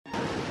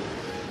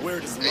Hey, yo,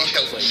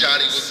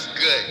 Johnny, what's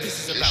good?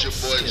 It's your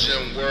boy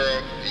Jim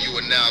World, and you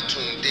are now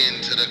tuned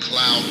in to the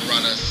Cloud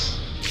Runners.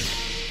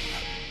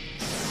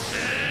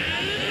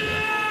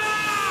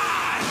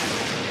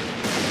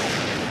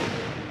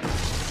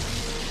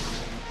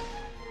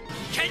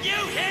 Can you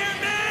hear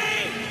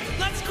me?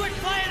 Let's quit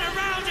playing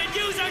around and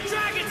use our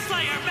Dragon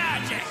Slayer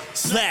magic!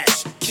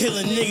 Slash,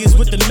 killing niggas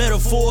with the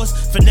metaphors,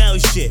 finale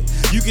shit.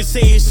 You can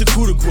say it's the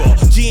coup de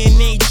grace.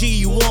 G&AG,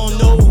 you all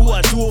know who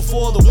I do it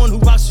for. The one who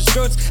rocks the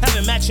shirts,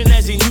 having matching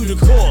as a new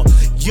decor.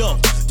 Yo,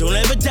 don't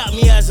ever doubt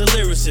me as a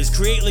lyricist.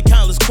 Create like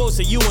countless quotes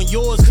that you and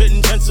yours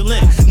couldn't pencil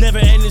in. Never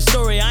ending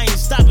story, I ain't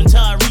stopping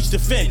till I reach the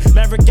fin.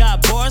 Maverick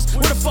got bars,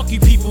 where the fuck you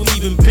people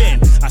even been?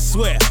 I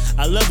swear,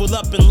 I leveled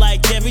up in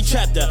like every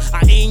chapter.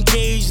 I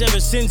engaged ever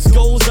since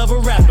goals of a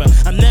rapper.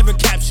 I'm never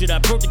captured, I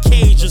broke the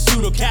cage of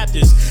pseudo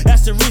captives.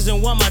 That's the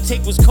reason why my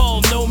tape was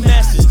called No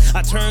Masters.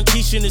 I turned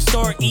Keisha and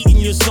start eating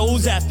your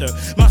souls after.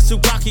 My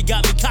Tsubaki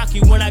got me cocky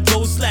when I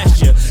go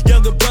slash ya.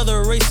 Younger brother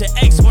eraser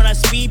X when I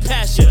speed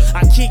past ya.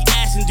 I kick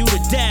ass and do the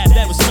dab,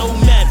 that was so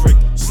Maverick.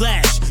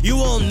 Slash, you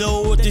all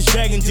know what this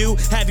dragon do.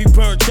 Have you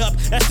burnt up?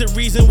 That's the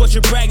reason what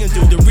you're bragging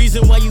do. The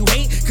reason why you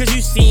hate, cause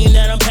you seen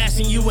that I'm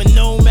passing you. And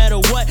no matter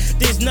what,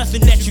 there's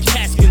nothing that you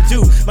cats can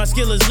do. My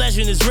skill is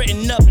legend is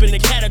written up in the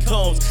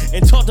catacombs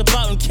and talked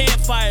about in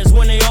campfires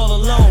when they all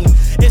alone.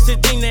 It's the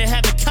thing that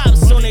had the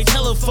cops on their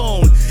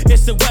telephone.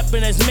 It's the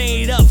weapon that's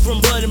made up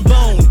from blood and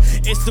bone.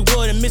 It's the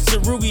word that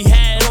Mr. Ruby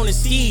had on his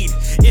steed.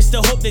 It's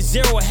the hope that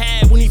Zero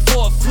had when he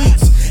fought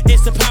fleets.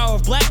 It's the power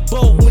of Black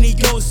Bolt when he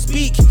goes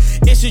speak.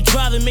 It's your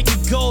drive that make you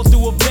go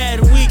through a bad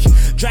week.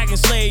 Dragon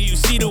Slayer, you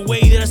see the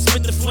way that I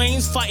spit the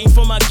flames? Fighting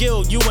for my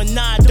guild, you and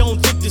I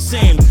don't think the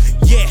same.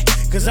 Yeah,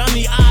 cause I'm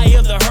the eye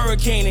of the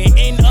hurricane. And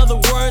in other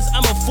words,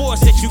 I'm a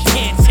force that you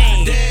can't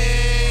tame.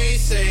 They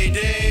say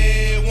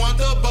they want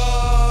the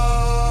bars,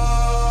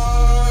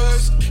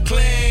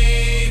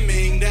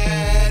 claiming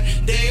that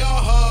they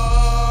are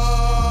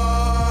hard.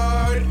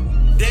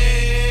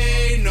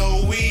 They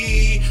know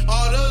we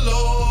are the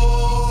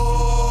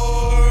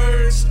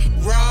lords,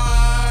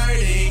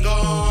 riding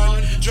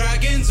on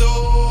dragon zords.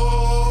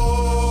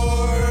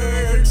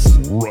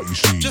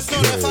 Just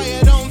know that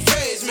fire don't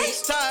faze me.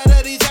 Tired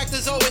of these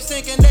actors always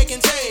thinking they can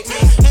take me,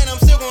 and I'm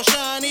still gon'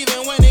 shine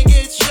even when it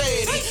gets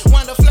shady.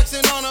 Wind up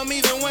flexing on them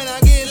even when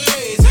I get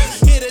lazy.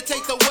 Here to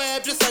take the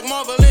web just like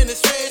Marvel in his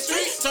face.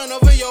 Turn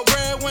over your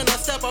bread when I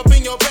step up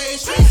in your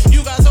pastry.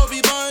 You guys all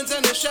be buns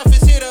and the chef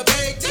is here to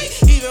bake tea.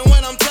 Even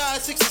when I'm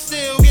tired, six is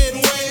still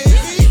getting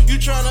wavy. You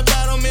tryna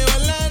battle me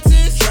with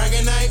lances?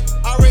 Dragonite.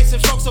 I racing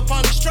folks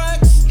upon these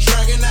tracks.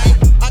 Dragonite.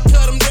 I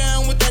cut them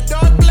down with that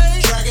dark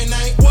blade.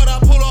 Dragonite. What I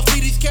pull off,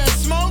 feed these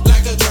cats smoke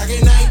like a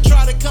Dragonite.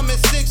 Try to come at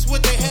six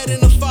with their head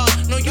in the fog.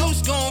 No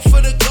use going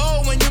for the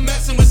goal when you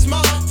messing with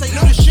small. Take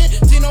no shit,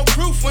 see no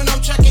proof when I'm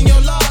checking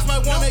your logs.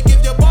 Might wanna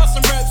give your boss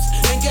some reps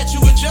and get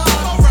you a job.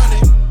 I'll run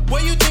it.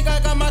 Where you think I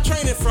got my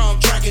training from?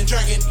 Dragon,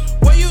 dragon.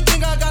 Where you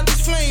think I got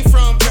this flame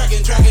from?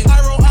 Dragon, dragon.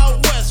 I roll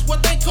out west,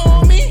 what they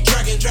call me?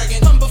 Dragon,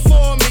 dragon. Come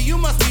before me, you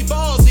must be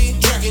ballsy.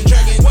 Dragon,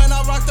 dragon. When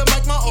I rock the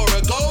mic, my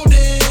aura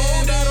golden.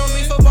 That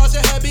only for bars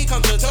your head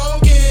becomes a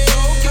token.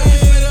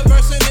 Spit a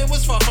verse and it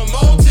was far from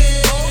molten.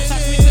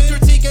 Ask me to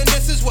critique and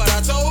this is what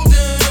I told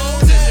them.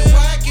 You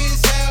whack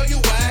as hell, you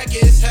whack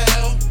as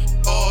hell.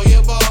 All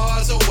your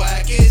bars are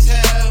whack as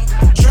hell.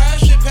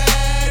 Trash your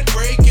pad,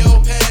 break your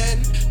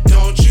pen.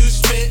 Don't you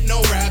spit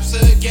no raps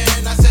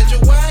again. I said you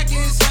whack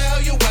as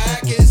hell, you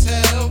whack as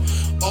hell.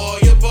 All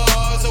your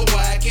bars are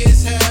whack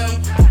as hell.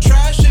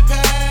 Trash your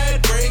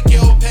pad, break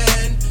your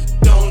pen.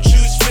 Don't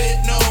you spit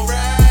no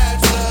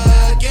raps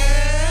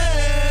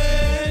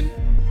again.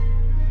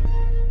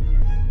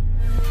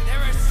 There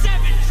are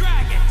 7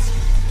 dragons,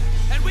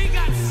 and we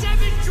got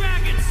 7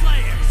 Dragon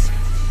Slayers.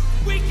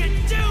 We can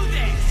do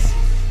this.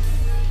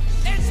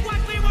 It's what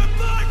we were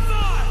born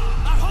for.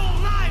 Our whole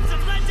lives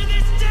have led to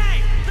this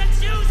day.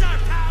 Let's use our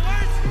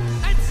powers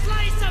and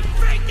slay some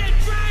freaking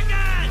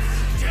dragons.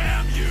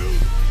 Damn you.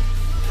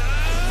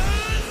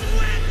 Who's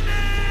with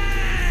me?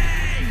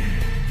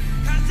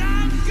 'Cause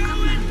I'm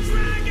going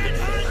dragon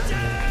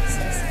hunting.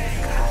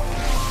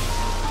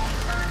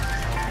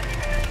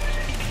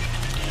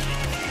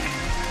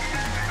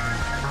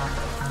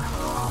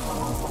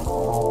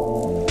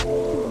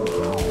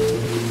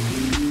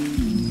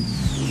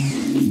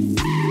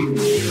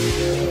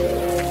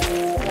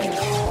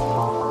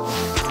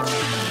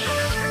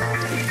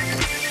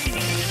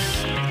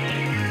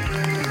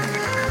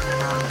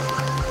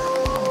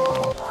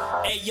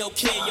 Ayo,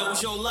 kid, yo,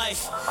 it's your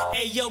life.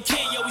 Ayo,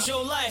 kid, yo, it's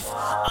your life.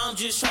 I'm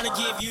just trying to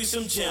give you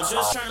some gems,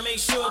 just trying to make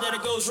sure that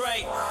it goes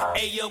right.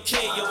 Ayo,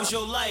 kid, yo, it's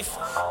your life.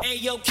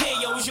 Ayo, kid,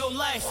 yo, it's your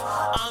life.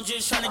 I'm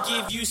just trying to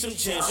give you some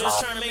gems, just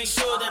trying to make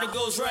sure that it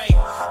goes right.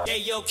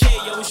 Ayo,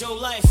 kid, yo, it's your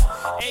life.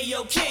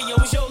 Ayo, kid, yo,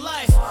 it's your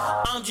life.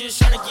 I'm just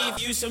trying to give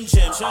you some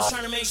gems, just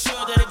trying to make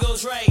sure that it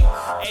goes right.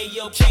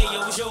 Ayo, kid,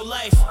 yo, it's your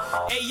life.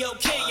 Ayo,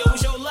 kid, yo,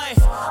 it's your life.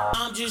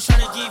 I'm just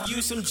trying to give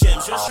you some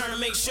gems, just trying to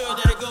make sure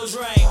that it goes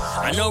right.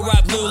 I know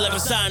rock blue like a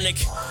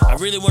Sonic. I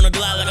really wanna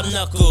glide like I'm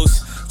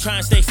Knuckles. Try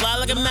and stay fly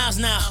like a mouse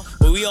now,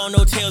 but we We all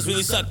know tails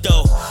really suck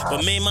though,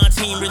 but me and my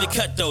team really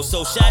cut though.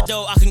 So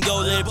Shadow, I can go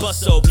let it bust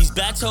so. He's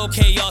battle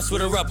chaos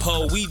with a up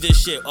hoe. We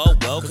this shit, oh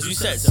well, cause we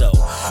said so.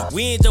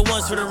 We ain't the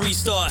ones for the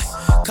restart.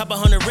 Couple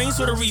hundred rings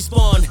for the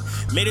respawn.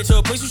 Made it to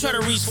a place we try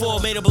to reach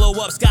for. Made it blow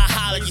up sky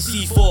high like you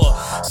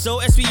C4. So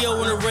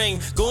SBO in the ring,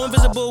 go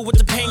invisible with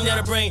the pain that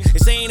I bring.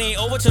 It's saying ain't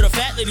over till the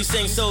fat lady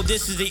sings. So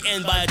this is the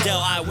end by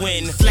Adele, I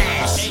win.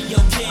 Flash. Hey yo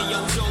kid,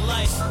 yo it's your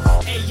life.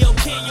 Hey yo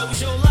kid, yo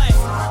it's your life.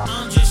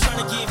 I'm just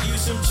trying to give you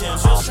some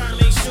gems, just trying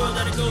to make sure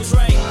that it goes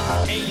right.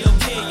 Hey yo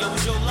kid, yo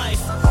it's your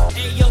life.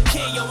 Hey yo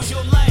kid, yo it's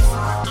your life.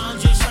 I'm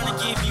just trying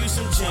to give you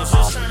some gems,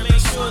 just trying to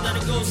make sure that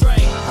it goes right.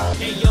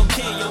 Hey yo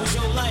kid, yo it's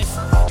your life.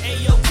 Hey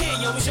yo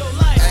kid, yo it's your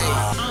life.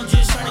 I'm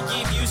just trying to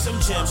give you some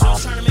gems,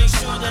 just trying to make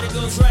sure that it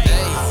goes right.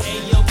 Hey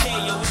yo kid,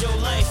 yo it's your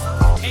life.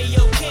 Hey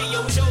yo kid,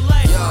 yo it's your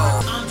life.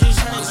 I'm just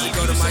trying to give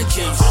you some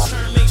gems, just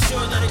trying to make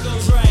sure that it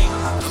goes right.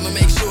 I'ma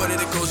make sure that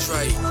it goes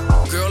right.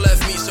 Girl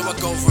left me, so I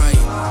go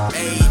right.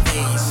 Ayy,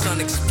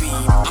 sonic speed.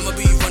 I'ma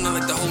be running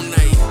like the whole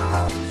night.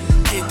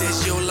 Kid,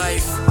 that's your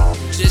life.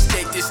 Just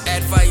take this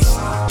advice.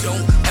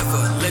 Don't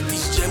ever let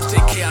these gems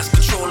take chaos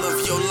control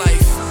of your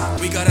life.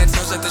 We got our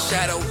tongues like the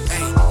Shadow.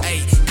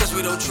 Ayy, cause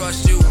we don't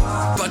trust you.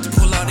 About to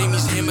pull out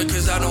Amy's hammer,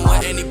 cause I don't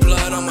want any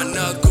blood on my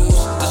knuckles.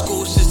 The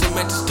school system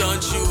meant to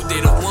stunt you.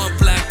 They don't want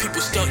black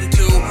people stunting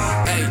too.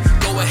 Ayy,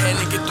 go ahead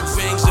and get the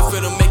rings if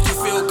it'll make you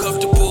feel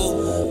comfortable.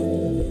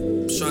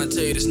 I'm trying to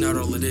tell you this not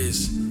all it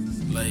is.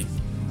 Like,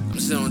 I'm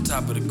sitting on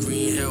top of the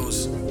green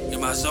hills in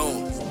my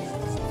zone.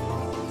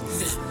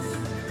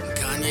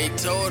 Kanye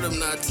told him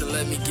not to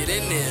let me get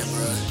in there,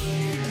 bruh.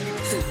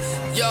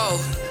 Yo,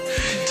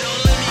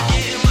 don't let me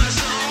get in my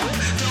zone.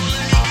 Don't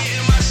let me get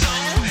in my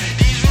zone.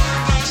 These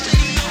robots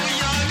taking over,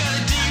 y'all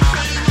gotta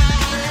defend my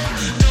home.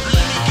 Don't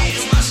let me get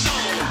in my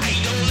zone.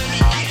 Hey, don't let me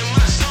get in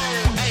my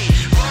zone. Hey,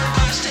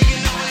 robots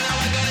taking over, now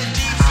I gotta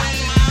defend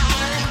my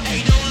home.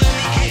 Hey, don't let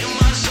me get in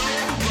my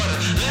zone, brother.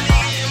 Let me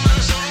get in my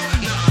zone.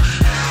 Nah.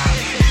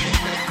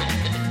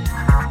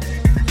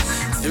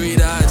 3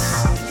 dots.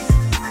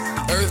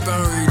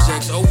 Earthbound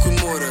rejects, open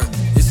mortar.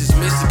 This is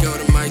Mystico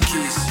to my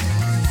keys.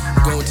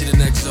 Going to the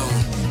next zone.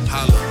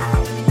 Holla.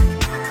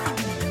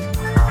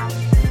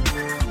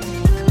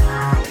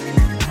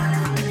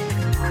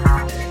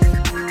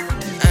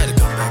 I had to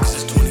come back 'cause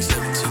it's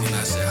 2017 and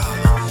I said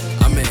holla.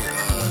 I meant,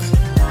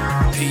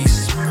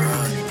 peace,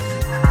 bruh.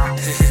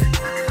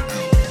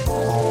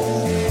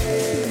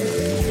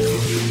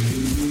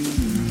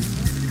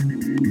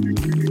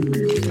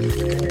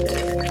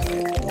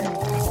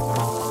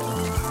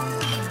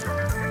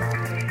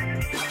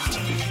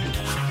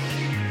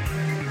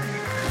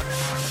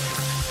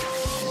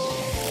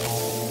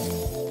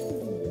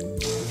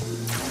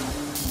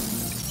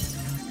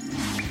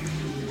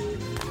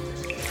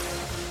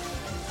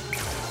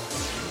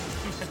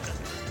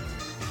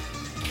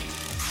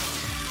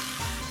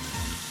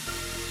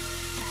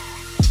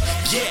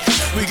 Yeah,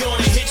 we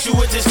gonna hit you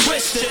with this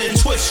twister and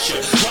twist ya.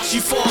 Watch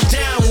you fall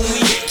down when we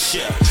hit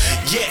ya.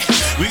 Yeah,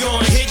 we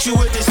gonna hit you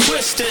with this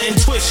twister and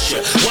twist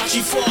ya. Watch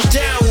you fall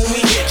down when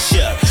we hit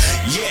ya.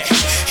 Yeah,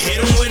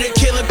 hit him with a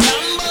killer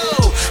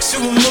combo.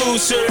 Super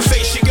moves to the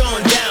face, you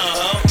going down,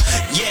 ho.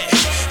 Yeah,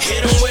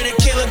 hit him with a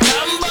killer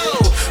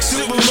combo.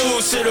 Super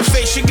moves to the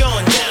face, you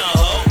going down,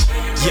 ho.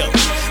 Yo,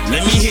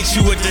 let me hit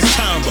you with this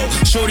combo.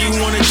 Shorty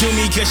wanna do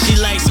me cause she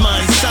likes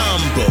my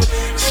ensemble.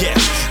 Yeah,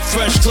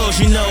 fresh clothes,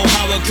 you know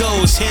how it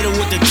goes. Hit her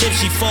with the tip,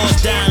 she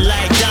falls down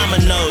like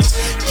dominoes.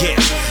 Yeah,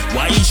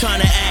 why you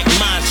tryna act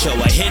macho?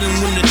 I hit him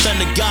with the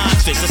thunder god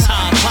fist, that's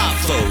how I pop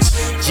foes.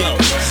 Yo,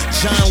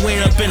 John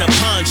Wayne up in a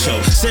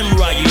poncho.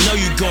 Samurai, you know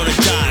you gonna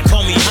die,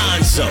 call me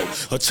Hanzo.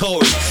 Or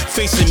Tori,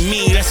 facing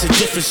me, that's a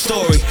different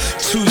story.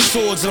 2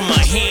 swords on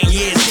my hand,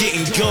 yeah, it's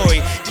getting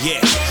gory.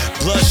 Yeah,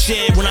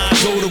 bloodshed when I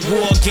go to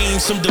war, gain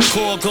some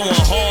decor, going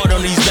hard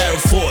on these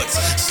battle forts.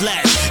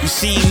 Slash, you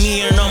see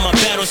me and on my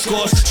battle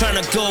scores,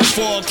 tryna go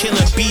for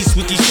killing beasts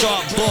with these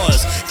sharp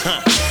bars.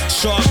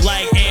 Sharp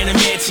like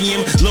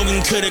adamantium.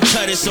 Logan could've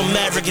cut it, so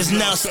Maverick is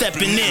now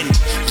stepping in.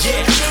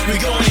 Yeah, we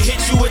gonna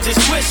hit you with this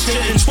twister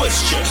and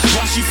twist ya.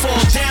 Watch you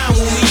fall down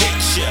when we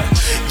hit ya.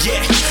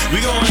 Yeah,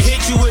 we gonna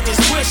hit you with this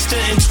twister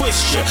and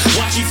twist ya.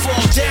 Watch you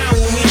fall down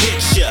when we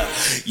hit ya.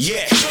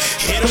 Yeah,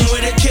 hit him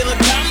with a killer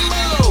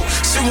combo.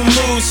 Super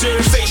moves to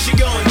the face, you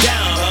going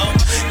down, ho.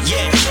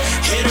 Yeah,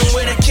 hit him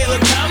with a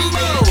killer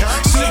combo.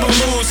 Super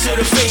moves to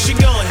the face, you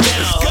going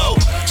down, ho.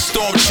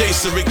 Storm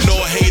chaser,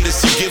 ignore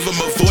haters. You give them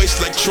a voice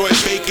like Troy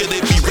Baker,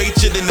 they be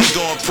raging and they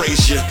gon'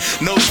 praise you.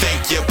 No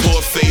thank you,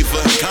 poor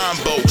favor.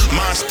 Combo,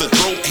 monster,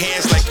 throat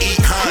hands like E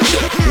Honda.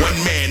 One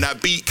man, I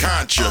beat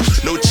Contra.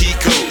 No cheat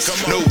codes,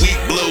 no weak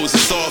blows,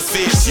 it's all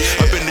fierce.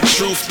 I've been the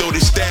truth, though they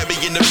stab me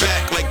in the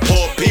back like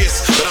Paul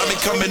Pierce. But I've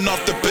been coming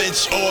off the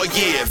bench all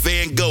year.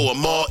 Van Gogh,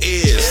 I'm all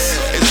ears.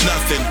 It's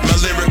nothing, my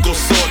lyrical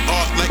sword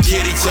art like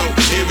Kitty Toe.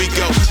 Here we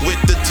go with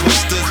the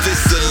twister,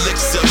 this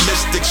elixir,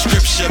 mystic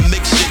scripture.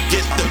 Mix it,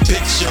 get the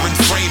picture and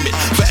frame it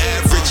for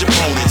average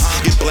opponents.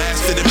 Get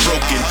blasted and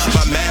broken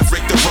by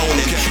Maverick the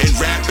Ronin. And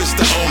rap is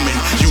the omen.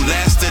 You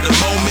lasted a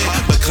moment,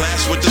 but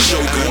clash with the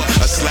Shogun.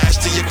 A slash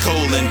to your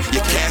colon.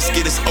 your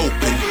casket is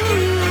open.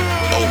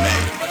 Oh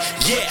man.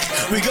 Yeah,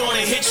 we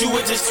gonna hit you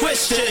with this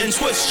twister and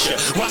twist ya.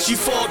 Watch you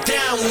fall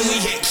down when we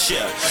hit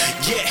ya.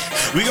 Yeah,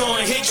 we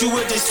gonna hit you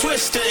with this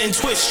twister and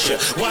twist ya.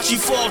 Watch you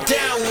fall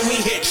down when we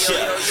hit ya.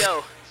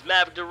 Yo, it's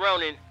Maverick the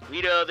Ronin,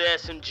 leader of the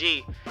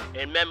SMG,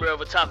 and member of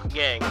Otaku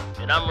Gang,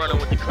 and I'm running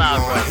with the Cloud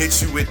Gonna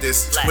Runners. hit you with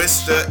this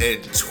twister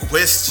and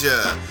twist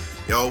ya.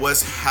 Yo,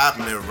 what's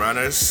happening,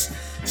 runners?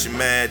 It's your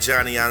man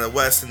Johnny on the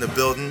West in the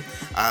building.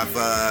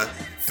 I've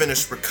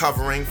finished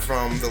recovering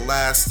from the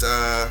last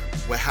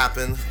what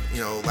happened,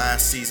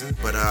 last season,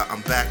 but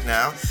I'm back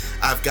now.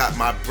 I've got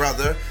my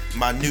brother,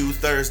 my new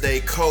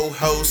Thursday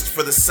co-host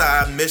for the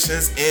side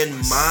missions in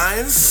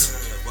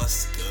Minds.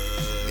 What's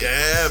good?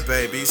 Yeah,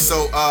 baby.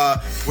 So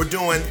we're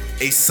doing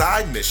a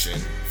side mission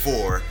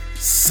for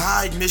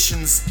Side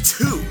Missions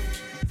 2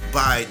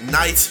 by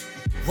Night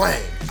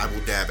Wang. I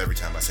will dab every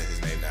time I say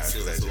his name now.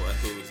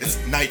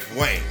 It's Night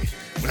Wang.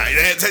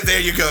 There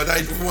you go,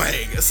 Night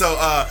Wang. So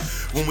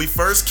when we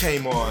first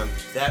came on,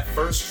 that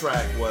first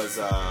track was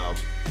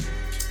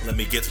let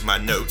me get to my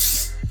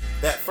notes.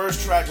 That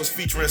first track was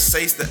featuring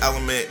Sace the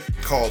Element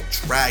called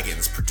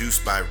Dragons,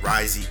 produced by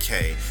Ryzy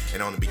K.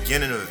 And on the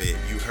beginning of it,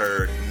 you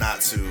heard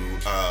Natsu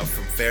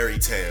from Fairy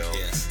Tail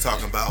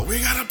talking about, we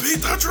gotta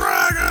beat the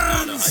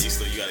dragons!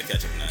 You gotta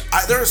catch up on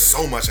that. There's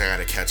so much I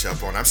gotta catch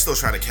up on. I'm still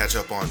trying to catch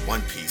up on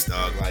One Piece,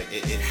 dog. Like,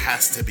 it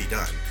has to be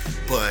done.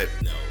 But,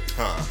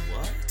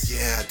 What?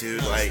 Yeah,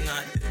 dude, No, like... it's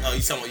not. Oh,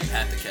 you talking about you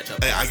have to catch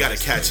up. I gotta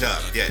catch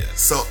up, yeah.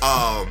 So,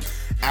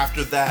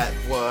 after that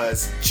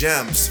was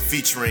Gems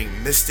featuring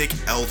Mystic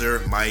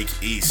Elder Mike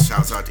East.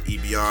 Shouts out to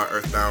EBR,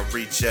 Earthbound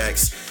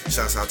Rejects.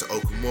 Shouts out to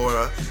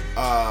Okumura.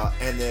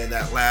 And then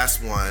that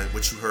last one,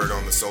 which you heard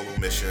on the solo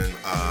mission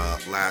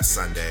last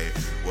Sunday,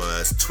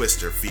 was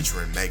Twister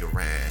featuring Mega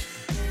Ran.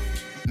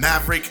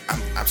 Maverick,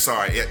 I'm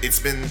sorry, it's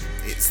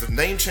the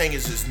name change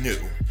is just new.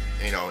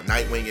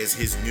 Nightwing is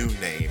his new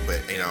name,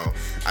 but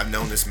I've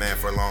known this man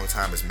for a long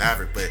time as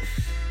Maverick, but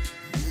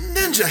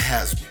Ninja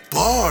has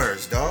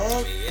bars,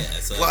 dog. Yeah,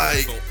 so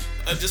like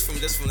just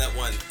from that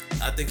one,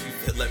 I think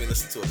you let me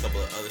listen to a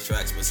couple of other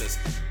tracks, but since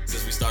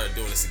we started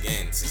doing this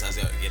again, since I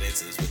started to get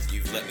into this with you,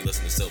 you've let me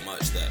listen to so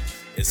much that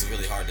it's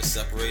really hard to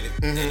separate it,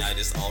 and I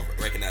just all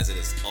recognize it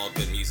as all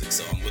good music.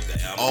 So I'm with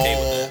that. I'm okay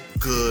with that. All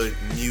good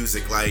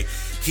music. Like,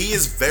 he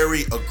is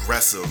very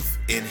aggressive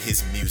in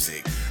his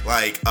music.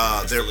 Like,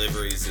 his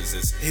deliveries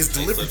is his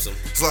delivery.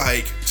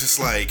 It's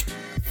like,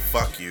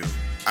 fuck you.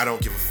 I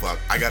don't give a fuck.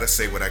 I gotta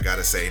say what I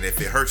gotta say, and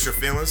if it hurts your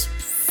feelings,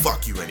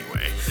 fuck you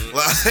anyway.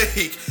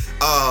 Like,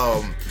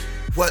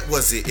 what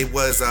was it? It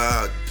was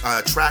a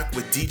track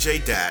with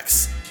DJ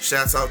Dax.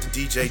 Shouts out to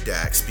DJ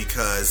Dax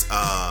because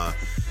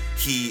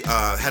he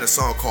had a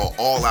song called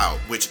All Out,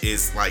 which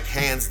is like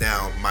hands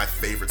down my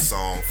favorite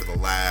song for the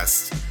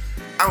last,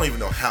 I don't even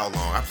know how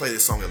long. I play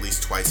this song at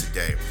least twice a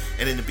day.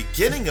 And in the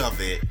beginning of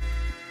it,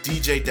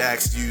 DJ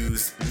Dax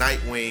used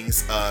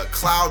Nightwing's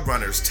Cloud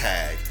Runners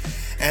tag.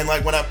 And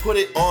like when I put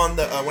it on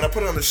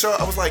the show,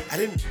 I was like, I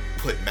didn't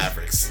put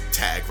Maverick's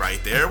tag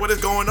right there. What is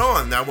going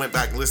on? And I went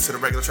back and listened to the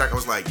regular track. I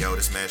was like, yo,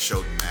 this man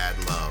showed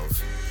mad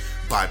love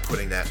by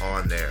putting that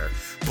on there.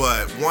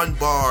 But one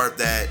bar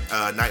that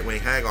Nightwing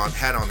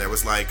had on there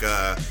was like,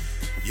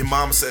 your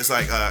mom says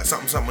like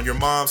something when your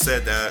mom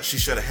said that she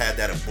should have had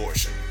that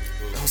abortion.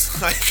 I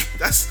was like,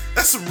 that's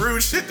some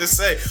rude shit to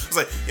say. I was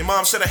like, your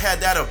mom should have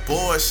had that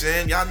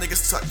abortion. Y'all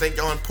niggas think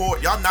y'all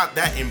important. Y'all not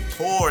that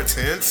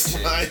important.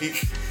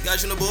 Like,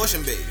 got you an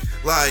abortion, baby.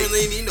 Like, you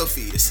really need no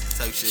fetus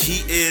type shit.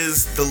 He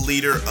is the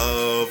leader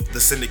of the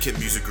Syndicate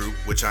Music Group,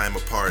 which I am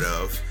a part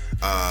of.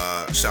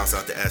 Shouts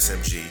out to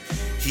SMG.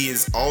 He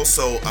is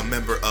also a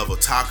member of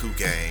Otaku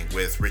Gang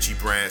with Richie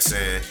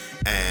Branson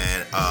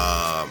and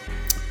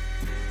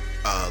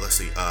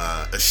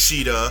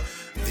Ashita,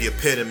 The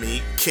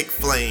Epitome, Kick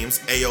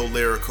Flames, AO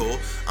Lyrical.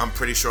 I'm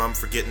pretty sure I'm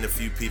forgetting a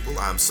few people.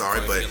 I'm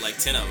sorry, but like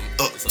 10 of them.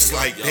 It's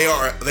like they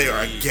are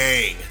a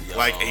gang,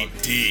 like a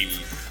deep.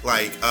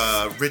 Like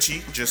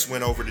Richie just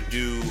went over to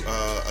do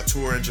a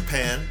tour in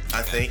Japan,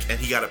 I think, and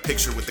he got a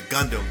picture with the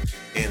Gundam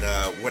in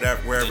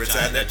wherever it's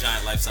at. That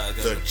giant life-size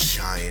Gundam. The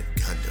giant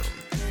Gundam.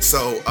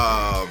 So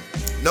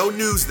no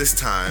news this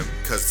time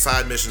because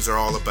side missions are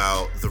all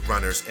about the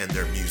runners and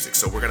their music.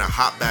 So we're gonna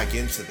hop back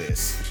into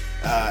this.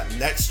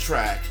 Next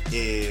track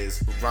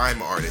is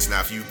Rhyme Artist. Now,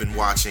 if you've been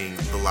watching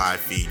the live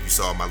feed, you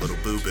saw my little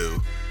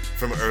boo-boo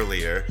from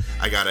earlier.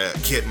 I gotta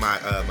get my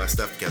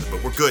stuff together,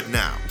 but we're good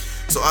now.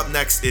 So up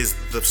next is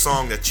the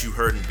song that you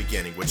heard in the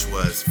beginning, which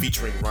was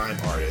featuring Rhyme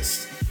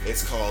Artist.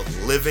 It's called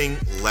Living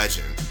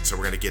Legend. So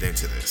we're gonna get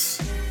into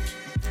this.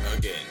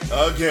 Again.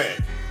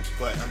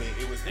 But I mean,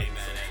 it was. Hey,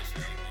 man.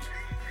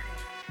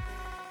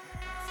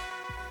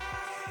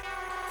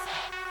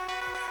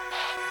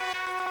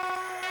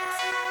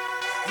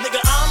 Nigga,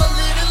 I'm a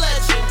living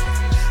legend.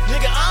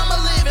 Nigga, I'm a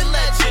living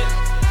legend.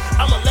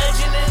 I'm a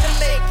legend in the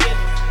making.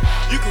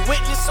 You can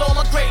witness all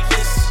my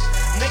greatness.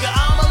 Nigga,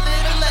 I'm a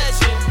living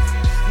legend.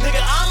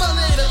 Nigga, I'm a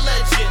living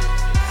legend.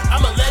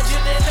 I'm a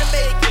legend in the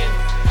making.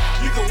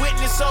 You can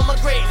witness all my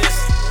greatness.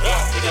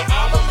 Nigga,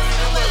 I'm a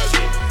living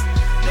legend.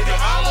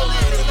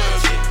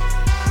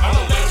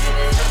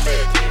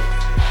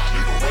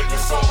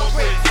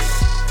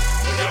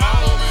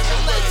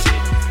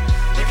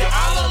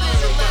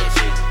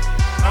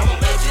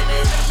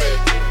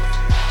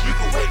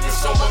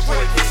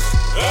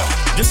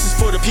 This is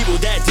for the people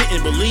that didn't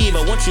believe.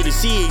 I want you to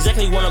see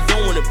exactly what I'm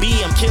going to be.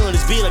 I'm killing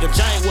this beat like a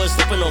giant was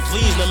stepping on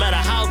fleas. No matter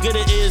how good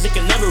it is, it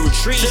can never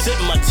retreat.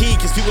 Sipping my tea,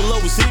 cause people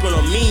always sleeping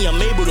on me. I'm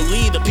able to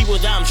lead the people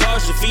that I'm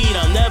charged to feed.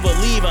 I'll never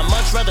leave, I'd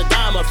much rather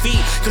die on my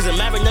feet. Cause a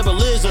maverick never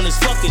lives on his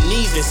fucking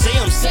knees. They say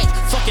I'm sick,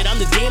 fuck it, I'm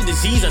the damn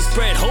disease. I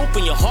spread hope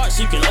in your heart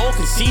so you can all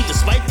concede.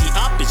 Despite the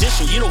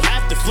opposition, you don't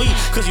have to flee.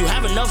 Cause you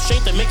have enough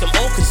strength to make them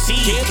all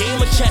concede. Game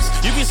of chess,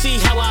 you can see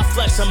how I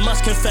flex, I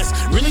must confess.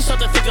 Really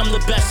start to think I'm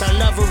the best, I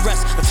never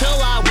rest until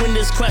I win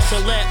this quest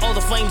and let all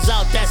the flames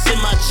out that's in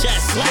my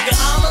chest. Nigga,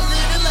 I'm a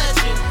living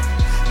legend.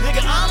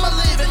 Nigga, I'm a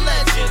living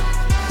legend.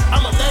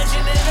 I'm a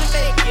legend in the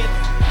making.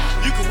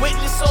 You can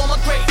witness all my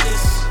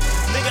greatness.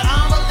 Nigga,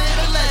 I'm a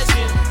living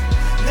legend.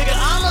 Nigga,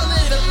 I'm a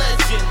living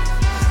legend.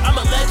 I'm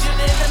a legend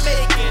in the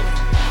making.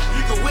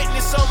 You can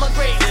witness all my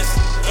greatness.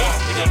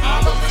 Nigga,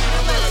 I'm a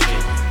living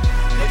legend.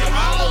 Nigga,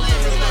 I'm a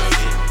living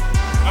legend.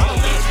 I'm a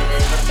legend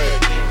in the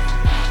making.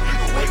 You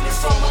can witness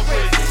all my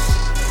greatness.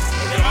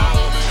 Nigga, I'm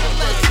a living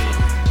legend.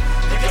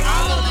 Nigga,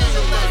 I'm a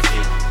living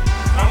legend.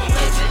 I'm a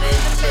legend in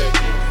the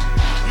making.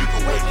 You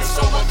can witness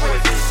all my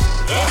greatness.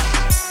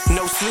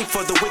 No sleep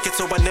for the wicked,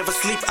 so I never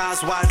sleep. Eyes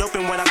wide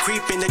open when I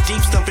creep in the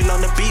deep, stumping on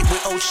the beat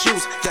with old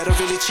shoes that are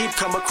really cheap.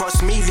 Come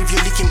across me, leave you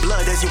leaking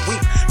blood as you weep.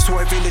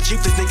 Swerve in the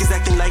Jeep, these niggas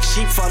acting like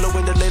sheep,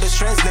 following the latest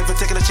trends, never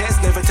taking a chance,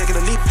 never taking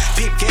a leap.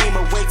 Peep game,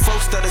 awake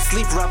folks that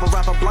asleep, rapper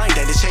blind,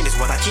 and this chain is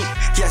what I keep.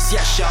 Yes,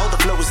 y'all,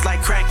 the flow is like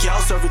crack, y'all.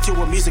 Serve it to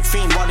a music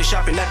fiend while they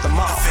shopping at the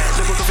mall.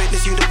 Lyrical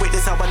fitness, you the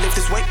witness how I lift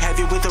this weight.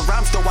 Heavy with the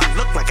rhymes, though I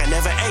look like I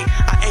never ate.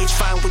 I age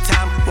fine with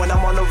time when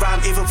I'm on the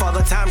rhyme, even for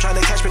the time trying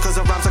to catch me cause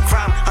the rhymes are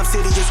crime. I'm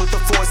serious with the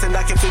force and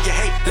I can feel your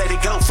hate. Let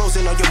it go,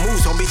 frozen on your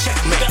moves, don't be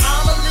checkmate. Nigga,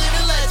 I'm a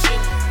living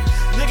legend.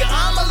 Nigga,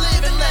 I'm a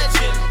living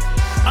legend.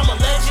 I'm a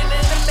legend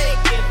in the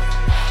making.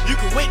 You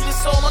can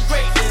witness all my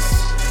greatness.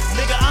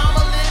 Nigga, I'm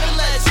a living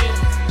legend.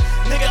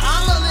 Nigga,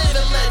 I'm a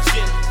living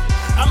legend.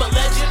 I'm a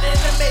legend in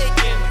the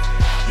making.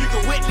 You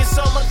can witness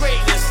all my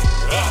greatness.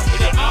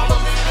 Nigga, I'm a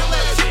living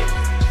legend.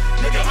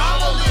 Nigga,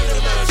 I'm a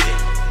living legend.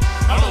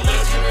 I'm a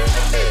legend in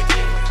the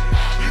making.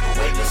 You can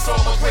witness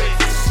all my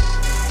greatness.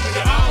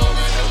 Nigga, I'm a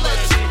living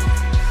legend.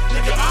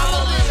 Nigga, I'm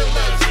a living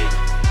legend.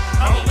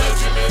 I'm a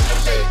legend in the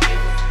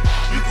making.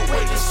 You can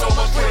witness all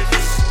my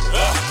greatness.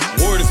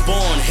 Word is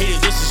born,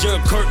 haters, this is your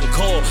curtain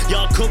call.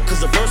 Y'all cook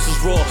cause the verse is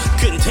raw.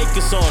 Couldn't take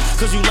us on,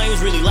 cause you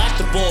lames really lack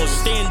the balls.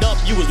 Stand up,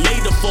 you was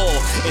made to fall.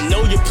 And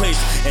know your place,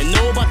 and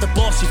know about the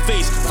boss you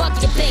face.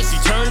 Fuck your face. You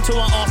turn into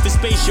my office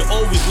space, you're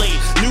always late.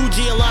 New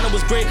G Alana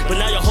was great, but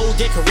now your whole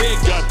day career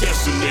got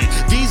decimated.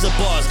 These are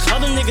bars,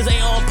 other niggas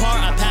ain't on par,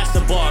 I passed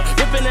the bar.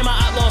 Ripping in my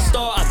outlaw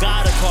star, I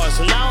got a car.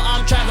 So now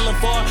I'm traveling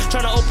far,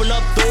 trying to open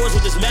up doors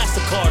with this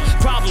MasterCard.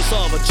 Problem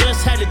solver,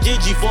 just had a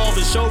digivolve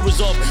and show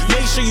resolve.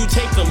 Make sure you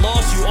take the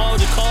loss, you all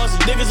the cause.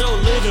 Niggas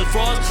don't live in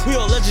frauds, we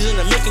all legends in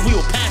the making, we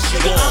will pass you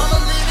Nigga, on. I'm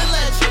a living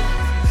legend.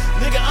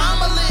 Nigga, I'm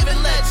a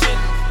living legend.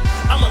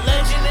 I'm a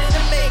legend in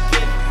the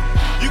making.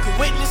 You can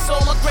witness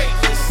all my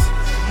greatness.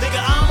 Nigga,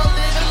 I'm a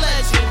living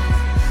legend.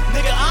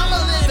 Nigga, I'm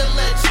a living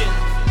legend.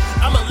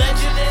 I'm a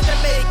legend in the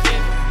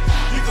making.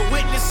 You can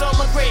witness all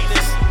my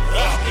greatness.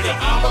 Nigga,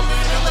 I'm a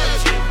living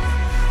legend.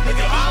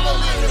 Nigga, I'm a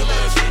living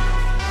legend.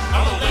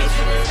 I'm a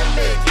legend in the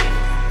making.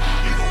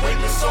 You can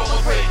witness all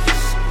my greatness.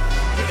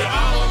 Nigga,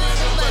 I'm a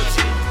living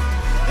legend.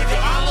 Nigga,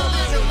 I'm a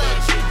living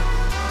legend.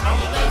 I'm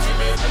a legend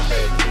in the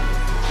making.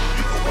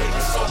 You can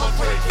witness all my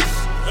greatness.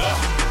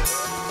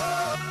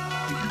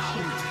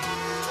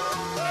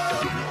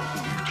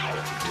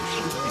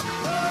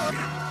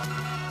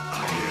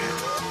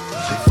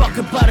 Fuck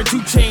about the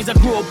 2 chains, I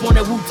grew up on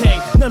that Wu-Tang.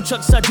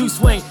 Nunchucks, I do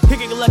swing,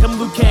 kicking like I'm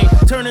Liu Kang.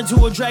 Turn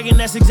into a dragon,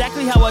 that's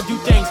exactly how I do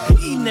things.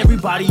 Eating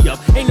everybody up,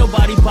 ain't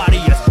nobody body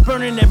us.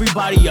 Burning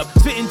everybody up,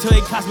 spitting till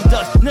they cost me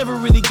dust. Never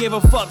really gave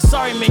a fuck,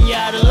 sorry man, you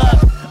out of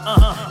luck.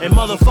 And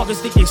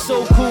motherfuckers think they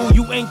so cool.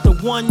 You ain't the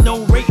one,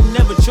 no rating,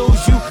 never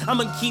chose you.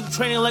 I'ma keep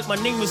training like my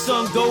name is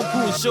Son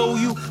Goku and show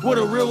you what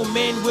a real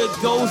man with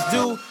goals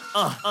do.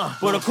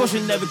 But of course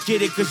you never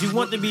get it, cause you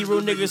want to be real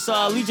niggas. So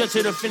I'll lead you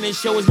to the finish.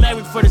 Show is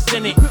married for the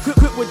Senate.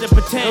 Quit with the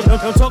pretend.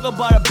 Don't talk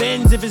about a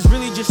Benz if it's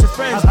really just your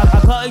friends.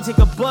 I'll probably take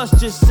a bus,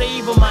 just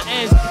save on my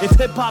ends. If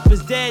hip hop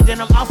is dead, then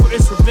I'm out for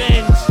its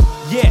revenge.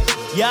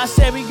 Yeah, I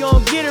said we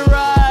gon' get it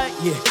right.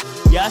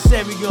 Yeah, I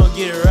said we gon'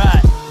 get it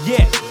right.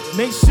 Yeah,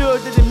 make sure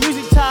that the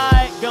music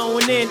tight.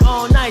 Going in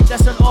all night,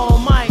 that's an all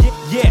might.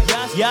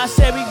 Yeah, I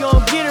said we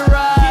gon' get it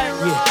right.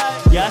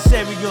 Yeah, I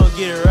said we gon'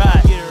 get it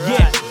right.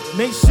 Yeah.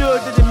 Make sure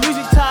that the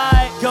music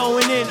tight,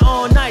 going in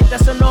all night,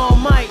 that's an all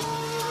might.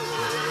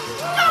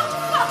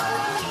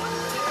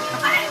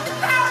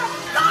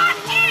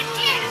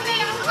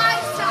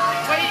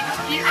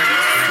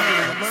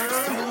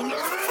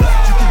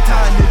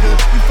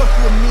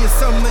 Fuck with me or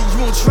something that you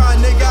won't try,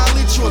 nigga. I'll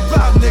eat you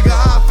alive, nigga.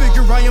 I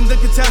figure I am the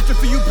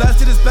catastrophe. You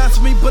blasted is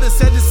blasphemy, but it's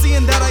sad to see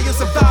and that I am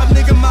survive,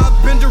 nigga. My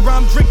bender,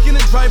 I'm drinking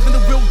and driving the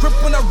wheel grip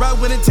when I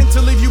ride with intent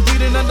to leave you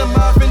bleeding under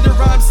my fender.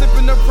 I'm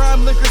sipping the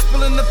prime liquor,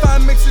 spilling the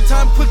fine mixture.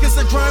 Time quick as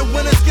a grind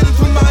when it's getting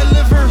through my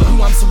liver.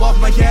 Ooh, I'm so off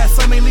my gas,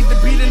 I may leave the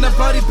beat in the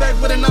body bag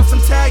with an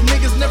awesome tag.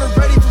 Niggas never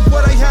ready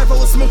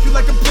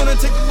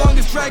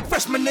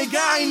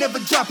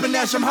dropping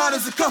ash. I'm hot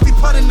as a coffee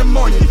pot in the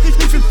morning.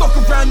 If you fuck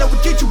around, I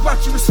would get you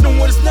out your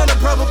snowing. It's not a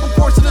probable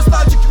portion, it's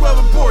logic you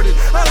have aborted.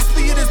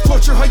 Honestly, it is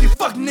torture how you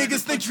fuck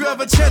niggas think you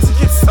have a chance to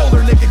get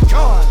solar, nigga,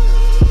 gone.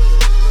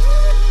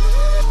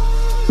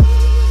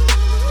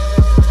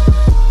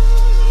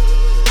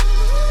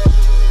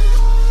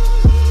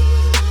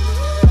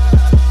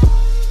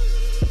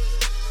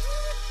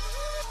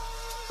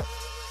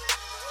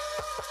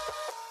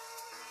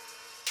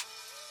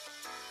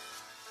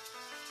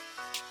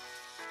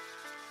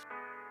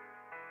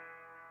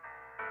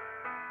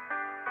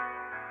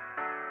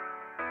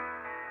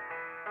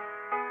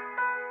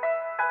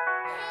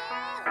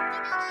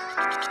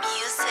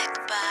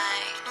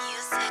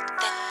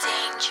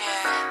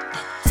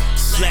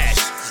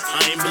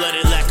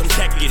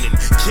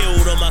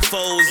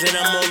 And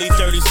I'm only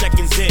 30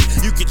 seconds in.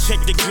 You can check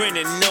the grin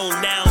and know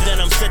now that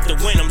I'm set to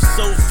win. I'm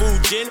so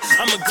Fujin,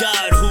 I'm a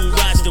god who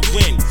rides the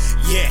wind.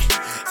 Yeah,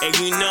 and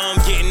you know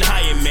I'm getting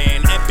higher,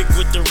 man. Epic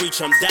with the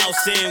reach, I'm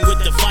dousing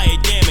with the fire,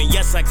 damn. And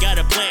yes, I got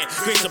a plan.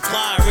 Great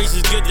supply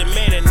raises good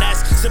demand, and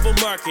that's simple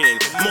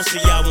marketing. Most of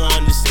y'all won't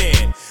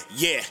understand.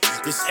 Yeah,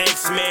 this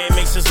X-Man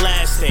makes his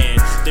last stand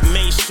to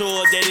make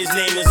sure that his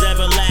name is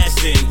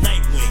everlasting.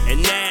 And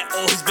that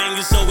all his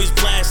bangers always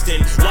blasting.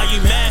 Why you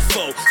mad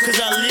for?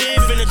 Cause I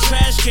live in a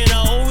trash can.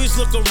 I always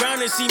look around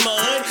and see my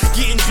hood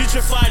getting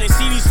gentrified and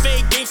see these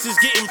fake gangsters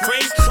getting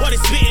praised while they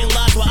spitting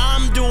lies while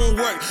I'm doing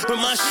work. But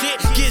my shit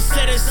gets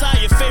set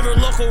aside. Your favorite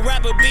local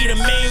rapper be the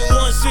main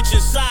one switching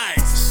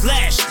sides.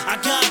 Slash,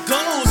 I got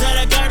goals that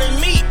I gotta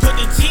meet. Put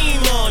the team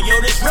on, yo,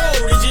 this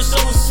road is just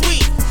so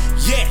sweet.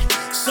 Yeah,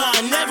 so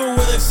I never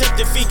will accept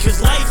defeat,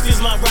 cause life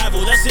is my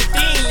rival. That's the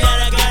thing that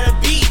I gotta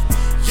beat.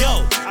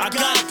 Yo, I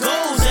got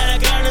goals that I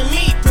gotta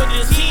meet. Put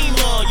the team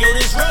on, yo,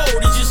 this road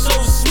is just so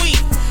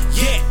sweet.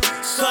 Yeah,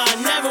 so I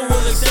never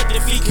will accept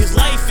defeat, cause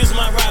life is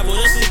my rival.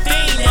 That's the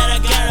thing that I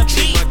gotta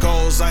beat. My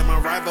goals like my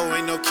rival,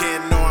 ain't no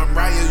kid, no I'm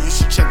Ryo. You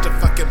should check the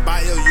fucking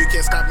bio, you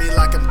can't stop me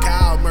like I'm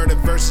Kyle. Murder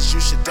versus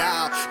you should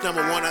dial.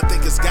 Number one I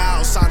think is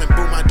Gal. Sonic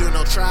boom, I do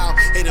no trial.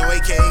 Ain't no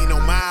AK, ain't no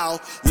mile.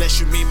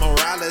 Unless you mean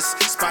Morales.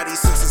 Spidey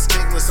senses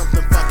kingless,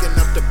 something fucking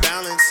up the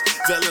balance.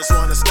 Villains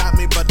wanna stop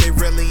me, but they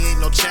really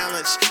ain't no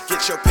challenge.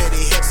 Get your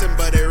petty hits in,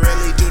 but it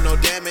really do no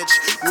damage.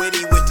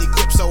 Witty with the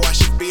quip, so I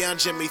should be on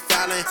Jimmy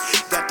Fallon.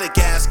 Got the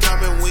gas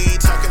coming, we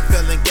ain't talking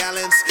filling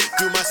gallons.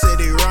 Do my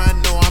city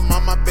run, no I'm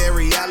on my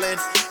Barry Allen.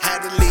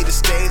 Had to leave the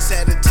States,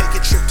 had to take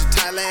a trip to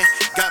Thailand.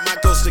 Got my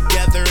goals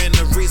together, and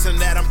the reason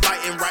that I'm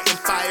fighting, writing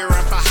fire,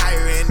 I'm for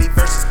hire. Any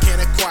verses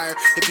can't acquire.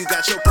 If you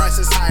got your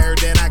prices higher,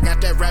 then I got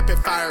that rapid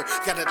fire.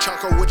 Got that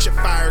charcoal with your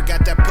fire,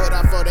 got that put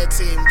out for that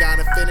team.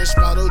 Gotta finish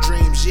Model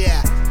Dreams,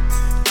 yeah.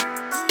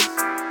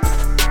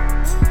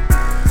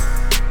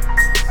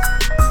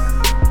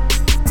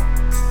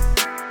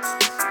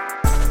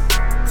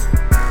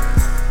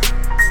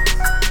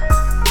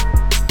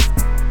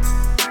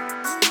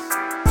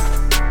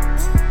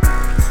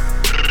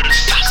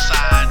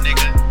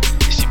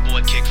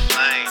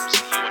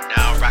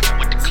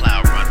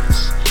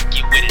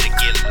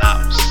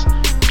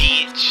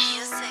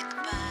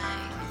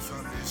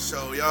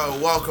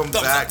 Welcome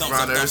back,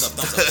 runners.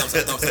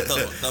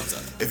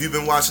 If you've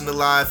been watching the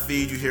live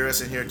feed, you hear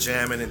us in here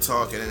jamming and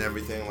talking and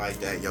everything like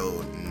that.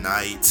 Yo,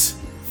 Night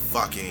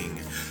fucking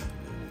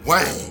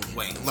Wayne.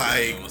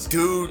 Like,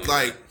 dude,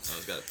 like,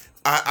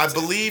 I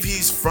believe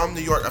he's from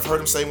New York. I've heard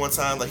him say one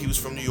time like he was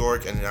from New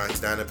York and now he's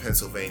down in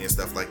Pennsylvania and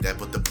stuff like that.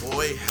 But the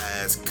boy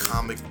has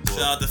comic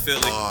book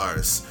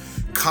bars.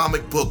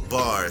 Comic book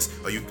bars.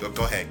 Oh, you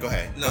go ahead.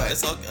 No,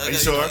 it's all. Are you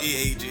sure?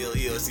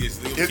 This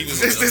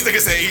nigga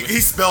say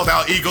he spelled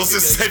out Eagles.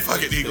 Just say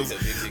fucking Eagles.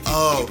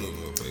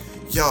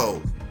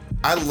 Yo,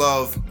 I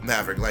love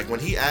Maverick. Like when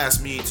he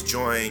asked me to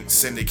join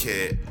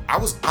Syndicate, I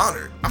was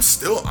honored. I'm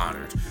still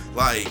honored.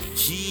 Like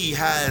he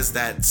has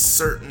that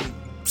certain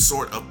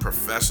sort of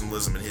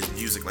professionalism in his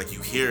music. Like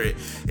you hear it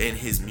in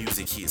his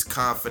music. He is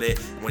confident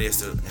when he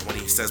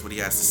says what he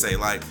has to say.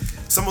 Like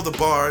some of the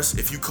bars,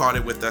 if you caught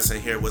it with us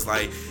in here, was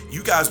like,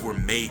 you guys were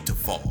made to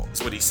fall.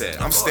 That's what he said.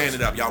 I'm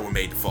standing up, y'all were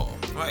made to fall.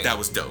 Right. That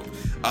was dope.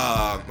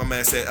 My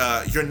man said,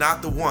 you're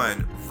not the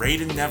one.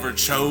 Raiden never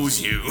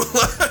chose you.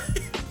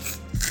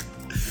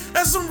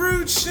 That's some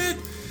rude shit.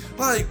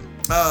 Like,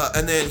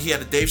 and then he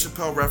had a Dave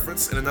Chappelle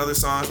reference in another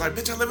song. It's like,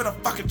 bitch, I live in a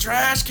fucking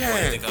trash can. Why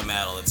do you think I'm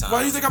mad all the time? Why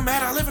do you think I'm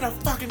mad? I live in a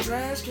fucking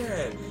trash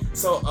can.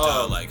 So,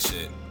 like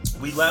shit.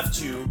 We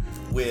left you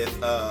with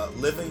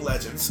Living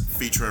Legends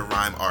featuring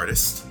Rhyme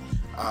Artist.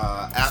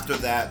 After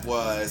that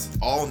was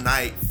All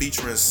Night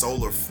featuring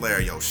Solar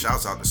Flare. Yo,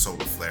 shouts out to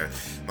Solar Flare.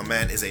 My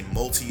man is a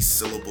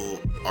multi-syllable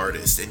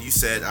artist. And you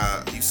said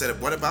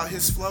what about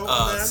his flow?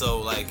 So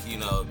like, you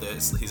know,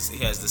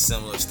 he has the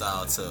similar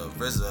style to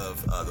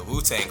RZA of the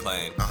Wu-Tang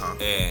Clan.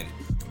 And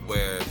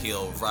where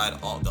he'll ride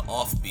the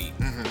offbeat,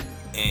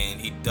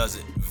 and he does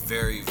it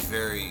very,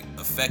 very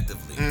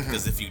effectively.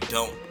 Because if you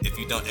don't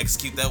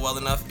execute that well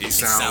enough, it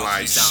sounds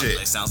like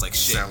shit.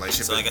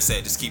 So like I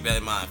said, just keep that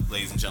in mind,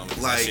 ladies and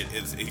gentlemen. Like,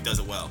 he does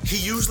it well. He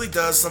usually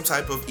does some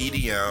type of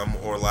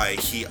EDM, or like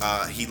he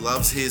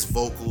loves his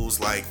vocals,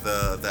 like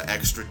the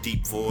extra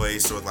deep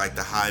voice or like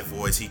the high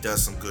voice. He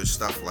does some good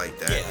stuff like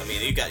that. Yeah, I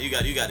mean, you got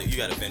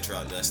to venture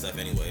out into that stuff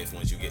anyway.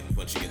 Once you get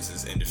into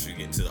this industry,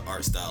 get into the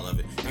art style of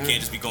it, you can't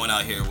just be going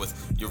out here with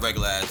your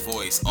regular ass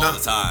voice all the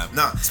time.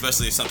 No,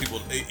 especially if some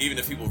people, even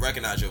if people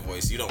recognize your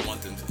voice, you don't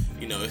want them,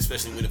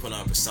 especially when they put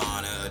on a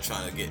persona,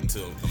 trying to get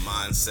into a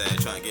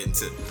mindset, trying to get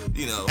into,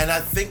 And I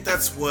think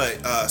that's what,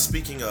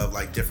 speaking of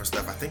like different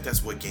stuff, I think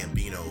that's what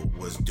Gambino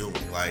was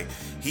doing. Like,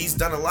 he's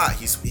done a lot.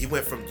 He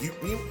went from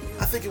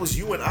I think it was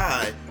you and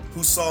I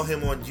who saw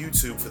him on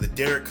YouTube for the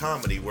Derek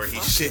comedy where he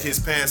shit his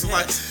pants. I'm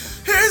like,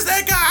 here's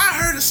that guy.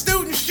 I heard a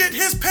student shit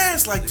his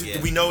pants. Like, do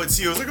we know it's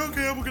you? I was like,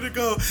 okay, we're gonna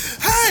go.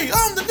 Hey,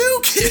 I'm the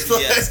new kid.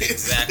 Like, yes,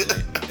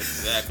 exactly.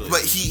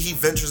 But he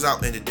ventures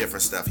out into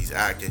different stuff. He's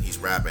acting, he's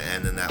rapping,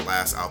 and then that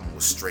last album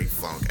was straight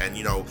funk. And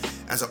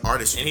as an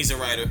artist, and he's a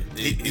writer.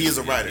 He is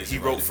a writer. He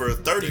wrote for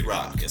 30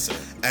 Rock. Yes, sir.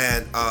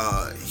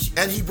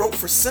 And he wrote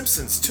for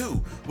Simpsons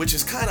too, which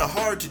is kind of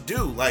hard to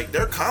do. Like,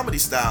 their comedy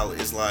style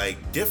is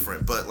like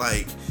different, but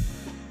like,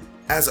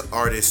 as an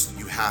artist,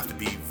 you have to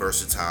be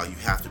versatile. You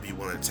have to be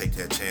willing to take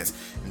that chance.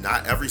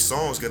 Not every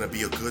song is gonna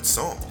be a good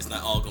song. It's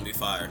not all gonna be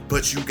fire.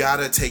 But you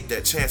gotta take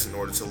that chance in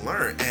order to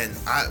learn. And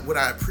what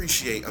I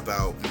appreciate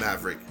about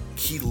Maverick,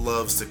 he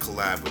loves to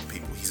collab with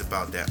people. He's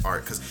about that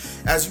art. Because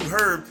as you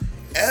heard,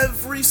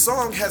 every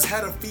song has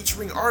had a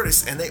featuring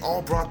artist, and they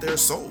all brought their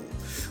soul.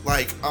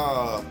 Like,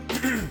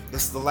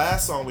 this is the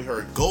last song we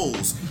heard,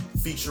 Goals,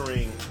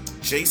 featuring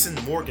Jason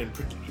Morgan.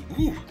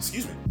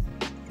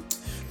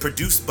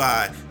 Produced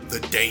by The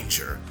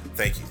Danger.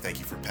 Thank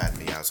you for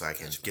patting me out so I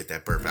can get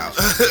that burp out.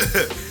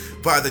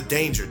 By The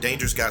Danger.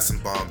 Danger's got some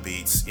bomb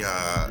beats.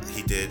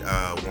 He did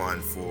one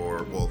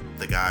for,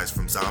 the guys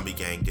from Zombie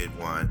Gang did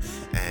one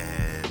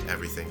and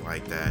everything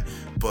like that.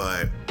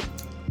 But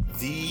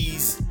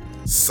these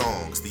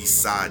songs, these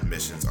side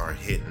missions are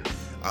hitting.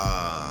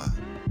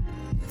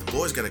 The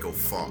boy's gonna go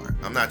far.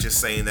 I'm not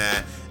just saying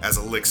that as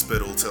a lick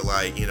spittle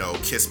to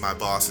kiss my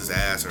boss's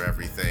ass or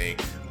everything.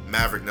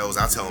 Maverick knows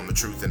I'll tell him the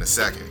truth in a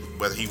second,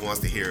 whether he wants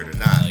to hear it or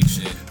not. Like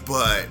shit.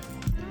 But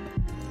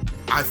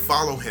I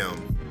follow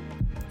him.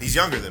 He's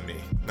younger than me,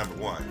 number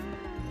one.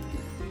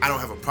 I don't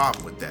have a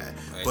problem with that.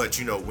 Right. But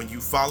when you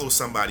follow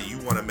somebody, you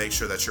want to make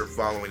sure that you're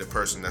following the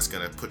person that's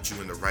going to put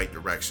you in the right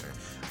direction.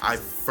 I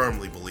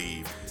firmly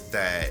believe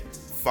that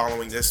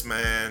following this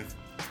man,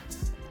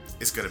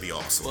 it's gonna be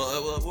awesome. Well,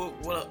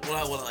 what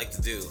I would like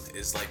to do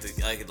is I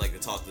could like to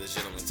talk to this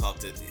gentleman, talk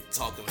to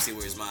him, see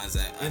where his mind's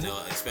at. I know,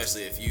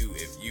 especially if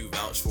you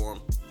vouch for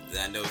him,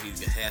 then I know he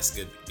has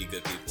to be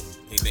good people.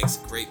 He makes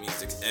great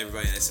music.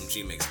 Everybody at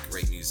SMG makes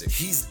great music.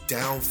 He's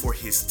down for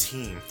his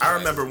team. I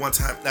remember one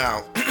time.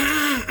 Now,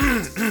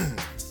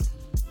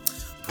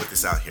 put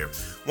this out here.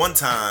 One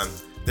time,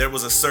 there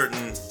was a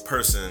certain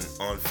person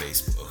on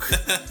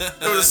Facebook.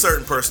 There was a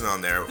certain person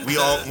on there. We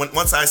all,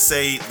 once I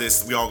say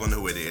this, we all gonna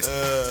know who it is.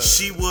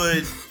 She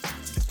would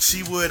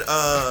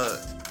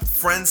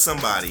friend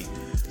somebody,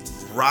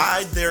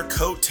 ride their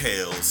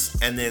coattails,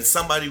 and then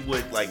somebody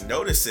would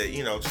notice it,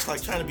 just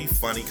trying to be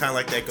funny, kind of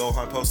like that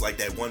Gohan post, like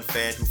that one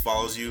fan who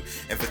follows you,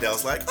 and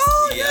Fidel's like,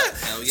 oh yeah.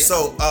 Hell yeah.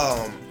 So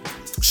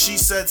she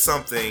said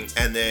something,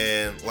 and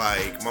then my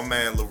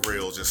man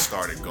L'Real just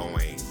started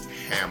going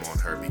ham on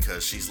her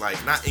because she's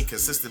not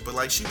inconsistent,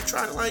 but she was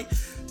trying to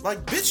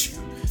bitch you,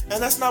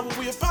 and that's not what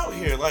we about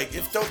here.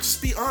 Don't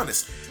just be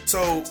honest.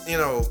 So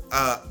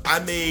I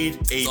made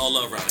it's all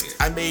love around here.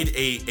 I made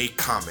a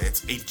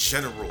comment, a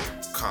general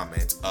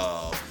comment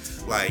of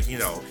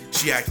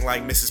she acting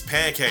like Mrs.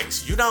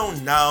 Pancakes. You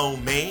don't know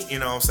me, you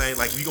know what I'm saying?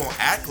 You gonna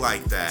act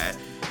like that,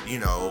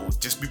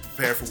 just be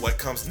prepared for what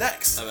comes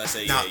next. I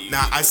say,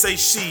 now I say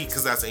she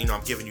because that's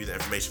I'm giving you the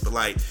information,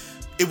 but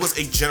it was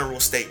a general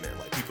statement.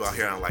 People out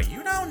here are like,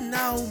 you don't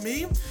know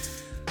me.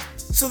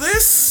 So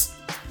this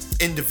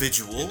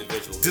individual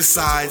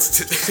decides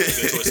to.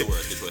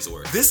 Good choice of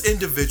words. This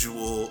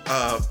individual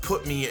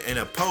put me in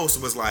a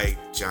post, was like,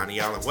 Johnny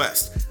Allen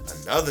West,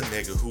 another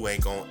nigga who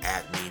ain't gonna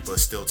at me but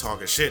still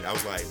talking shit. I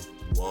was like,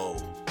 whoa.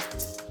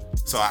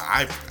 So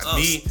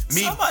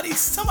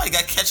somebody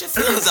got catching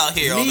feelings out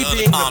here. Me on the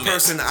being comments. the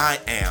person I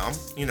am,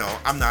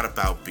 I'm not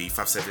about beef.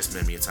 I've said this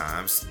many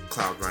times.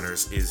 Cloud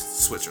Runners is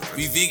Switzerland.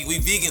 We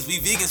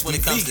vegans when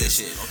it comes to this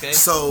shit. Okay.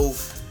 So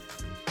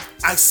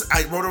I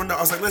wrote her a note.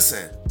 I was like,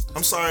 listen,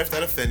 I'm sorry if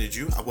that offended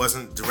you. I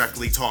wasn't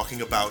directly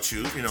talking about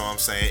you. You know what I'm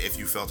saying? If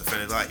you felt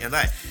offended, and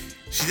that.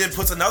 She then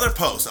puts another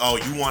post. Oh,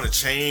 you want to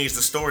change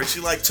the story? She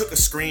took a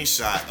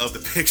screenshot of the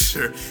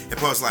picture and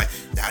posted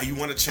now you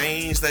want to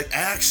change the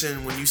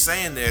action when you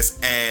saying this.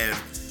 And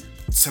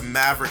to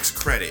Maverick's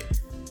credit,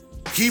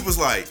 he was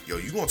like, yo,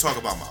 you gonna talk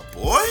about my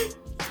boy?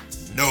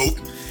 Nope.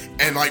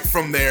 And like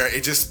from there,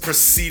 it just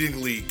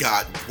proceedingly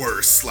got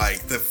worse.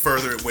 Like the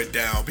further it went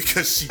down,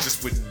 because she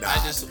just would not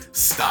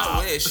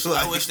stop.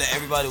 I wish that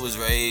everybody was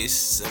raised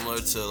similar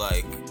to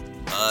like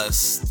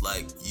us.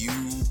 Like you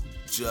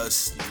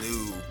just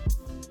knew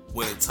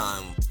when it's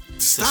time to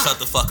shut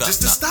the fuck up.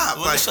 Just to stop.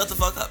 Like, shut the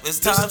fuck up. It's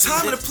there's a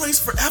time and a place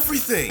for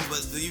everything.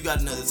 But you got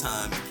another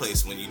time and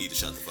place when you need to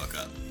shut the fuck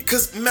up.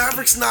 Because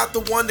Maverick's not the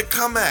one to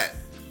come at.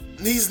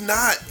 He's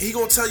not. He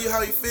gonna tell you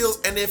how he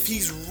feels, and if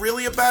he's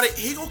really about it,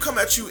 he gonna come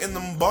at you in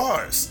them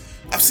bars.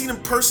 I've seen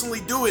him personally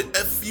do it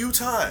a few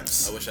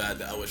times. I wish I had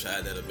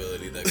that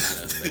ability, that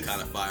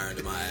kind of fire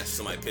into my ass.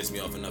 Somebody pissed me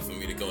off enough for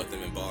me to go at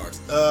them in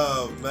bars.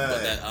 Oh man.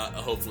 But that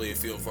hopefully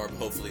few and far.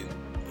 Hopefully,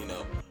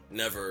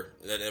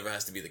 that never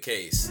has to be the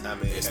case. I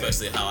mean,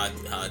 especially how I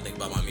think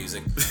about my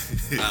music.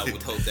 I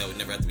would hope that would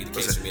never have to be the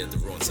case for me to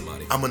ruin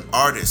somebody. I'm an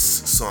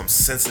artist, so I'm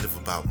sensitive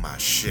about my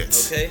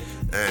shit. Okay.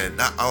 And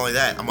not only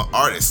that, I'm an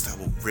artist. I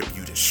will rip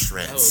you to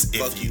shreds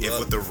if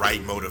with the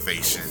right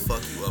motivation.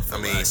 Fuck you up.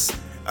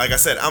 Like I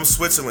said, I'm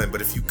Switzerland,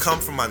 but if you come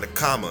from my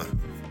Nakama,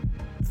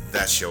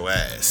 that's your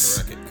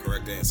ass.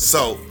 Correct answer.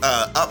 So,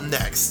 up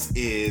next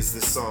is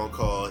this song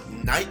called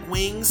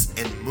Nightwings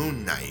and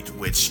Moon Knight,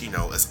 which,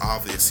 is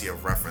obviously a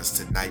reference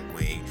to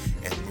Nightwing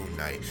and Moon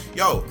Knight.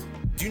 Yo,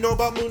 do you know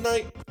about Moon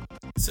Knight?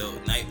 So,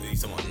 you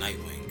talking about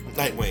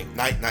Nightwing?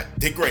 Night.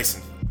 Dick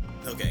Grayson.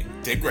 Okay.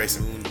 Dick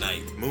Grayson.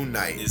 Moon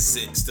Knight. Is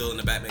it still in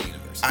the Batman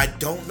universe? I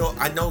don't know.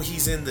 I know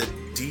he's in the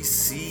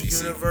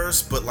DC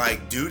universe, but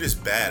like, dude is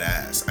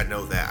badass. I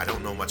know that. I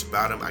don't know much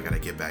about him. I gotta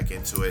get back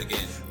into it.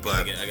 Again,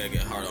 but I gotta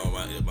get hard on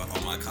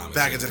my comics.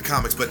 Back into the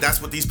comics, but that's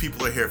what these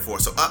people are here for.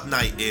 So up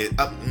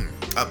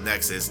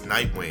next is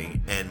Nightwing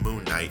and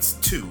Moon Knights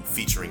 2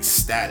 featuring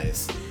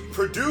Status,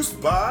 produced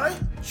by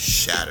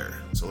Shatter.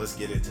 So let's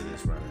get into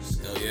this, runners.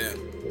 Hell yeah.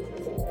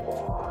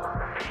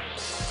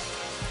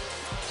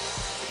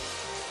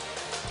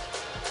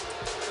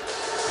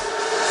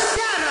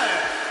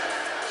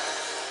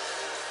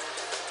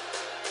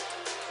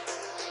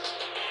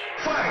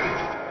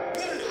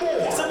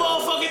 It's a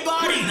motherfucking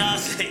body. Nah,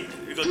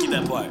 we're gonna keep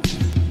that part.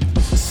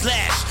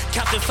 Slash,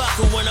 Captain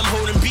Falcon when I'm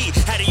holding beat.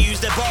 Had to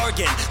use that bar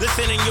again.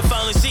 Listen and you'll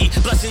finally see.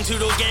 Blessing to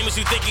those gamers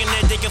who thinking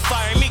that they can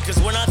fire me. Cause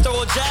when I throw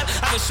a jab,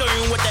 I can show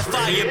you what that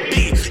fire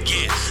be.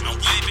 Yeah, I'm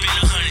whipping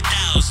 100,000,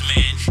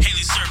 man.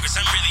 Haley Circus,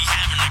 I'm really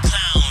having a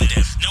clown.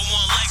 No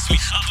one likes me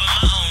up in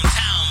my own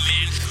town,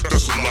 man.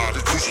 That's a lie,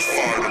 the juice is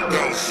fire and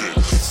bounce it.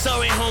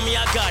 Sorry, homie,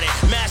 I got it.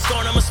 Mask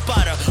on, I'm a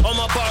spotter. All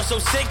my bars so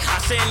sick, I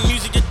send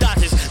music to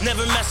doctors.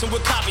 Never messing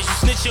with copies. You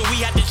snitching,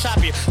 we have to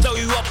chop you. Throw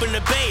you up in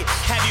the bay,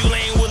 have you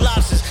laying with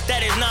lobsters.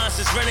 That is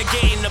nonsense.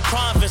 Renegading the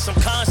province, I'm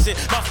constant.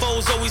 My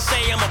foes always say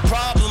I'm a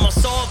problem. I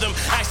solve them.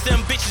 Ask them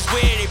bitches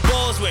where they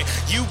balls went.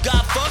 You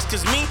got fucks,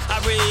 cause me,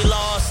 I really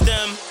lost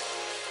them.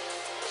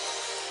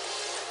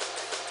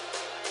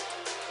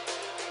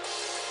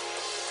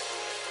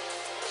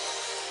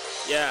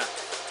 Yeah.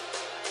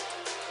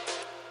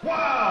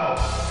 Wow!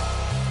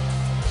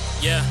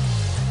 Yeah.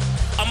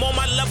 I'm on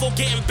my level,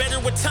 getting better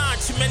with time.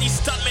 Too many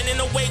stuntmen in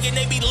the way, and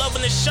they be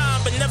loving to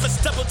shine, but never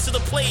step up to the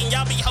plate, and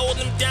y'all be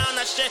holding them down.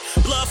 I shed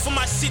blood for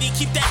my city,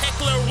 keep that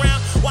heckler around.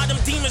 While them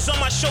demons on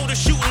my shoulder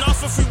shooting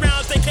off a few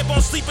rounds, they kept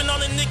on sleeping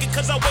on a nigga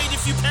cause I weighed a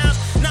few pounds.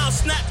 Now I'm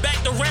snap back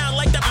around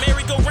like that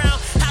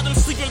merry-go-round. How them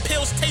sleeping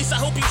pills taste, I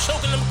hope you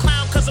choking them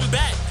clown cause I'm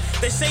back.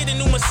 They say the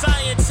new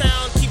Messiah in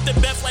town, keep the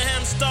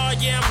Bethlehem star,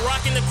 yeah, I'm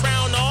rocking the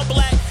crown, all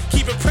black.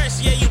 Keep it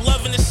pressed, yeah, you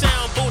loving the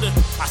sound, Buddha.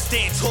 I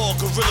stand tall,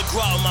 gorilla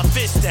growl with my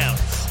fist down.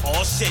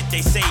 All shit,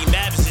 they say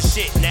Mav is the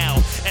shit now.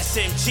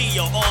 SMG,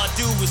 yo, all I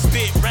do is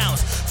spit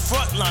rounds.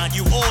 Frontline,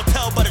 you all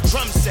tell by the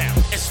drum sound.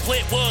 And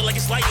split wood like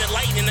it's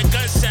lightning, the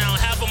gun sound.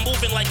 Have them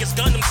moving like it's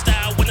Gundam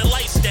style when the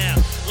lights down.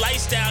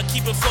 Lifestyle,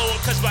 keep it flowing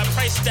cause my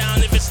price down.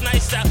 If it's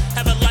nice out,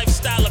 have a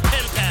lifestyle of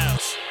pen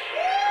pals.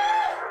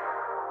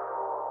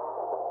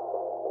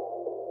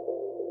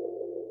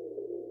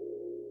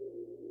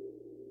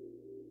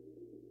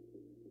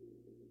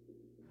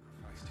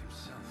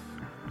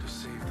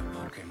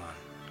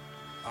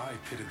 I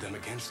pitted them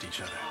against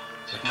each other,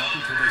 but not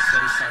until they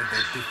set aside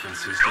their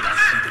differences did I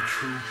see the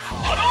true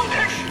power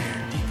they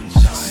share deep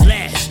inside.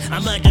 Slash,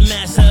 I'm like the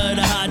master of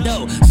the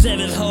Hado.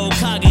 Seventh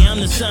Hokage, I'm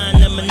the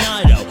son of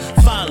Minato.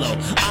 Follow,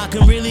 I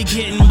can really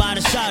get in by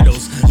the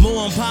shadows.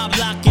 More on pop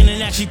locking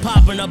and actually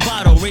popping a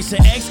bottle. Racer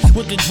X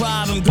with the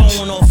drive, I'm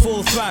going on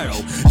full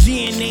throttle.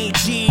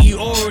 GNAG, you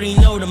already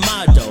know the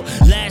motto.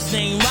 Last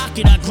name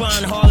Rocket, I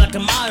grind hard like a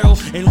model.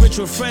 In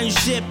ritual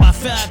friendship, I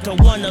feel like I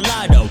won the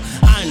lotto.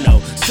 I know,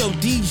 so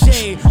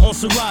DJ on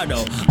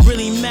Serato.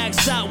 Really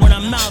max out when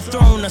I'm out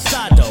throwing a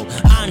Sato.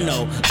 I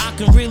know, I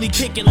can really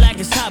kick it like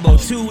it's Tabo.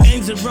 2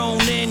 ends are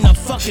thrown in, I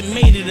fucking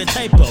made it a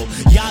typo.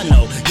 Y'all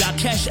know, y'all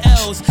cash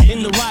L's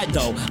in the ride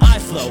though. I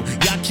flow,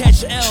 Y'all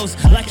catch L's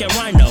like a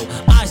rhino.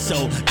 I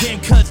so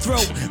getting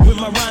cutthroat with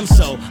my rhyme,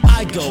 so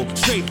I go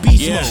straight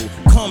beast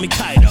mode. Call me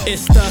Kaido.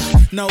 It's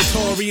the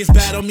notorious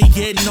battle, me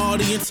getting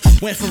audience.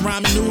 Went from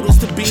ramen noodles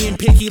to being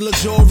picky,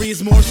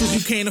 luxurious morsels you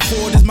can't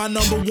afford is my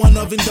number one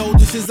of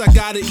indulgences. I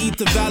gotta eat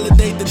to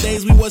validate the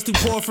days we was too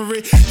poor for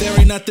it. There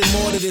ain't nothing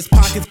more to this,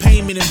 pockets,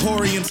 payment,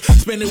 emporiums.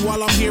 Spend it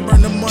while I'm here,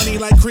 burn the money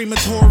like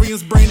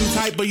crematoriums. Brainy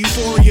type of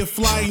euphoria,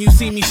 flying, you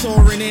see me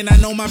soaring in. I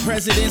know my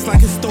presidents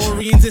like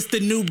historians. It's the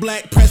new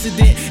black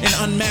president, an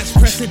unmatched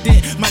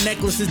precedent. My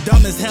necklace is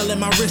dumb as hell and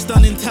my wrist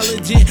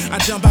unintelligent. I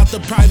jump out the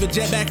private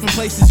jet back from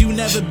places you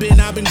never been.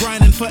 I've been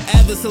grinding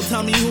forever, so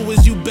tell me who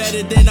is you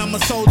better than? I'm a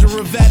soldier,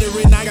 a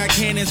veteran. I got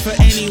cannons for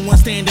anyone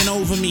standing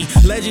over me.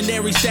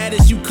 Legendary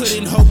status, you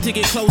couldn't hope to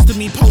get close to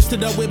me.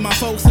 Posted up with my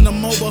folks in a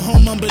mobile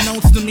home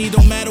unbeknownst to me.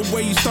 Don't matter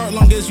where you start,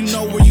 long as you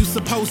know where you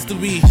supposed to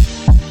be.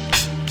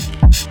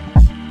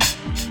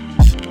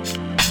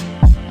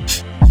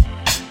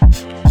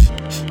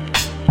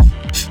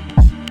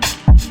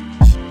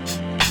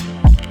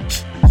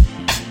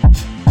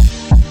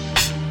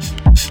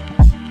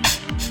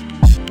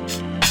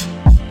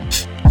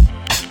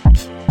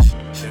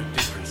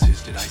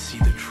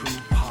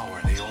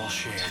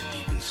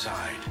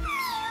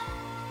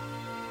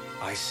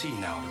 I see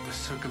now that the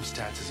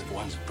circumstances of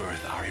one's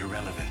birth are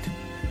irrelevant.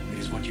 It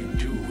is what you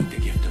do with the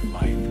gift of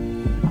life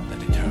that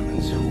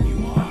determines who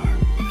you are.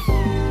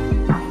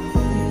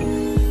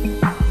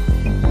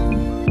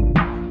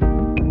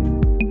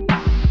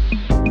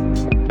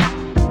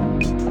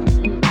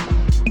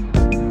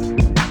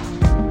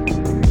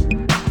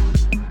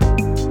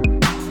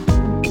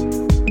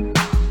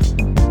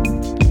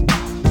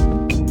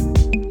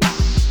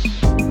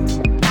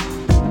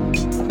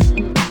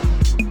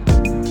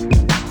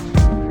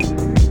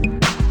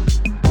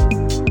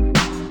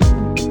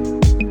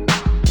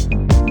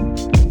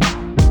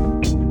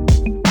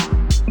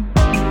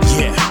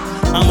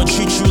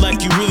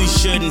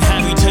 Shouldn't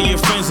have you tell your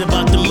friends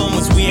about the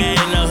moments we had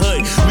in the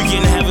hood. We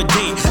can have a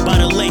date by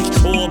the lake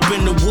or up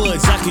in the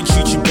woods. I could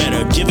treat you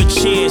better, give a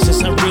chance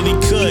since I really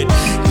could.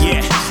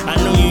 Yeah, I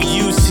know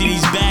you used to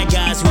these bad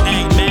guys who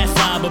act mad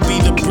fly, but be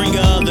the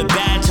bringer of the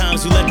bad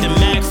times who let them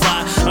mag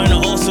fly. And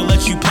I'll also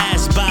let you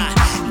pass by.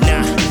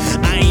 Nah,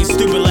 I ain't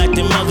stupid like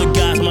them other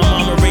guys. My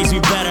mama raised me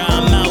better.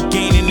 I'm out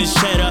gaining this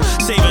cheddar,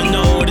 saving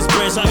all this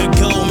bread so I could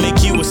go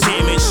make you a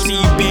sandwich.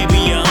 See,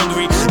 baby, you're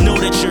hungry. Know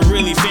that you're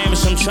really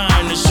famished. I'm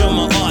trying to show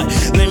my art.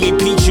 Let me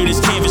paint you this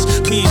canvas.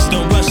 Please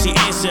don't rush the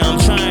answer. I'm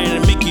trying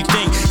to make you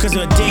think, cause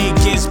a day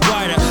gets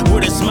brighter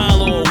with a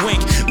smile or a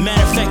wink.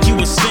 Matter of fact, you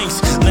a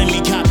sphinx. Let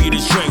me copy the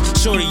drink.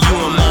 Shorty, you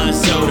and my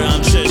soda.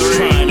 I'm just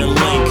trying to link.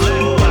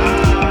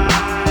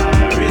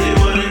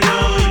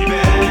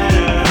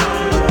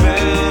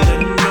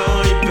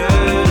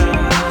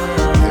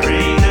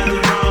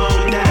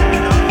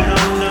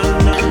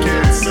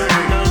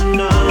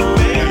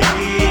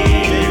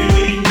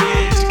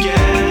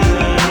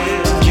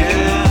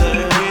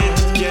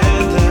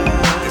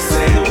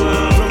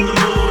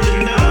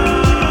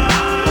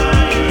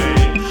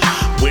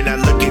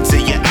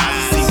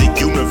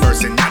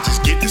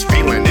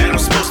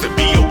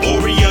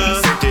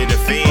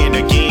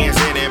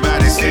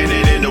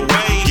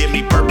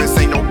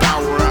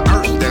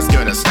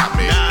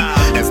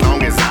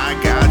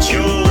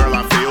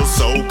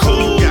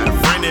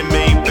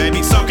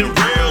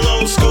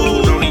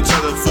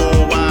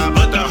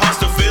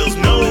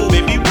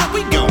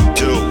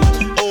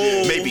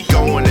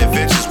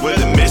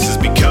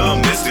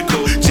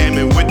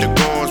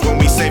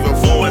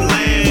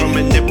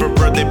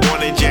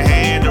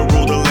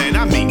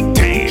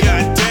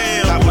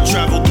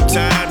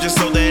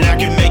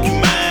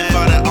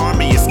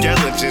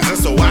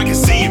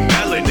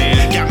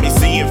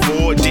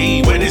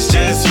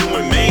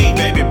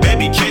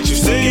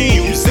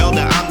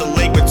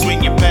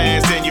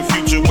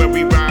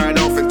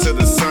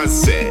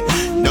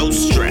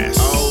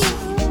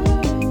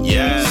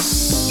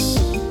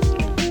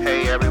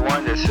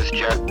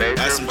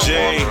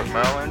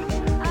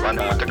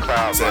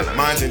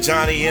 Mines and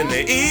Johnny in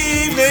the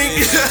evening.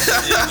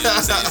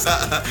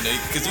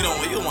 Because you don't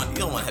want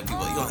to have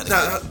people. You don't have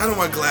to. I don't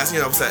want glass. You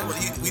know what I'm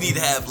saying? We need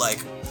to have like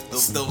the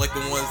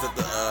ones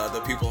that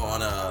the people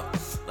on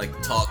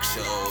like talk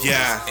shows.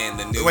 Yeah. And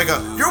the news. Wake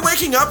up! You're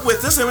waking up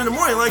with this in the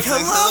morning. Like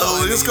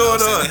hello, what's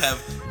going on?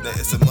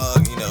 It's a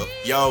mug, you know.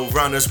 Yo,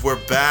 runners, we're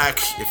back.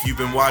 If you've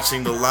been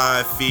watching the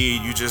live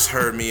feed, you just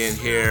heard me in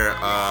here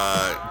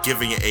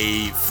giving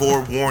a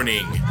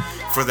forewarning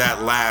for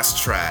that last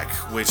track,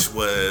 which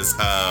was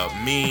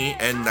me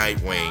and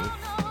Nightwing.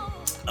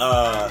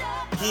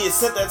 He had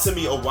sent that to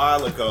me a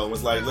while ago and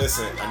was like,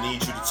 listen, I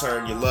need you to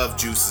turn your love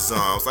juices on.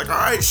 I was like, all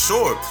right,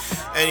 sure.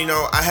 And, you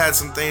know, I had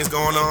some things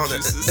going on.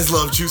 It's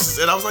love juices.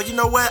 And I was like, you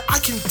know what? I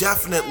can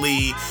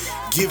definitely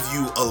give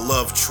you a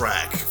love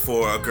track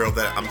for a girl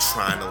that I'm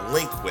trying to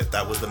link with.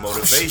 That was the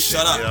motivation,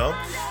 Shut up. You know?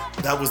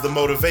 That was the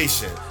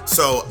motivation.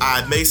 So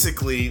I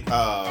basically,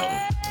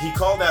 he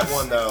called that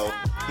one, though,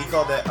 he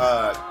called that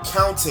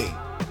Counting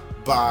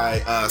by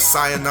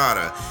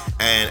Sayonara.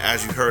 And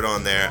as you heard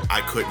on there,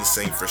 I couldn't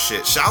sing for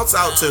shit. Shouts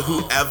out to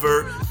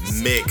whoever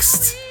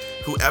mixed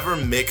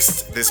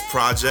this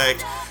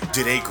project.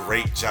 Did a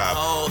great job.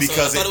 Oh,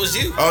 because so I thought it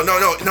was you. Oh, no.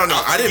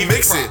 I didn't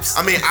mix it.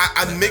 I mean,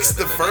 I mixed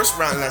the first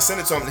round and I sent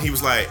it to him and he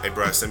was like, hey,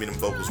 bro, send me them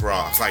vocals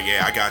raw. I was like,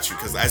 yeah, I got you.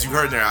 Because as you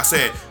heard there, I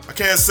said, I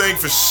can't sing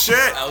for shit.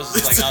 I was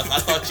just like, I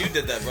thought you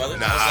did that, brother.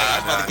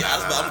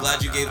 I'm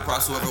glad you gave the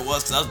props to whoever it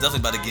was because I was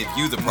definitely about to give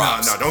you the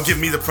props. No, don't give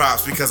me the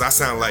props because I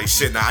sound like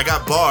shit. Now, I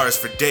got bars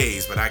for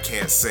days, but I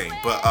can't sing.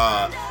 But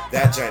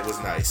that joint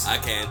was nice. I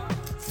can.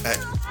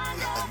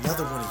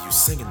 Another one of you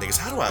singing niggas.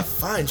 How do I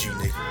find you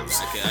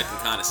niggas? Okay, I can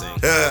kind of sing.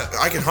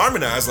 I can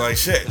harmonize like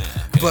shit. Yeah,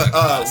 okay,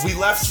 but we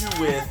left you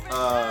with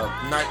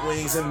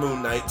Nightwings and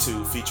Moon Knight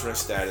 2 featuring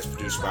Status,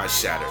 produced by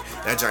Shatter.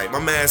 That giant. My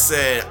man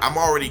said, I'm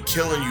already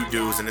killing you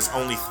dudes and it's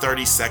only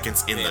 30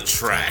 seconds in the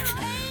track.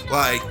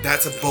 Like,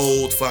 that's a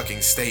bold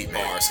fucking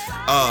statement. Bars.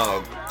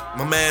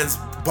 My man's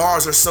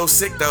bars are so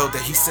sick though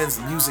that he sends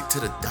music to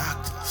the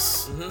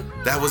doctors.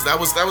 Mm-hmm. That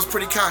was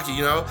pretty cocky,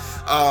 you know?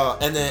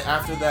 And then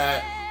after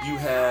that, you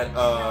had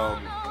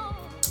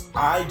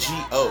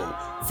IGO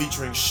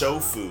featuring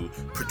Shofu,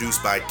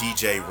 produced by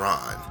DJ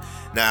Ron.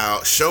 Now,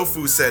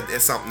 Shofu said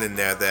there's something in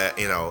there that,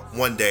 you know,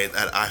 one day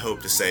that I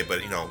hope to say,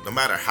 but, you know, no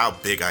matter how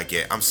big I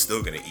get, I'm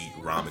still going to eat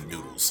ramen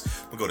noodles.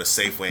 I'm going to go to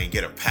Safeway and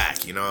get a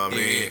pack, you know what I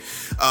mean?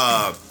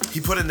 Yeah. He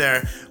put in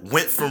there,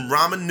 went from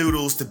ramen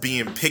noodles to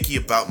being picky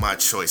about my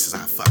choices.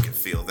 I fucking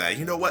feel that.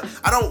 You know what?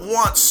 I don't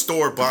want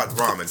store-bought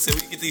ramen. So we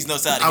can get these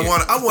notes out of here.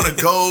 I want to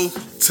go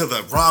to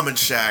the ramen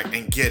shack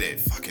and get it.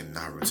 Fucking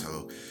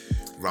Naruto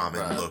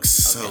ramen looks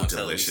so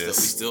delicious.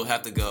 We still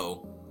have to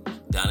go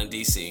down in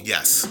DC.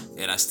 Yes.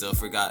 And I still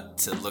forgot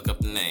to look up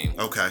the name.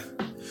 Okay.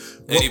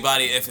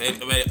 Anybody, if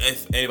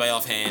anybody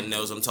offhand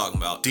knows what I'm talking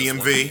about.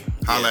 DMV.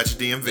 Holla at your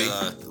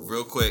DMV.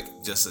 Real quick,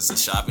 just it's a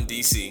shop in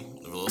DC.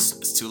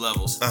 It's 2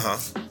 levels.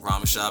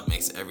 Ramen shop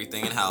makes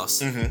everything in house.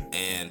 Mm-hmm.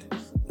 And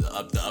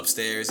the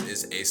upstairs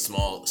is a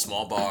small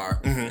bar.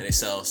 Mm-hmm. And they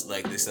sell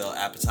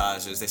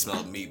appetizers. They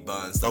sell meat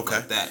buns, stuff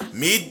like that.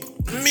 Meat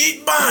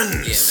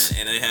buns. Yeah,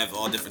 and they have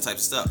all different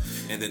types of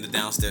stuff. And then the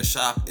downstairs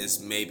shop is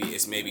maybe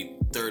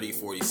 30,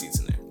 40 seats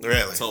in there.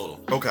 Really? Total.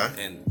 Okay.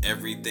 And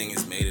everything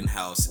is made in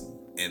house.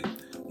 And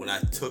when I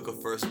took a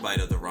first bite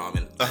of the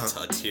ramen,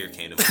 a tear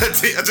came to my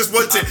eye. Just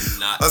one tear.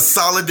 A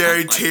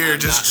solitary tear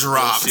just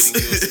dropped.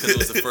 Because it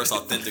was the first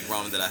authentic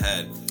ramen that I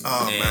had.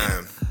 Oh,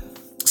 man.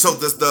 So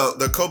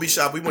the Kobe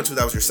shop we went to,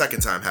 that was your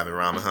second time having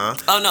ramen, huh?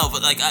 Oh no,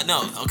 but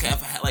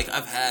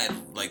I've had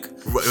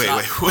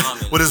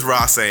What is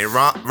Ra saying?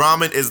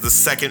 Ramen is the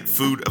second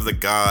food of the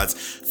gods,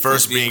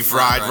 first being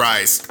fried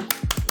rice.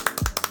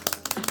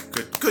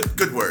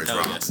 Good words,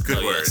 Ra. Yes.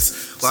 Good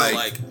words.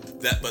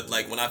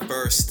 Yes. When I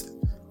first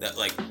that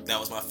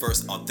was my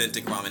first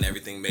authentic ramen.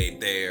 Everything made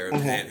there,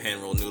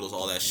 hand rolled noodles,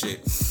 all that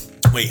shit.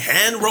 Wait,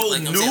 hand rolled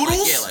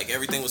noodles?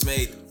 Everything was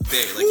made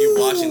there. Like you're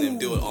watching them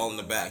do it all in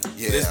the back.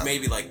 Yeah. There's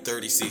maybe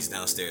 30 seats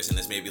downstairs, and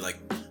there's maybe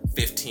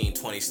 15,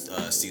 20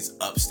 seats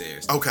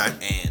upstairs. Okay.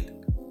 And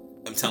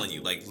I'm telling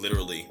you,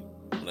 literally,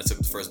 when I took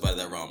the first bite of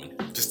that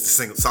ramen, just a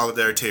single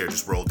solitary tear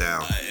just rolled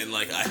down. I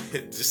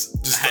had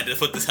to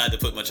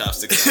put my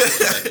chopsticks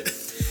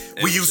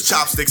on. We use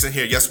chopsticks in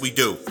here. Yes, we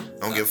do.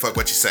 Don't give a fuck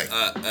what you say.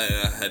 I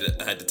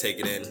had to take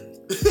it in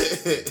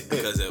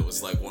because it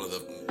was one of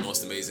the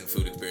most amazing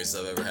food experiences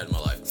I've ever had in my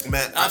life.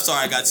 Man, I'm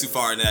sorry I got too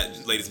far in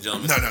that, ladies and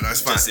gentlemen. No,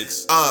 it's fine.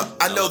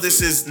 I know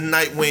this is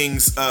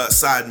Nightwing's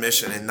side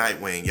mission, and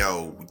Nightwing,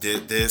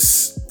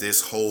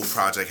 this whole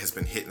project has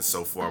been hitting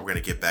so far. We're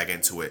gonna get back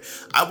into it.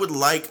 I would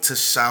like to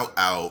shout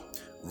out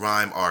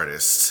rhyme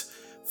artist,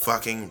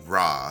 fucking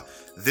Ra.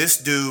 This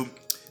dude.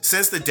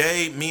 Since the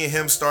day me and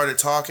him started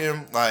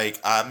talking,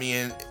 me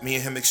and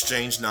him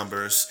exchanged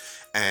numbers,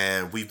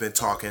 and we've been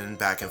talking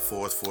back and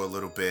forth for a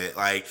little bit.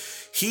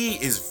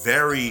 He is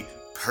very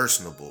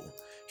personable.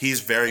 He's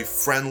very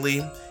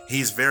friendly.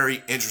 He's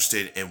very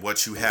interested in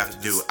what you have to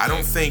do. I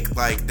don't think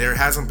there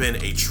hasn't been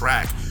a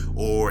track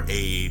or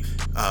a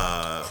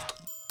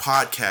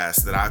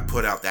podcast that I've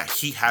put out that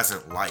he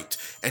hasn't liked,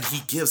 and he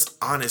gives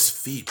honest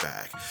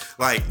feedback.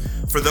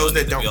 For those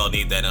that don't, we all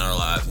need that in our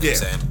lives. You know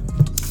what I'm saying?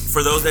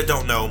 For those that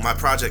don't know, my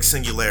project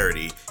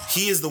Singularity,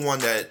 he is the one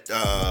that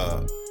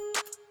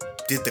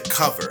did the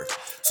cover.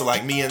 So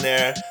me in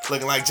there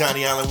looking like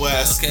Johnny Allen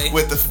West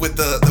with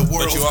the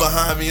worlds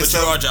behind me and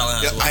stuff. You are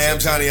Johnny Allen West. I am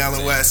Johnny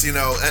Allen West, and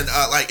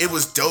it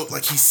was dope.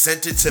 He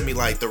sent it to me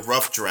the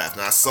rough draft,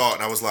 and I saw it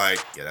and I was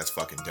like, yeah, that's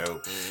fucking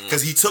dope.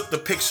 Because he took the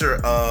picture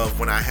of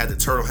when I had the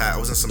turtle hat. I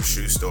was in some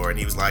shoe store and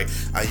he was like,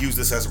 I use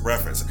this as a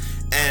reference.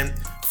 And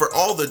for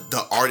all the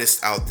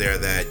artists out there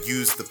that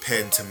use the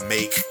pen to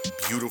make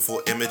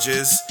beautiful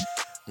images,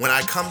 when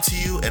I come to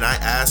you and I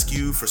ask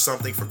you for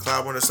something for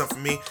Cloud1 or something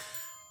for me,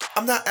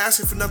 I'm not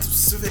asking for nothing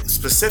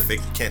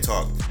specific. Can't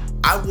talk.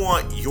 I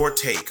want your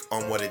take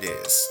on what it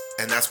is.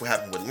 And that's what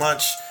happened with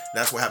Lunch.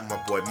 That's what happened with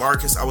my boy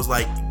Marcus. I was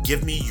like,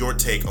 give me your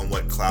take on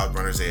what Cloud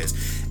Runners is.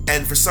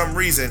 And for some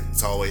reason,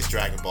 it's always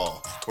Dragon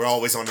Ball. We're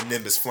always on the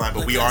Nimbus flying,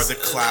 but we are the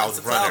Cloud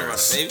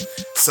Runners.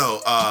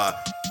 So,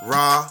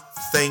 Ra,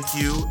 thank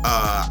you.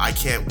 I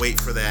can't wait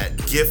for that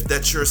gift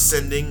that you're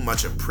sending.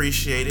 Much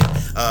appreciated.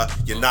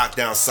 You knocked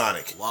down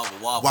Sonic. Wobble,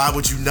 wobble. Why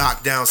would you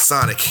knock down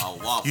Sonic? Wobble,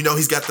 wobble. You know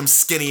he's got them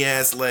skinny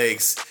ass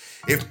legs.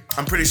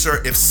 I'm pretty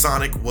sure if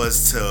Sonic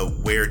was to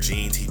wear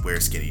jeans, he'd wear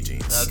skinny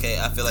jeans. Okay,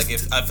 I feel like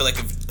if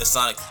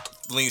Sonic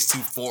leans too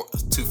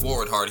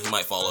forward hard, he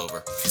might fall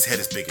over. His head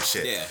is big as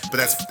shit. Yeah. But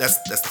that's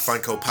the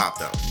Funko Pop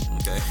though.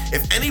 Okay.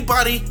 If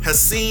anybody has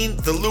seen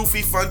the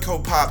Luffy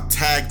Funko Pop,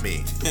 tag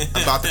me.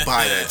 I'm about to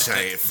buy that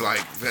giant.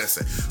 Like,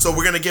 listen. So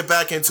we're gonna get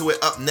back into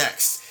it. Up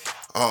next,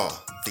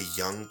 the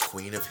young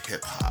queen of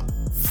hip hop,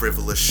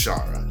 Frivolous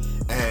Shara,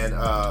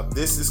 and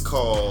this is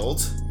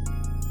called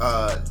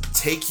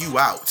 "Take You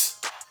Out,"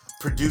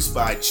 produced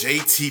by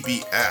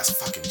JTBS.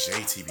 Fucking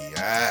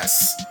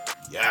JTBS.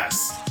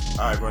 Yes.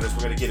 All right, brothers,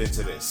 we're gonna get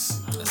into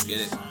this. Let's get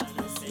it.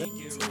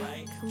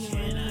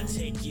 Can I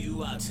take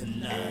you out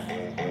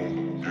tonight?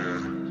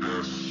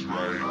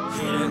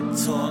 Here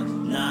to talk,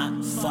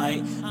 not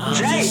fight. I'm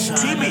just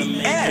trying to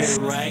make it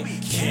right.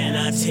 Can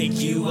I take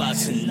you out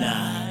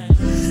tonight?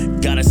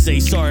 Gotta say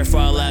sorry for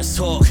our last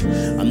talk.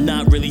 I'm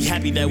not really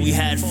happy that we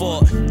had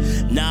fought.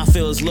 Now I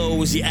feel as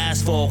low as the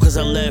asphalt, cause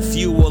I left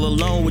you all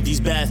alone with these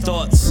bad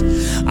thoughts.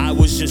 I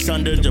was just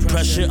under the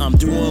pressure. I'm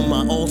doing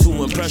my own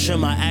to impression.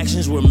 My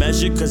actions were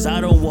measured, cause I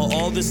don't want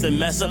all this to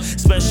mess up.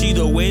 Especially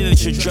the way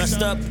that you're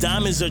dressed up.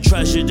 Diamonds are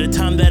treasured. The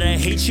time that I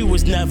hate you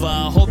was never.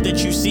 I hope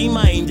that you see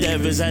my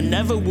endeavors. I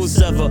never will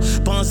sever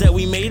bonds that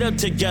we made up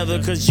together,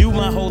 cause you,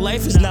 my whole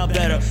life is now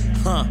better.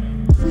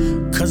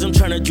 Cause I'm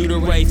trying to do the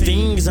right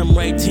things. I'm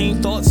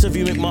writing thoughts of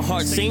you make my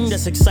heart sing.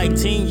 That's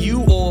exciting.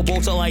 You all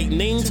bolt a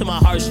lightning to my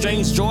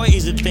heartstrings. Joy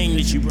is the thing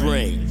that you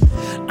bring.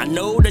 I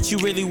know that you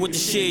really with the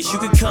shit. You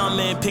could come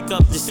and pick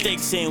up the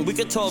sticks and we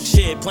could talk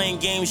shit. Playing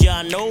games, yeah,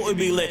 I know it'd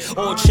be lit.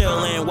 Or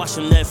chill and watch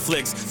some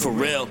Netflix, for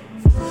real.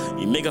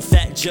 You make a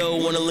fat Joe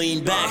wanna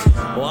lean back.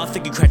 Well, I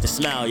think you cracked a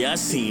smile, yeah, I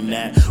seen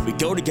that. We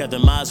go together,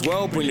 might as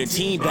well bring the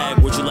team back.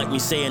 Would you like me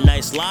say a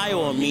nice lie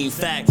or a mean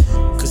fact?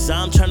 Cause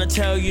I'm trying to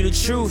tell you the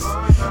truth.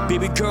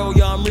 Baby girl,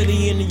 yeah, I'm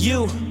really into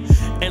you.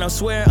 And I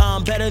swear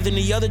I'm better than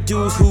the other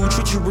dudes who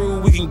treat you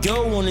rude. We can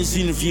go on this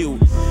interview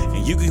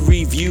and you can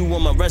review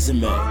on my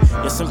resume.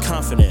 Yes, I'm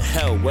confident,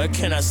 hell, what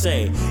can I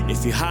say?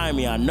 If you hire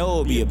me, I know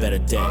it'll be a better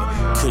day.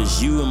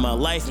 Cause you in my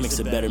life makes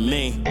a better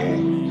me.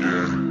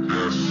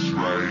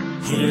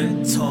 Here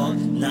to talk,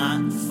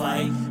 not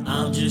fight.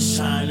 I'm just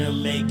trying to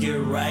make it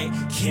right.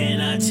 Can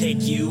I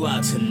take you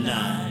out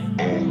tonight?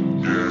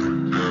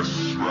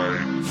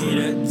 Here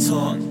to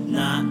talk,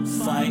 not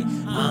fight.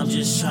 I'm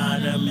just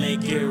trying to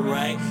make it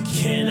right.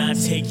 Can I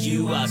take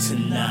you out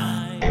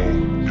tonight?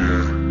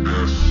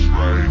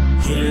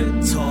 Here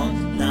to talk,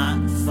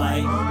 not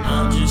fight.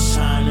 I'm just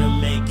trying to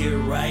make it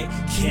right.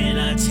 Can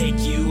I take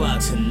you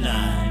out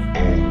tonight?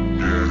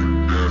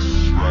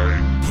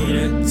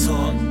 Here to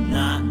talk,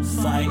 not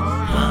fight.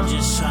 I'm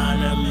just trying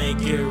to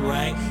make it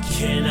right.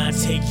 Can I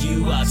take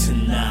you out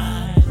tonight?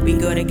 We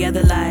go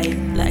together like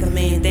a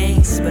million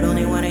things, but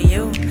only one of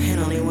you and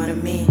only one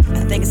of me.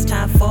 I think it's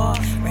time for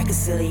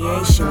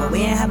reconciliation. What we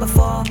ain't had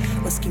before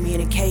was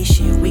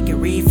communication. We can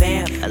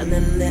revamp a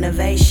little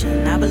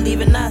innovation. I believe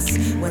in us,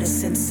 what a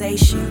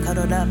sensation.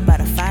 Cuddled up by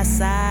the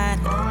fireside.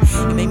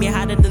 You make me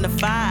hotter than the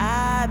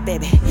fire,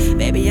 baby.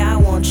 Baby, I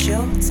want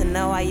you to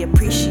know I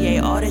appreciate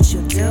all that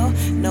you do.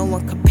 No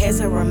one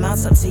compares or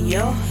amounts up to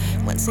you.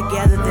 When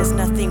together, there's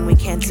nothing we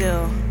can't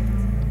do.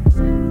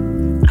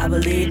 I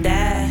believe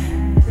that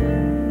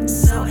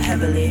so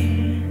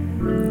heavily,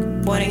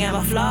 pointing at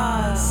my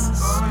flaws.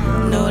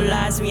 No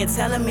lies when you're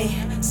telling me,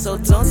 so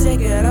don't take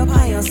it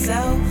upon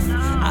yourself.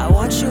 I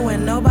want you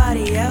and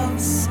nobody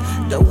else.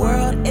 The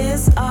world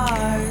is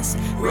ours,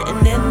 written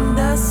in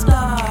the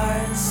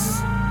stars.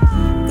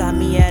 Got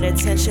me at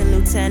attention,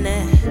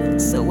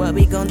 Lieutenant. So what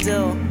we gon'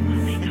 do?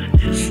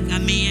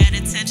 Got me at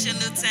attention,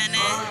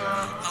 Lieutenant.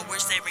 My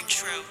words, they ring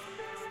true.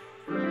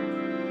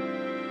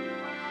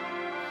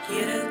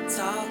 Here to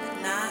talk,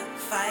 not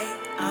fight.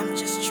 I'm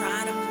just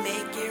trying to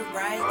make it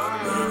right.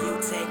 Will you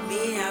take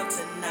me out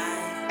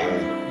tonight?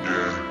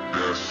 Yeah,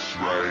 that's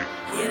right.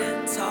 Here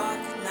to talk,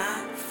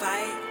 not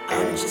fight.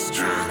 I'm just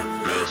trying to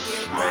make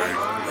it right.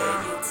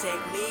 Will you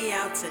take me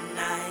out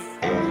tonight?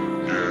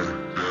 Yeah,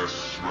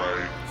 that's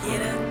right. Here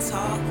to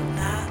talk,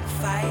 not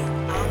fight.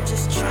 I'm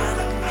just trying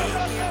to make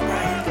it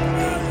right.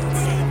 Will you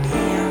take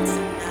me out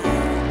tonight?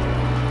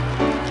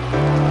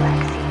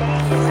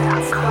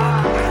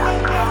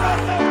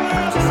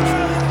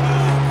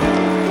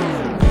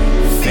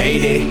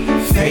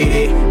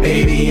 Faded,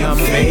 baby, I'm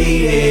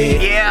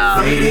faded.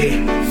 Yeah.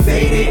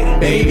 Faded,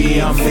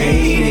 baby, I'm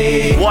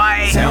faded.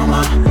 Why? Tell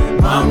my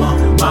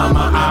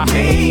mama, I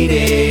made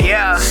it.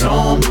 Yeah. So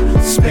I'm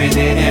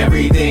spending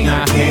everything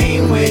I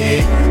came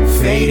with.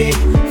 Faded,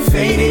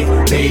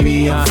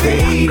 baby, I'm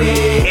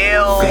faded.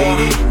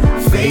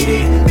 Ew.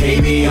 Faded,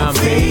 baby, I'm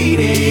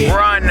faded.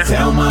 Run.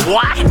 Tell my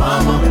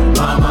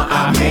mama,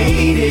 I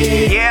made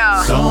it.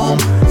 Yeah. So I'm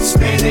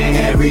spending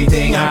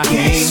everything I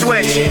came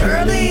Switch. with.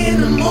 Early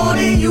in the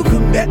morning, you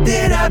can can bet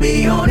that I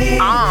be on it.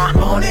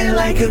 On it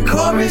like a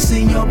chorus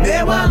in your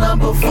bed while I'm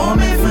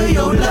performing for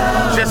your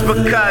love. Just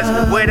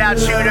because without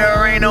you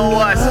there ain't no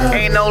us,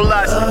 ain't no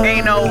lust,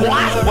 ain't no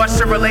what? What's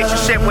a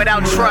relationship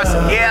without trust?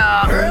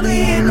 Yeah.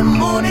 Early in the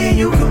morning,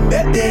 you can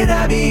bet that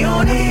I be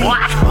on it.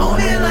 On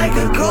it like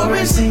a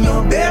chorus in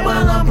your bed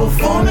while I'm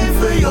performing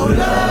for your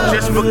love.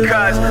 Just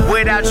because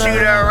without you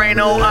there ain't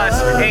no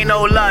us, ain't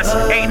no lust,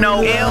 ain't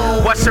no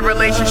ill. What's a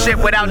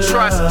relationship without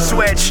trust?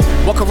 Switch.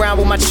 Walk around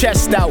with my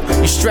chest out.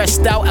 You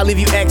stressed out, I leave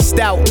you X'd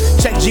out.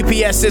 Check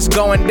GPS, it's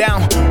going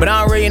down, but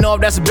I don't really know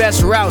if that's the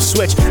best route.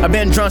 Switch. I've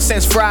been drunk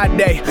since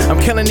Friday. I'm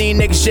killing these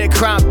niggas, shit,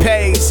 crime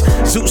pays.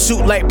 Zoot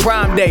suit like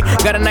Prime Day.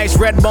 Got a nice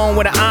red bone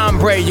with an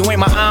ombre. You ain't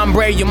my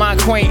ombre, you my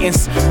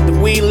acquaintance. The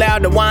weed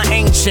loud, the wine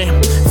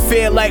ancient.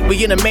 Feel like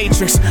we in the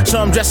Matrix, so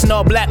I'm dressing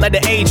all black like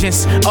the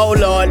agents. Oh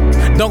Lord,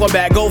 don't go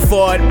back, go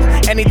for it.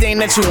 Anything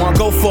that you want,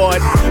 go for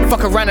it.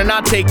 Fuck around and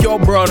I'll take your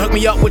broad. Hook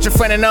me up with your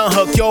friend and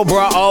unhook your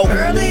bro. Oh.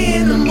 Early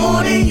in the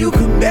morning, you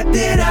can bet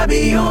that I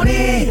be on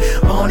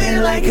it. On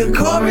it like a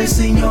chorus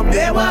in your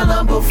bed while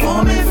I'm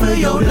performing for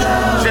your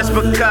love. Just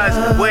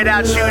because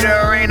without you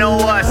there ain't no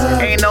us,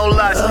 ain't no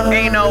lust,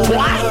 ain't no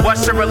what?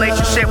 What's a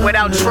relationship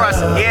without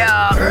trust?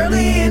 Yeah.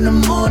 Early in the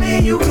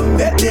morning, you can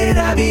bet that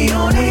I be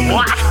on it.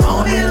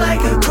 On it like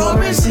a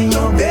chorus in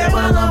your bed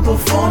while I'm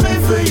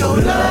performing for your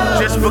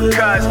love. Just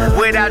because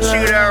without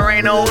you there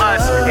ain't no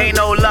us, ain't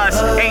no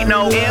lust, ain't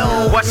no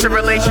ill. What's a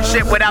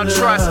relationship without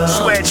trust?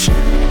 Switch.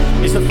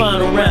 It's the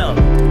final round.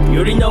 You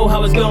already know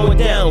how it's going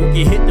down.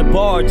 You hit the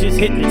bar, just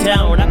hit the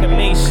town. And I can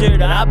make sure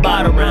that I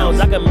buy the rounds.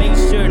 I can make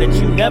sure that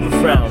you never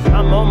frown.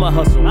 I'm on my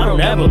hustle, I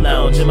don't ever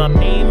lounge. And my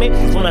payment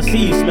is when I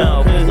see you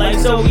smile. Cause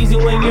life's so easy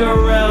when you're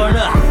around.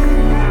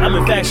 I'm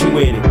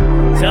infatuated.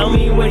 Tell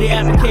me where the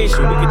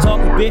application. We can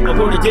talk a bit and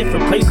go to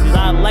different places.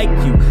 I like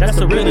you, that's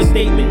a real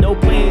statement. No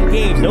playing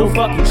games, no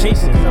fucking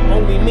chasing. Cause I'm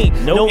only me,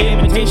 no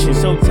imitation.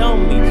 So tell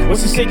me,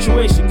 what's the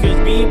situation?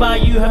 Cause being by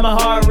you had my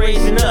heart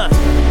racing up.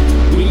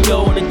 We can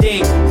go on a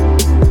date,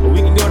 or we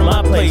can go to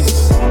my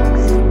place,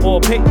 or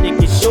a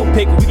picnic, it's your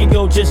pick, we can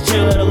go just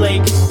chill at a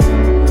lake.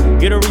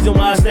 You're the reason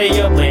why I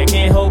stay up late, I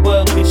can't help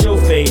but look at your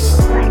face.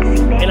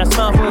 And I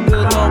smile for a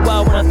good long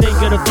while when I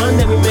think of the fun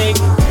that we make.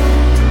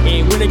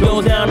 And when it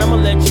goes down, I'ma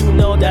let you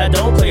know that I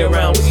don't play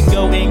around. We can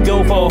go and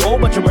go for a whole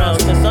bunch of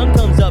rounds. The sun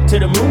comes up till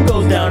the moon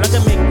goes down. I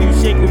can make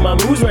you shake with my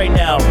moves right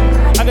now.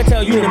 I can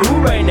tell you in the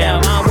mood right now.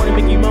 I wanna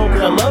make you moan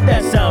cause I love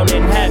that sound.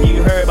 And have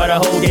you heard by the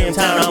whole damn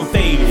town I'm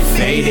faded.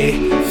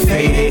 Faded,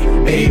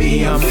 faded,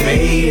 baby, I'm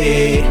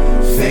faded.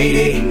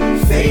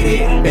 Faded,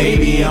 faded,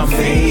 baby, I'm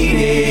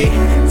faded.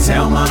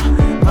 Tell my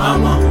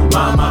mama,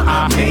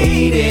 I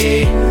made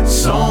it.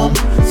 So I'm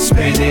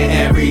spending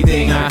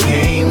everything I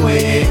came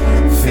with.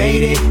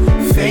 Faded,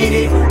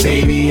 faded,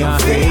 baby, I'm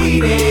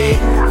faded.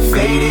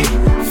 Faded,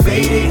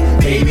 faded,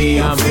 baby,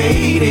 I'm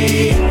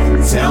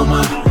faded. Tell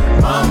my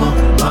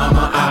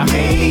mama, I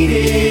made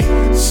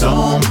it. So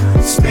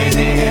I'm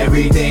spending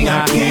everything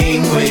I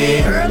came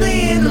with.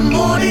 Early in the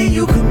morning,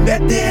 you can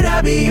bet that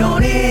I be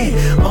on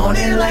it. On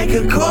it like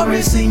a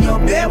chorus in your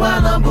bed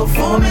while I'm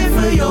performing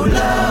for your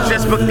love.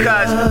 Just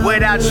because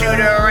without you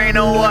there ain't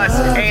no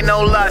us, ain't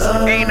no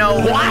lust, ain't no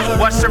what?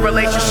 What's a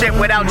relationship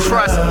without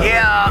trust?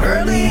 Yeah.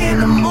 Early in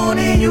the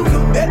morning, you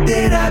can bet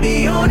that I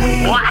be on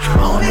it.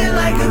 On it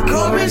like a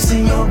chorus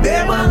in your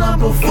bed while I'm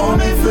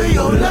performing for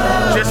your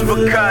love. Just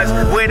because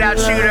without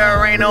you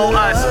there ain't no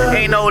us,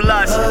 ain't no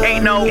lust,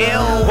 ain't no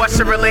ill. What's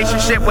a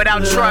relationship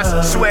without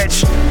trust?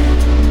 Switch.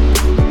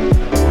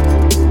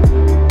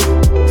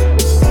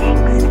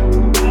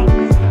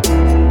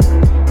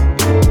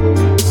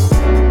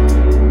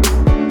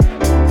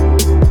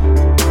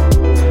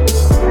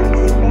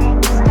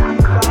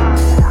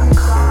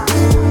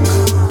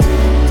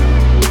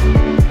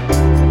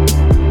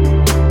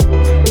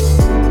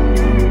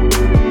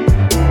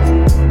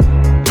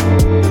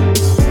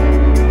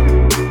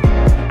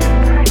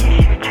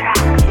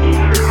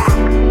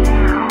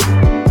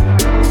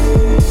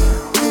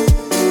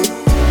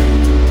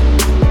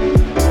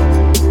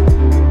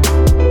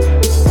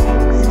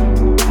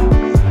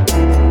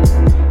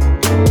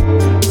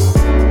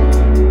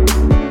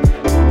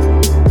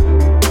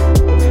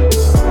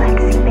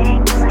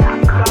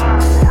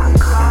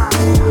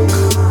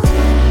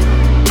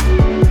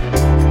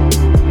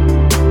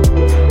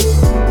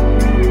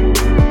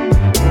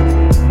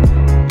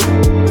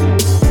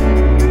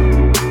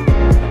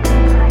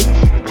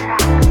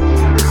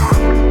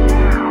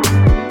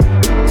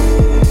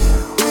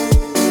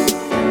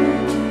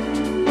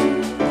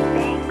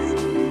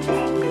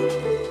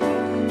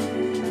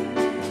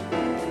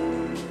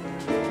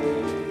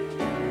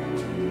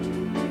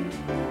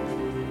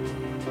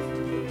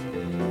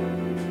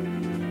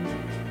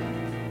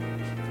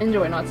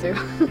 Enjoy not to.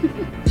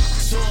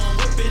 So I'm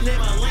whipping in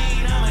my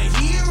lane, I'm a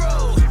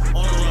hero.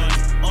 On the run,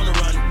 on the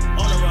run,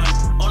 on the run,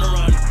 on the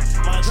run.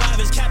 My drive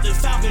is Captain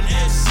Falcon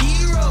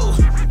F-Zero.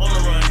 On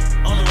the run,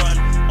 on the run,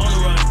 on the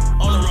run,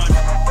 on the run.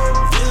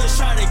 Villains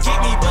try to get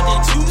me, but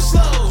they're too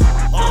slow.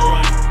 On the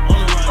run, on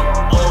the run,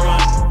 on the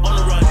run, on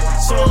the run.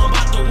 So I'm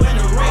about to win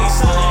the race,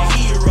 I'm a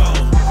hero.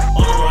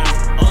 On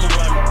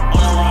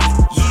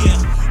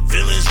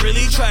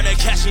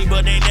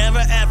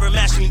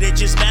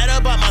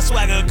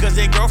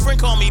girlfriend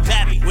call me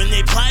pappy. When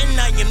they plotting,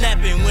 I am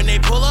napping. When they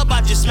pull up,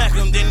 I just smack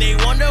them. Then they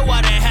wonder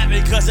why that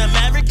happened. Cause a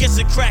maverick gets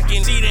a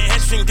crackin'. See the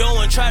headstring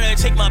going, try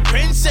to take my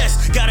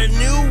princess. Got a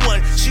new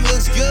one. She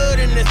looks good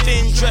in a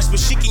thin dress, but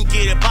she can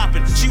get it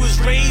poppin'. She was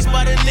raised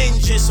by the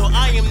ninjas, so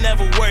I am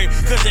never worried.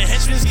 Cause the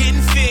henchman's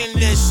getting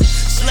finished.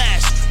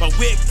 Slash, my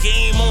whip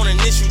game on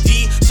initial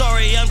D.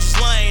 Sorry, I'm just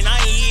lying. I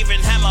ain't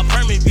even had my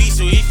permit B.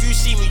 So if you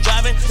see me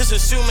driving, just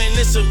assuming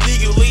it's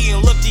illegally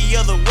and look the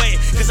other way.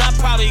 Cause I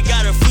probably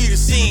gotta flee the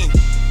scene.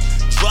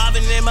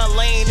 Driving in my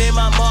lane in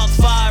my Mark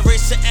 5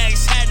 Racer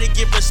X, had to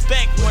give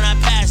respect when I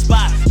pass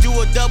by. Do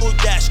a double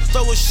dash,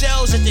 throw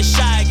shells at the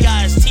Shy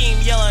Guys. Team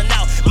yelling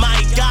out,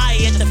 my guy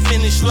at the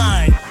finish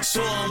line.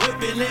 So I'm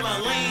whipping in my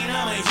lane,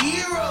 I'm a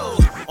hero.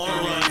 On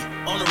the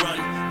run, on the run,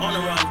 on the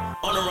run,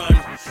 on the run.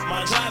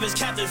 My driver's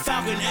Captain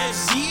Falcon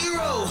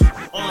F-Zero.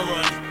 On the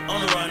run,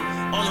 on the run,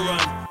 on the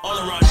run, on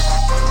the run.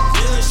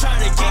 Villains try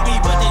to get me,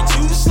 but they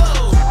too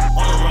slow.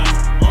 On the run,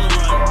 on the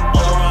run,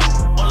 on the run,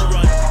 on the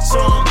run.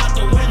 So I'm about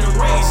to win the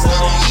race,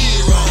 I'm a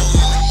hero.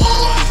 On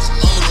the run,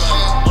 on the run,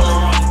 on the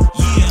run,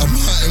 yeah. I'm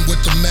hunting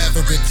with the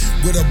Maverick,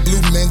 with a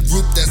blue man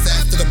group that's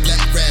after the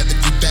Black Rabbit.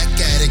 We back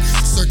at it,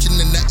 searching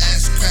in the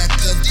ass crack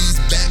of these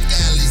back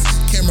alleys.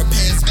 Camera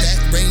pans back,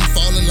 rain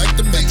falling like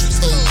the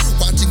Matrix.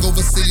 Watching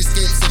over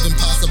cityscapes of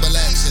impossible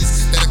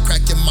actions that'll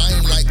crack your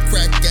mind like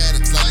crack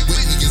addicts. Like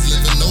Whitney is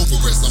living over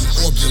us. I'm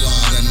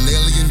Orbulon, an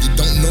alien. You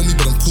don't know me,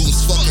 but I'm cool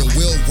as fuck and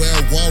will wear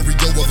a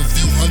Wario of a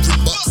few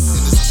 $100.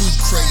 And it's too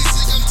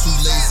crazy. I'm too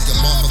lazy.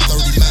 I'm off for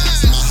 30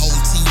 miles. And my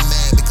whole team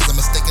mad because I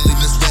mistakenly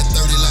misread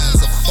 30 lines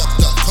of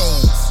fucked up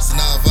code. So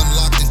now I've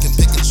unlocked and can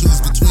pick and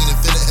choose between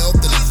infinite health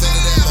and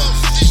infinite ammo.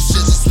 These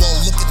shit just won't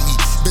look at me.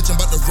 Bitch, I'm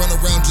about to run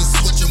around just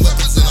switching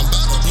weapons, and I'm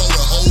about to blow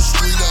the whole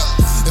street up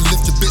and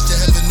lift your bitch to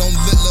heaven on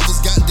lit levels.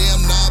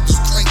 Goddamn knob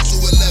is cranked to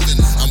 11.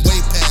 I'm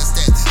way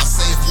past that. I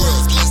save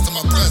worlds, blessed to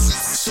my presence.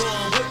 So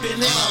I'm whipping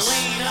in my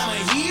lane, I'm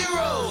a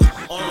hero.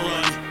 On the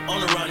run,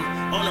 on the run,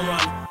 on the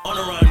run, on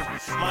the run.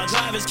 My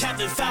driver's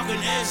Captain Falcon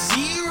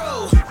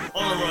F-Zero.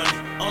 On the run,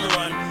 on the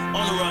run,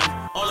 on the run,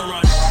 on the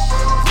run.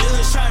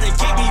 Villains try to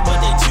get me,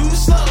 but they too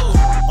slow.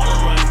 On the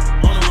run,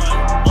 on the run,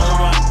 on the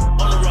run,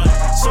 on the run.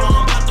 So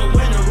I'm about to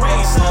win the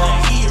race, I'm a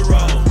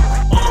hero.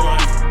 On the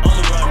run, on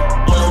the run,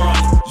 on the run,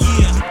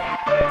 yeah.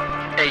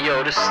 Hey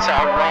yo, this is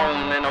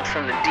Tyrone, and I'm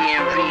from the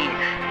DMV,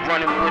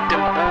 running with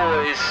them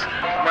boys,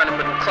 running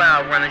with them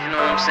cloud runners, you know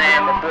what I'm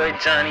saying? My boy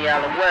Johnny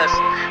Allen West,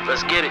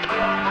 let's get it.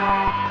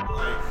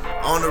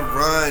 On the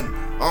run,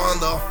 on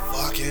the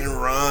fucking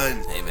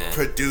run. Hey, man.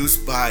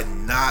 Produced by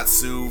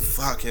Natsu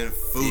fucking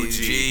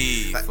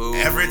Fuji. Like,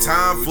 every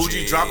time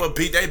Fuji drop a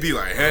beat, they be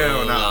like,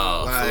 hell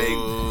no. Like,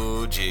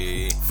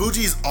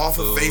 Fuji's off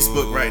of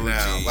Facebook right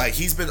now. Like,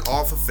 he's been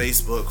off of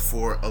Facebook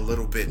for a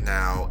little bit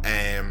now,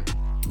 and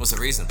what's the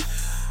reason?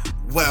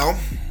 Well,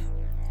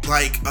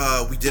 like,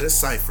 we did a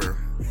cypher,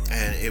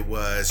 and it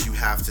was, you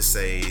have to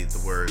say the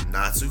word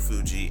Natsu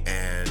Fuji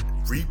and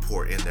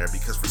report in there,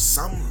 because for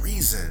some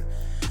reason,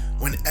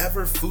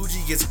 whenever Fuji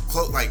gets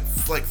close, like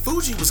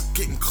Fuji was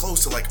getting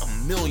close to like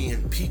 1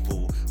 million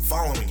people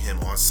following him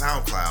on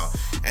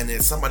SoundCloud, and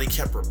then somebody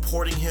kept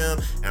reporting him,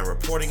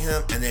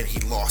 and then he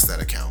lost that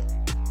account.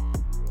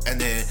 And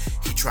then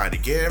he tried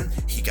again,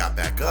 he got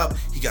back up,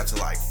 he got to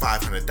like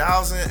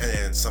 500,000, and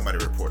then somebody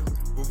reported him.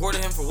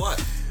 Reported him for what?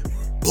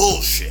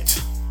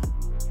 Bullshit.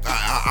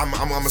 I'm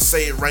gonna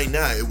say it right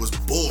now. It was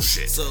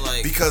bullshit. So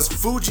like, because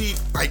Fuji's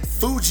like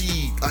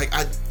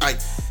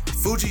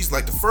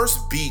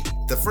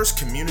the first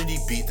community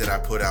beat that I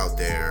put out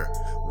there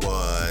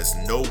was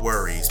No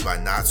Worries by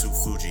Natsu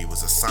Fuji. It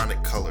was a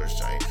Sonic Colors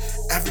giant.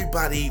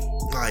 Everybody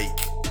like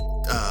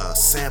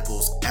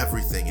samples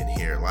everything in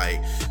here.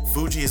 Like,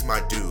 Fuji is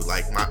my dude.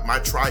 Like, my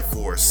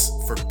Triforce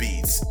for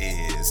beats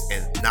is,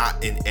 and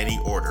not in any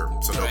order,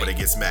 so nobody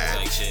gets mad.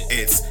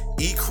 It's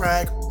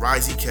E-Crack,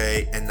 Rise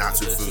EK, and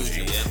Natsu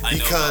Fuji.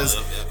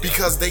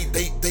 Because they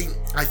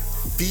I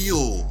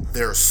feel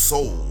their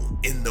soul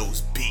in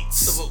those beats.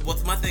 So,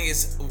 what my thing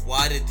is,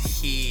 why did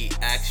he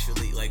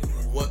actually, like,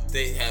 what,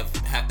 they have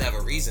to have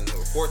a reason to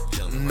report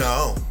them?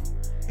 No,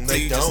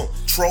 they don't.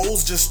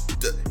 Trolls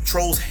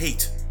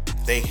hate.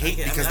 They hate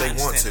because they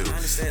want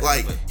to.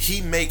 Like, he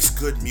makes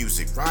good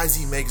music.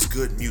 Risey makes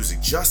good music.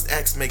 Just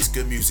X makes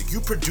good music. You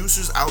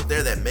producers out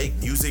there that make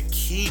music,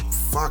 keep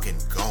fucking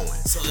going.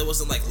 So there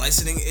wasn't like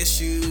licensing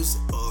issues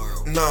or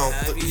no,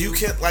 but you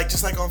can't, like,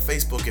 just like on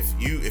Facebook,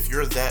 if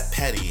you're that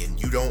petty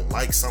and you don't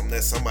like something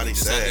that somebody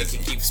says, you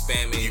can keep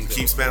spamming. You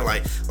keep spamming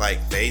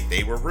like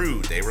they were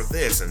rude, they were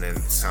this, and then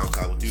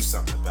SoundCloud will do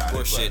something about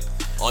it. Shit.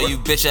 All you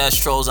bitch ass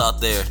trolls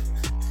out there.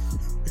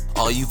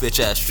 All you bitch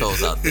ass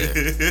trolls out there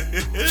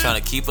trying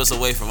to keep us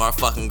away from our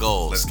fucking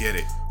goals. Let's get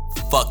it.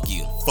 Fuck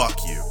you.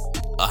 Fuck you.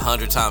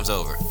 100 times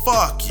over.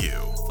 Fuck you.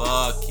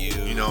 Fuck you.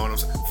 You know what I'm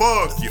saying?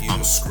 Fuck you.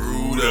 I'm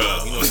screwed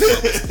up. You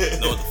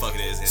know what the fuck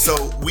it is.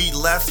 So we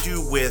left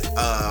you with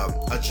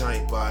a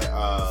giant by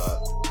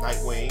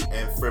Nightwing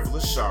and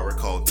Frivolous Shower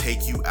called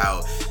 "Take You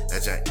Out."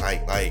 That giant,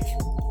 like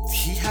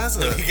He has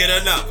a. Get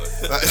a number.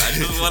 I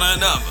just want a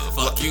number.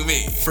 Fuck you,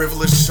 me.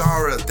 Frivolous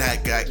Shara,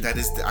 that guy, that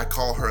is, I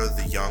call her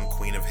the young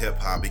queen of hip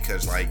hop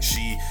because like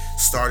she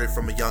started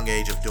from a young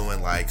age of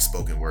doing like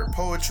spoken word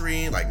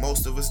poetry, like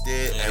most of us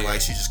did, and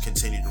like she just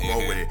continued to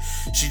roll with it.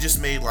 She just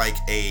made like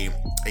a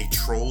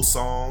troll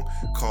song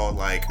called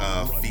like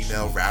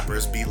Female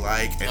Rappers Be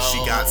Like, and she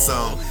got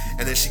some,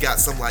 and then she got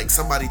some like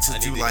somebody to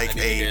do like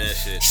a.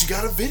 She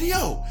got a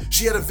video.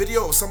 She had a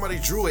video of somebody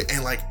drew it,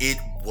 and like it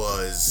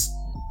was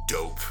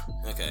dope.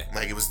 Okay.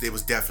 Like it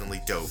was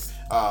definitely dope.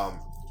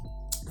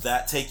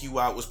 That Take You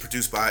Out was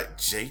produced by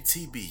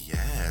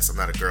JTBS. I'm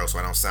not a girl, so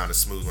I don't sound as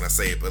smooth when I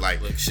say it, but like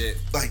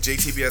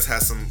JTBS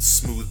has some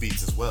smooth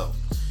beats as well.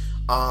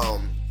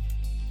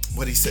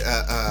 What he said,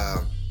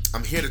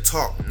 I'm here to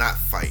talk, not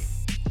fight.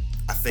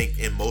 I think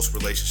in most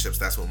relationships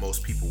that's what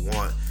most people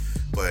want,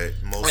 but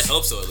most I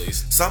hope so at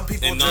least. Some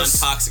people in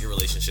non-toxic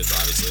relationships,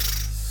 obviously.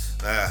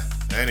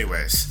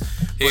 Anyways.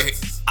 Here,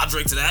 I'll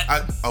drink to that.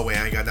 I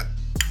ain't got that.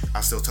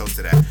 I'll still toast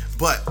to that.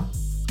 But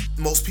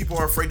most people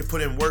are afraid to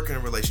put in work in a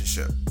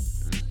relationship.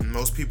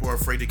 Most people are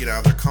afraid to get out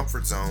of their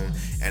comfort zone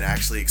and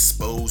actually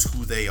expose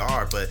who they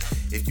are. But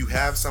if you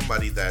have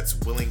somebody that's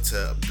willing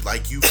to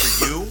like you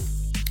for you,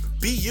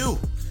 be you,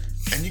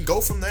 and you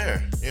go from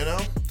there. You know.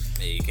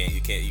 Yeah,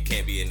 you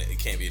can't be in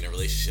a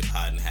relationship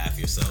hiding half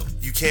yourself.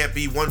 You can't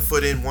be 1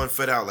 foot in, 1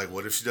 foot out. Like,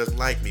 what if she doesn't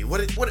like me?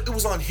 What it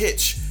was on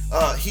Hitch.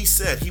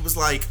 He was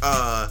like,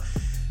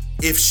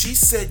 if she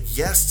said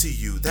yes to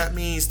you, that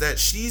means that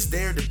she's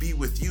there to be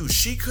with you.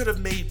 She could have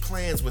made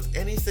plans with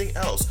anything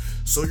else.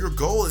 So your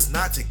goal is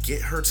not to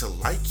get her to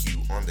like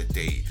you on the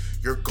date.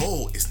 Your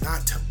goal is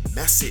not to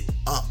mess it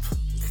up.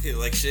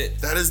 Like shit.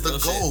 That is the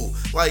goal.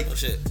 Shit. Like,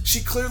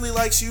 she clearly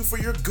likes you for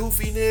your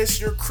goofiness,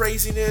 your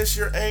craziness,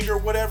 your anger,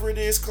 whatever it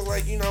is. Cause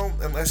like, you know,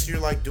 unless you're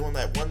like doing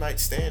that one night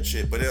stand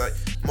shit. But like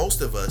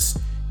most of us,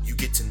 you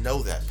get to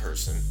know that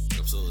person.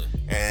 Absolutely.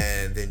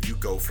 And then you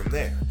go from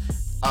there.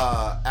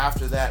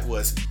 After that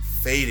was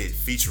Faded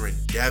featuring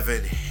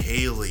Devin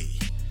Haley.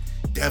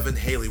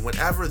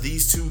 Whenever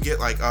these two get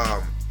like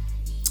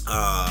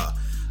what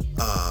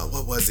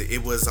was it?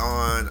 It was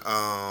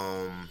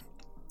on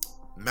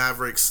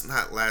Mavericks,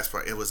 not last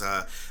part. It was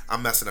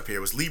I'm messing up here.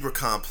 It was Libra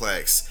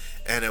Complex,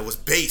 and it was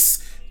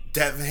bass.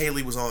 Devin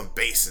Haley was on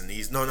bass, and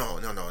these no.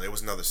 It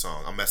was another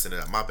song. I'm messing it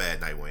up. My bad,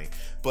 Nightwing.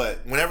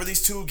 But whenever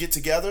these two get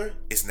together,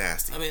 it's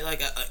nasty. I mean,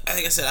 like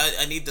I said,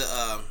 I need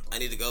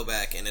to go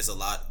back, and there's a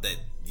lot that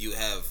you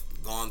have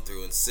gone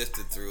through and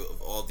sifted through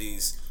of all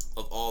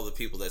the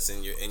people that's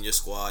in your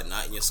squad,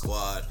 not in your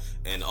squad,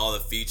 and all the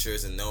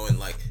features, and knowing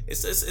like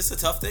it's a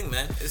tough thing,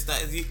 man.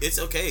 It's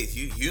okay.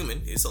 You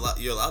human. It's a lot.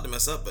 You're allowed to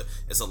mess up, but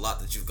it's a lot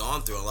that you've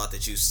gone through, a lot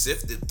that you've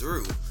sifted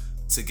through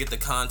to get the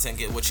content,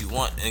 get what you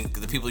want, and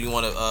the people you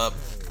want to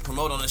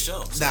promote on the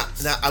show. So.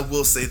 Now I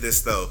will say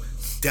this though.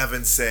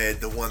 Devin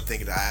said the one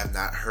thing that I have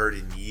not heard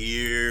in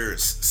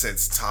years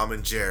since Tom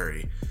and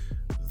Jerry,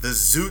 the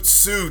Zoot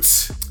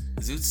Suit.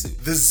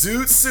 The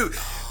Zoot Suit.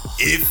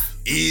 If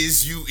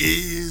is you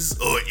is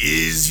or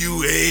is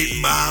you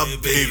ain't my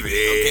baby.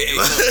 Okay,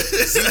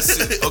 so, Zoot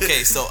Suit.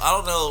 Okay, so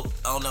I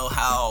don't know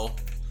how.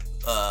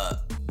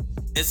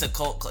 It's a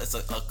cult. It's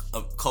a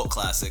cult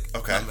classic.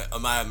 Okay.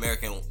 My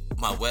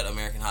Wet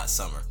American Hot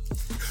Summer.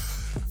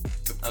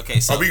 Okay,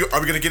 so are we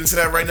gonna get into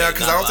that right now?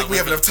 Because I don't think we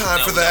have enough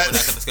time for that.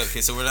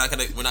 So we're not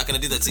gonna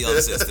do that to y'all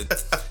assistant.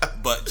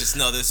 But just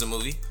know there's a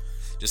movie.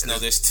 Just know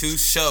there's two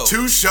shows.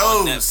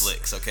 On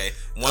Netflix. Okay,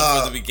 one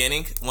for the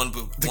beginning.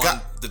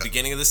 The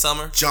beginning of the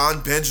summer.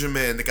 John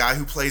Benjamin, the guy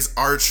who plays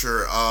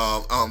Archer.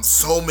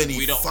 So many.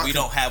 We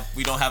don't have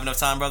enough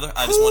time, brother.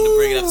 I just wanted to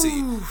bring it up to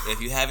you. If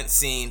you haven't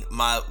seen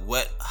My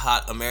Wet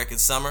Hot American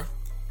Summer,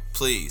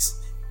 please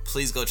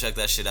go check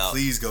that shit out.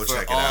 Please go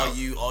check it out.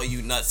 All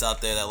you nuts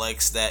out there that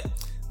likes that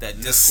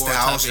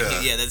nostalgia.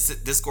 That's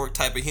Discord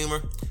type of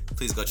humor.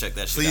 Please go check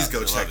that shit out. Please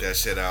go check that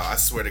shit out. I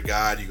swear to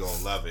God, you're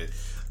gonna love it.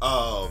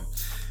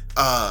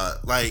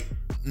 Like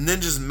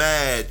Ninja's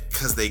mad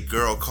because they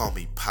girl call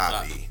me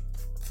Poppy.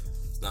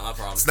 It's not my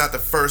problem. It's not the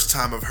first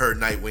time I've heard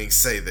Nightwing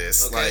say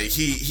this. Okay. Like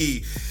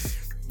he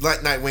like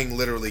Nightwing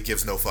literally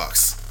gives no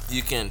fucks.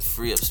 You can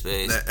free up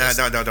space.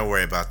 No, don't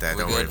worry about that.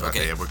 Don't worry about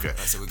that. Yeah, we're good. Right,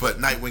 so but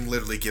Nightwing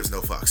literally gives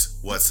no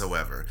fucks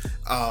whatsoever.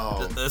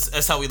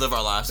 That's how we live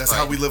our lives. That's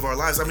how we live our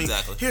lives. I mean,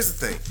 exactly. Here's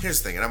the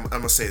thing, and I'm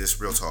gonna say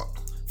this real talk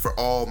for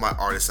all my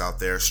artists out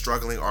there,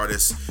 struggling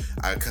artists,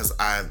 because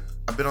I've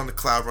been on the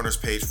Cloud Runners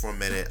page for a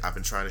minute. I've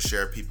been trying to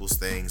share people's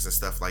things and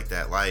stuff like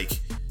that. Like,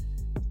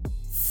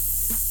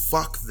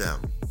 fuck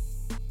them.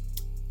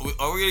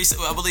 Are we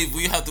gonna? I believe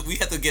we have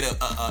to get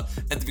a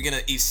at the beginning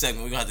of each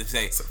segment. We're gonna have to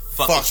say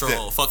fuck the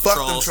troll, fuck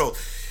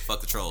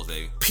the trolls,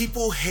 baby.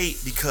 People hate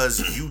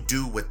because you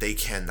do what they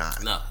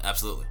cannot. No,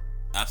 absolutely.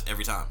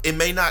 Every time. It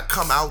may not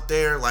come out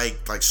there like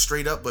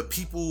straight up, but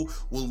people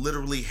will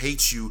literally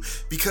hate you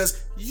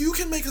because you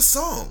can make a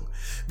song.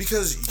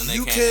 Because they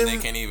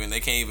can't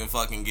even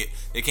fucking get.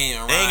 They can't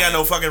even rhyme. They ain't got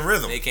no fucking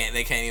rhythm. They can't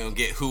even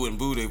get who and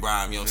boo to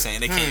rhyme. You know what I'm saying?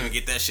 They can't even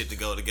get that shit to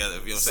go together.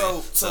 You know what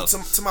I'm saying?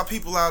 So to my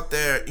people out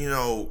there, you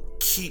know,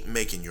 keep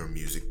making your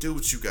music. Do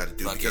what you got to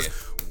do because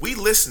we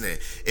listening.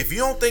 If you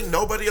don't think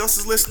nobody else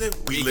is listening,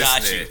 we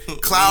listening. Got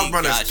you. Cloud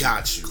Runners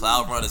got you.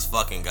 Cloud Runners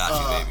fucking got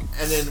you, baby.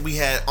 And then we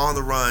had On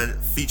the Run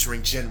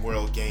featuring Gen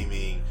World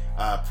Gaming,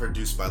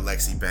 produced by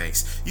Lexi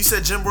Banks. You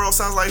said Gen World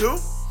sounds like who?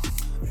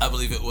 I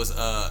believe it was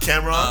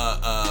Cameron.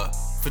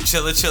 For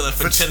chillin'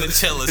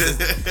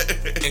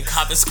 and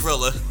Cop and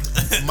Skrilla.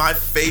 my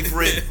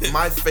favorite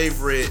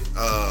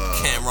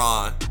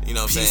Cameron, you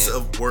know what I'm saying? Piece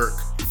of work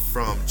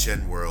from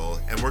Gen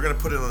World, and we're gonna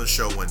put it on the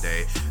show one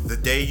day. The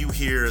day you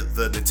hear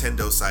the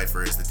Nintendo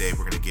Cypher is the day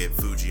we're gonna get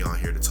Fuji on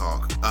here to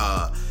talk.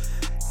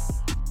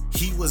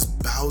 He was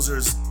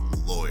Bowser's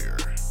lawyer,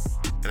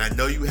 and I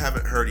know you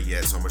haven't heard it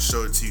yet, so I'm gonna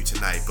show it to you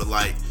tonight. But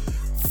like,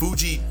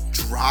 Fuji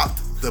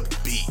dropped the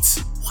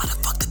beat. Why the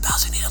fuck did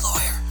Bowser need a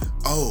lawyer?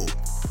 Oh,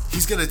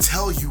 he's gonna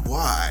tell you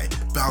why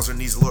Bowser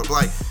needs a lawyer. But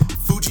like,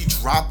 Fuji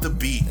dropped the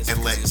beat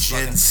and let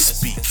Jen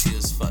speak. He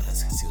was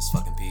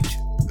fucking Peach.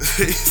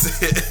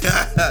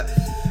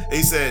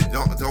 He said,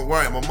 "Don't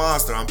worry, I'm a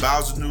monster. I'm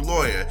Bowser's new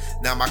lawyer.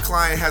 Now my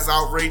client has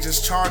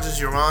outrageous charges,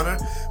 Your Honor."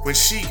 When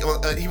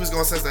he was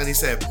gonna say something, he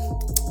said,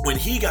 "When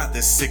he got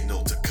this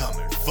signal to come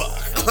and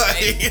fuck."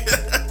 Like,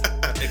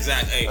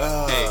 exactly.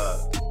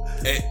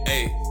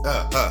 Hey.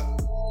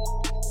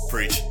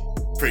 Preach.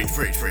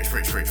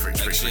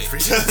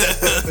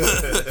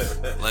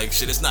 Like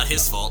shit, it's not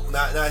his fault.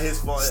 Not his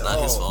fault. It's not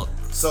his fault.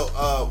 So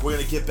we're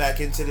gonna get back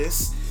into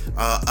this.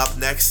 Up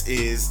next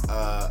is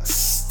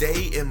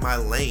Stay in My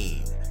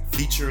Lane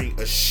featuring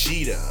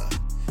Ashita,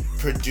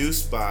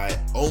 produced by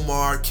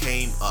Omar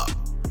Came Up.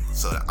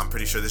 So I'm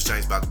pretty sure this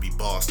joint's about to be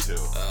boss too.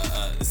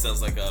 It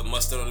sounds like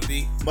Mustard on the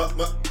beat.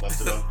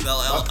 Mustard on.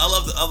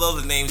 I love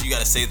the names. You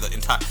gotta say the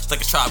entire. It's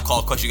like a Tribe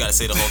Called Quest. You gotta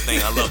say the whole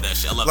thing. I love that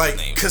shit. I love like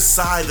that name.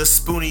 Kasai the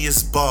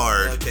Spooniest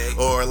Bard,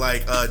 or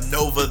like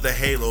Nova the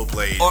Halo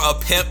Blade, or a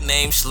pimp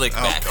named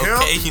Slickback.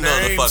 Okay, you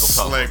know the fuck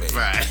I'm talking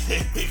about.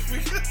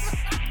 Slickback.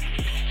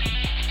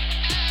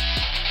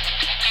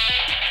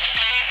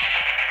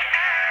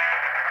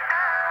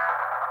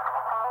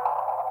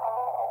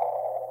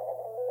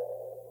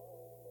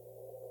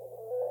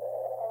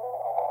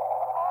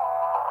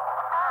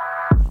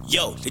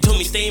 Yo, they told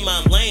me stay in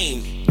my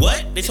lane.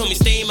 What? They told me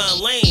stay in my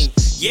lane.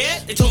 Yeah,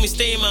 they told me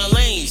stay in my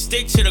lane.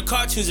 Stick to the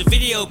cartoons and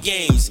video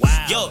games.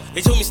 Wow. Yo, they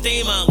told me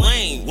stay in my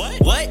lane.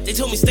 What? They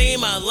told me stay in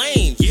my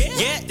lane.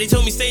 Yeah, they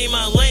told me stay in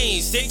my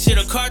lane. Stick to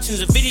the cartoons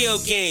and video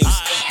games.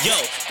 Yo,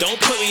 don't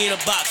put me in a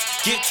box.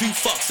 Get two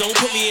fucks, don't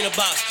put me in a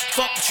box.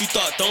 Fuck what you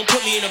thought, don't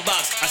put me in a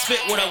box. I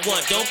spit what I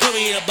want, don't put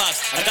me in a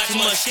box. I got too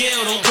much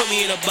skill, don't put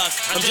me in a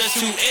box. I'm just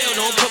too ill,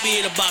 don't put me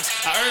in a box.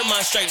 I earn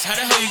my stripes, how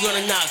the hell you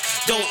gonna knock?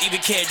 Don't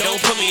even care, don't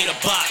put me in a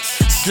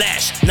box.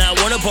 Slash, now I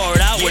wanna bar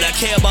it out. What I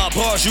care about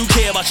bars, you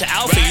care about your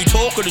outfit. You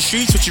talk on the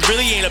streets, but you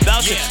really ain't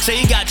about shit.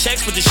 Say you got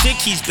checks, but the shit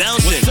keeps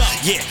bouncing.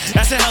 Yeah,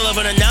 that's a hell of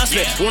an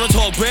announcement. Wanna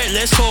talk bread,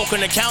 let's talk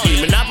an accountant.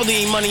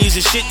 Monopoly money is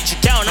the shit that you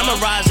count. I'ma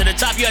rise to the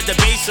top, you at the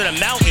base of the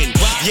mountain.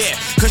 Yeah,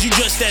 cause you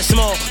just that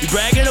small. You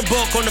brag in a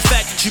book on the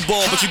fact that you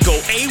ball, but you go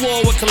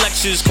AWOL with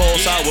collections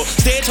calls. I will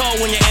stand tall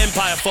when your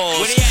empire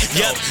falls.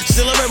 Yep,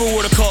 still a rebel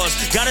with a cause.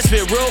 Gotta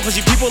spit real cause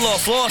you people all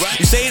floss.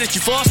 You say that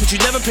you floss, but you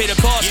never pay the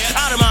cost.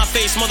 Out of my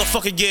face,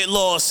 motherfucker, get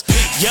lost.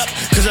 Yep,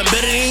 cause I'm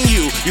better than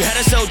you. You had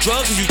to sell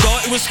drugs cause you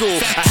thought it was school.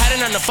 I had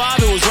it on the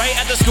 5, it was right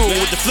at the school.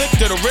 With the flick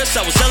to the wrist,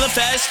 I was selling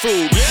fast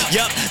food.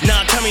 Yep,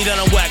 now tell me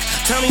that I'm whack.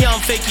 Tell me I'm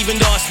fake even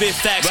though I spit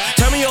facts.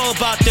 Tell me all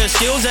about the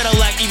skills that I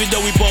lack even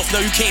though we both know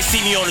you can't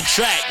see me on the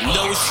track. You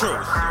know it's true.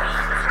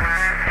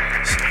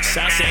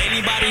 Shouts to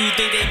anybody who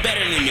think they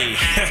better than me.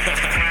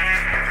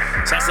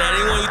 Shouts to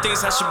anyone who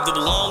thinks I should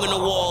belong in the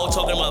wall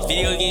talking about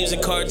video games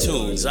and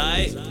cartoons,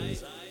 alright?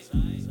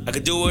 I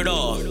could do it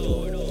all.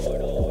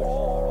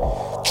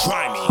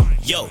 Try me.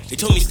 Yo, they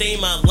told me stay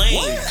in my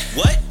lane.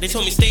 What? They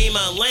told me stay in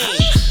my lane.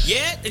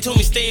 Yeah, they told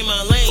me stay in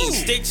my lane.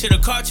 Stick to the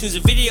cartoons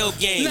and video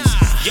games.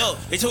 Yo,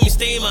 they told me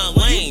stay in my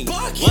lane.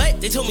 What?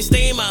 They told me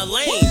stay in my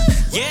lane.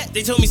 Yeah,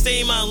 they told me stay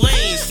in my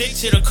lane. Stick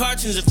to the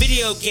cartoons and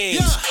video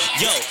games.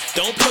 Yo,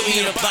 don't put me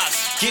in a box.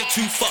 Get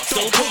two fucks,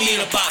 don't put me in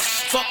a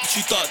box. Fuck what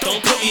you thought,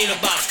 don't put me in a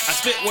box. I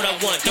spit what I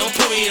want, don't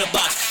put me in a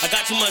box. I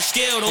got too much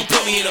skill, don't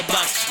put me in a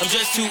box. I'm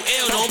just too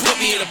ill, don't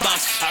put me in a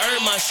box. I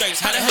earn my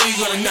stripes, how the hell you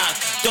gonna knock?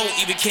 Don't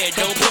even care,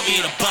 don't put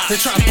me in a box. They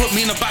try to put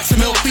me in a box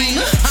of milk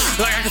beaner,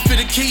 like I can fit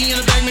a key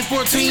in a bag made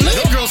for a Tina.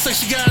 Girl say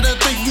she got a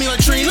thing for me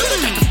like Trina.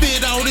 I can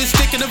fit all this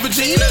dick in a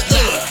vagina.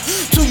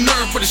 Too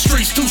nerve for the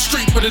streets, too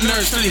street for the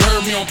nerds. Till they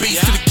heard me on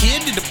beats. To the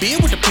kid in the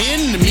beard with the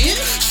pen in the mid.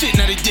 Shit,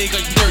 now they dig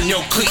like dirt in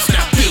your cleats.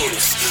 Now feel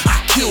this,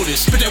 I kill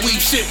this. Spit that weed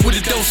shit with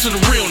a dose of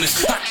the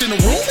realness. Locked in a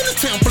room in a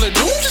town full of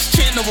doom, just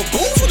chanting over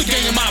booms with a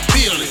gang of my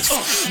feelings.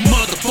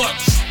 Motherfuck,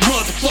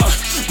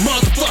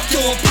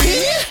 your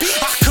opinion.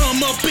 I come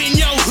up in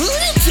your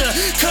hood to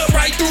cut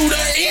right through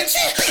the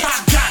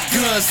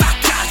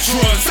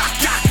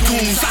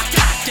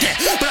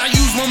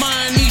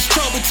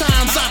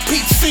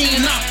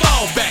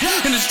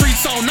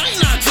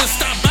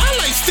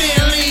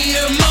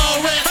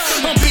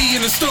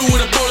stew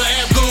with a bowl of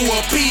air glue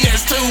or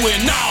PS2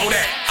 and all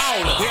that.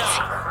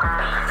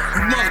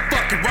 You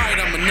motherfucking right,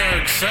 I'm a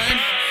nerd, son.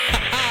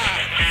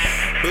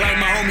 But like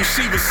my homie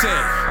Shiva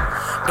said,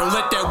 don't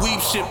let that weep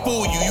shit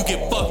fool you. You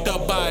get fucked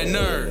up by a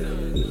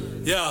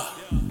nerd. Yeah.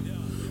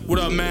 What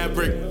up,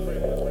 Maverick?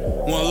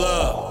 One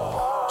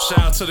love. Shout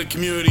out to the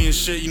community and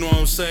shit, you know what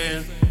I'm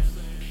saying?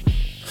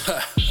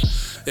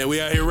 Yeah, we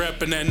out here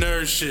rapping that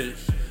nerd shit,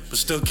 but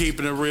still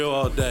keeping it real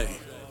all day.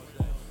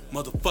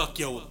 Motherfuck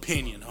your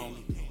opinion, homie.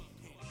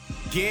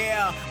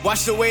 Yeah,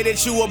 watch the way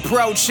that you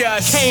approach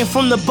us. Came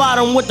from the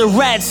bottom with the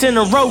rats and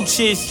the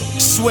roaches.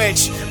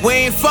 Switch,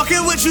 we ain't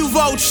fucking with you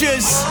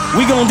vultures.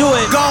 We gon' do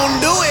it. Gon'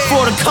 do it.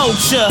 For the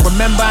culture.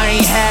 Remember I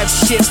ain't have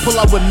shit, pull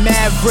up with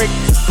Maverick.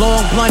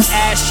 Long blunt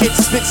ass shit,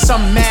 spit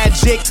some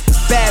magic.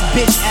 Bad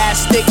bitch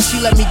ass thick,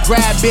 she let me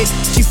grab it.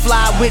 She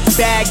fly with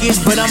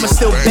baggage, but I'ma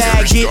still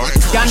bag it.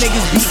 Y'all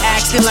niggas be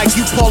acting like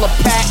you Paula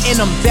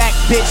Patton. I'm back,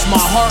 bitch, my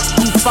heart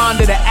grew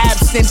fond of the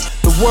absence.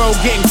 The world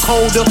getting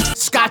colder,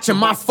 scotch in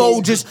my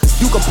Folgers.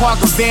 You can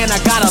park a van, I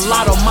got a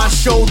lot on my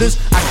shoulders.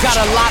 I got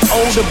a lot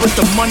older, but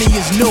the money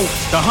is new.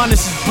 The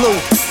harness is blue,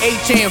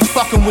 H ain't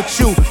fucking with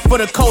you. For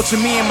the culture,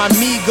 me and my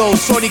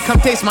Migos. Shorty,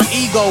 come taste my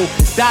ego.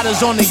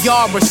 Dollars on the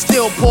yard, but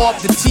still pour up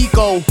the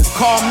Tico.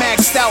 Car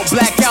maxed out,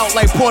 black out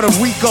like Puerto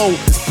Rico.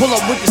 Pull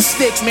up with the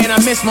stick, man, I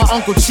miss my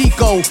Uncle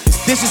Chico.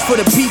 This is for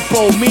the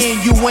people, me and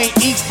you ain't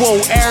equal.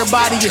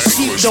 Everybody a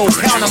sheep though,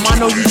 count 'em, I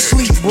know you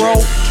sleep, bro.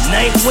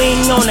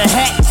 Nightwing on the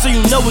hat, so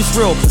you know it's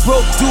real.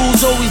 Broke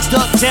dudes always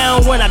duck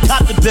down when I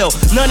cop the bill.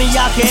 None of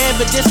y'all can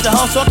ever diss the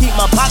hustle, I keep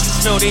my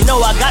pockets filled. They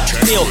know I got the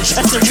deal,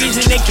 that's the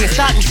reason they can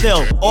stop and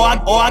still. Or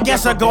I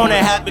guess I'm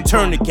gonna have to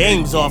turn the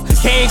games off.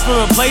 Came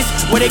from a place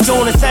where they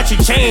gonna set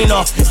your chain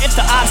off. If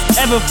the ops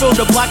ever filled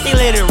the block, they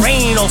let it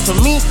rain off. So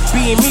me,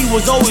 being me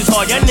was always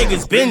hard, y'all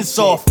niggas been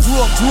soft.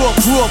 Grew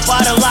up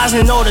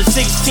idolizing all the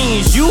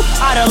 16s. You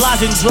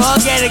idolizing drug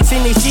addicts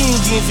in their skinny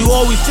jeans. You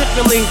always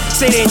typically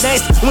say they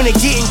nice when they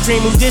getting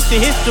cream. Who diss the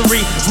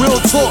history, real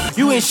talk,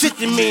 you ain't shit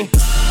to me.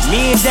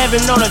 Me and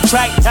Devin on the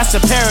track, that's a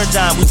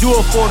paradigm. We do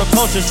it for the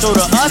culture, so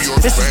to us,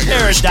 this is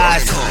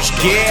paradise.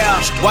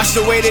 Yeah, watch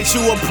the way that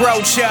you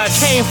approach us.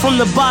 Came from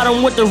the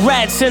bottom with the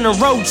rats and the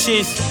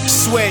roaches.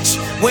 Switch,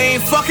 we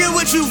ain't fucking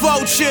with you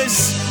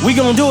vultures. We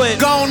gon' do it.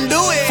 Gon'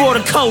 do it. For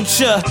the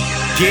culture.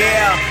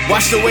 Yeah,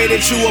 watch the way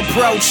that you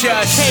approach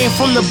us. Came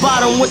from the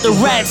bottom with the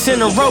rats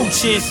and the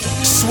roaches.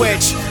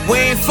 Switch,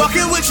 we ain't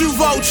fucking with you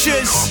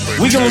vultures.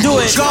 We gon' do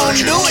it. Gon'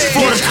 do it.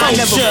 For the I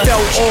never culture.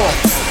 fell off.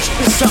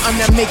 It's something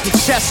that make your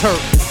chest hurt.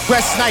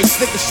 Dress nice,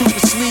 slick to shoot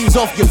the sleeves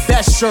off your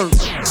best shirt.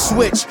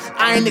 Switch,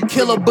 I ain't a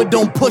killer, but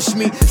don't push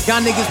me.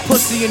 Y'all niggas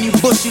pussy and you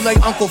bushy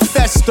like Uncle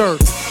Fester.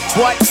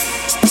 What?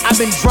 I've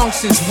been drunk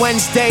since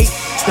Wednesday.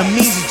 The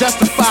means is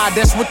justified,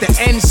 that's what the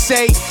ends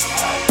say.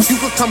 You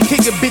could come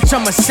kick it, bitch,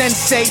 I'm a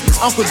sensei.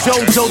 Uncle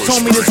Jojo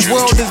told me this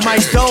world is my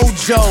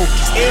dojo.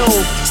 Ill,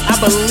 I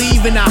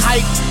believe in the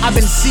hype. I've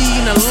been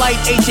seeing the light,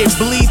 HA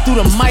bleed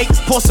through the mic.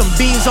 Pour some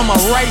beans on my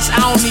rice,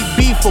 I don't need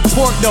beef for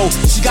pork though.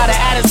 She got an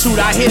attitude,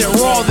 I hit it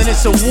raw, then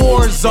it's a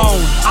war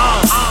zone.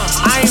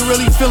 I ain't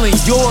really feeling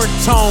your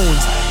tone.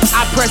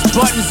 I press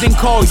buttons and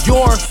call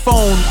your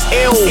phone.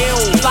 Ill,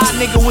 fly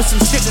nigga with some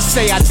shit to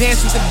say. I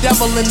dance with the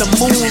devil in the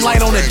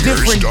moonlight on a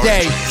different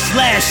day.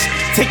 Slash,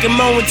 take a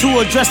moment to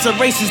address the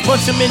racists.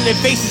 Punch them in their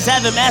faces,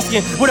 have them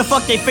asking where the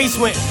fuck they face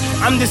went.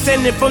 I'm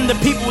descended from the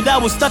people that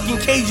was stuck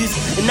in cages,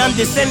 and I'm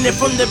descended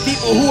from the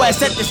people who had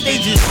set the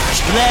stages.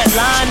 Glad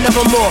line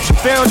nevermore,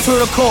 pharaoh to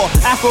the core.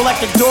 Afro like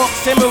the dog,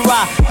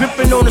 samurai,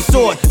 gripping on the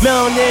sword.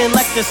 Melanin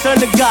like the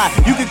son of God,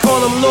 you can call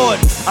him Lord.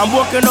 I'm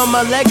working on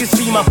my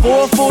legacy, my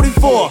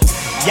 444.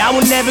 Y'all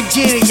will never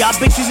get it, y'all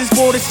bitches is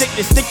for the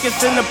sickness. Stick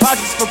us in the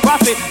projects for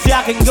profit, so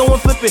y'all can go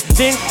and flip it.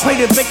 Then play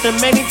the victim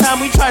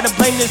anytime we try to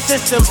blame the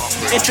system.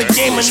 It's a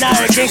game of not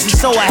against it,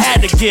 so I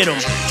had to get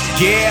them.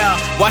 Yeah,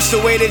 watch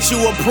the way that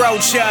you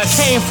approach us.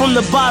 Came from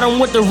the bottom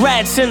with the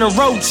rats and the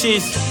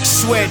roaches.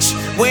 Switch,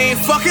 we ain't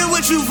fucking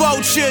with you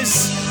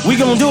vultures. We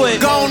gon' do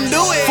it. Gon'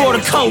 do it. For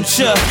the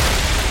culture.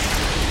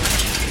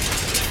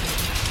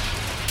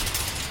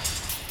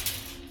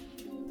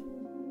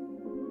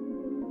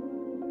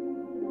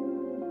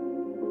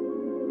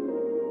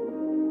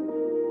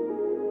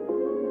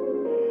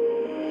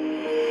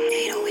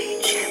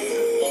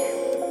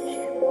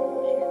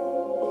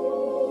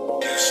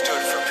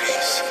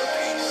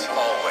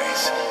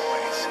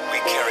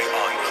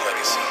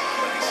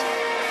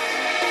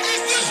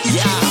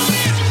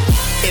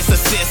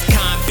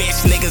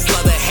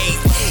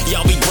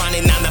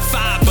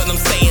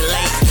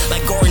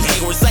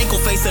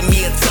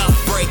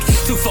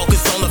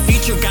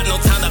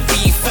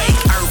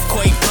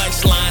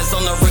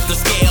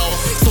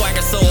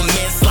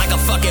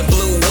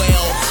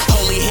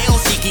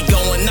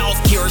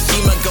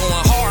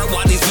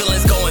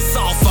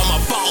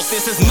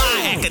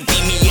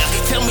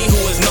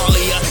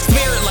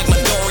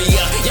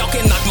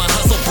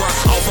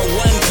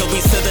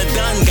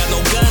 Got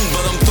no gun,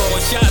 but I'm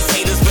throwing shots.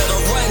 Haters better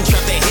run,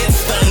 trap the hit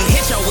stun.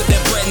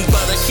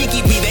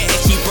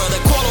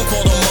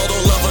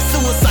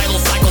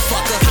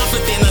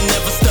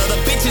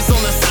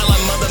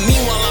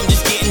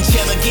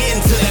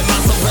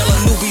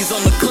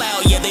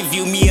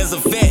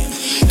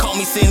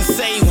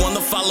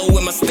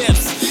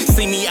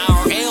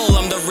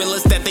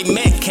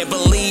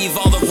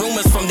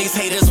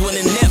 when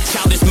and if.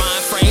 Childish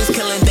mind frames,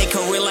 killing they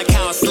career like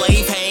how a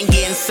slave hang.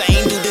 Get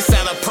insane, do this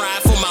out of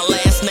pride for my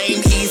last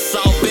name.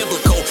 Esau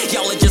biblical,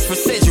 y'all are just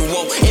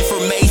residual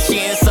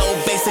information, so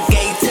basic,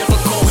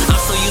 atypical. I'm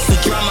so used to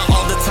drama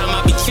all the time,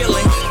 I be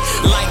chilling.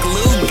 Like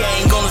Liu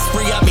Gang, on the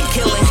spree, I be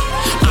killing.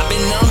 I've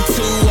been numb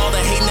to all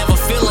the hate, never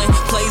feeling.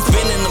 Plays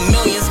been in the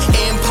millions,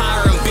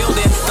 empire and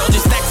building. Don't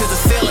just stack to the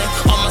ceiling,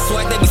 all my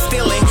swag they be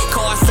stealing.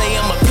 Call I say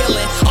I'm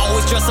appealing,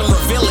 always dressing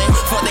revealing.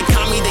 For they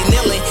call me, they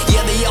kneeling.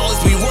 Yeah, they always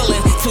be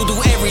willing to do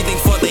everything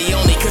for they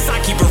own it. Cause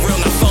I keep it real,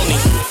 not phony.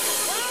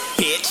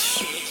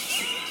 Bitch.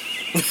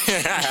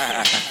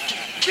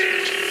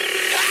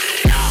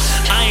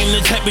 I am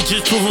the type to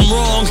just prove them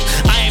wrong.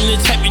 I am the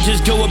type to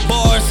just go with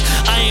bars.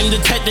 I am the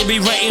type to be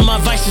writing my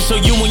vices so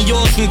you and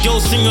yours can go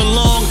sing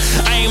along.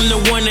 I am the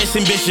one that's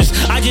ambitious.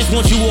 I just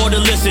want you all to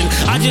listen.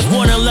 I just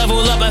wanna level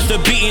up after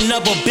beating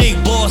up a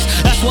big boss.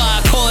 That's why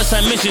I call us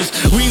missions.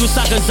 Ryu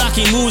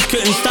Sakazaki moves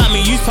couldn't stop me.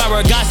 Use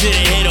Paragasi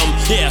to hit him.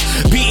 Yeah,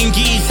 beating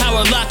Geese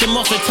tower, locked him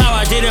off the tower.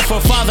 I did it for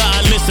father,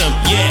 I miss him.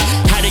 Yeah,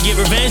 how to get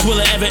revenge? Will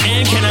it ever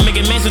end? Can I make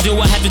it man? So do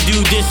I have to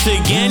do this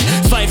again?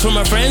 Fight for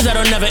my friends,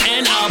 that'll never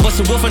end. I'll bust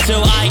a wolf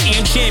until I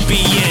am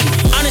champion.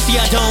 Honestly,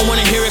 I don't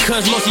wanna hear it,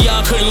 cause most of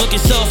y'all couldn't look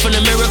yourself in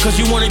the mirror. Cause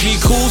you wanna be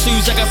cool, so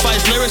you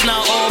sacrifice lyrics. Now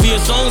all of your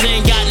songs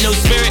ain't got no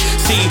spirit.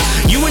 See,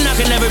 you and I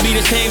can never be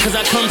the same, cause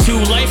I come to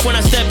life when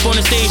I step on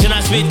the stage. And I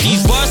spit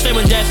these bars,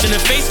 staring death in the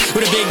face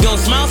with a big gold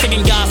smile,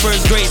 thanking God for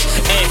his grace.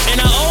 And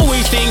I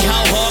always think,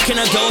 how hard can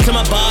I go till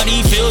my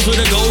body fills with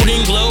a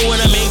golden glow? When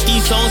I make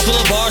these songs full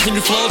of bars and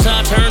the flow, till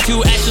I turn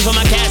to ashes on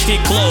my casket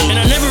clothes. And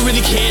I never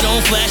really cared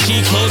on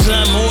flashy clothes, and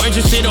I'm more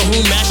interested in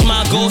who match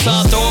my goals.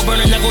 I'll throw a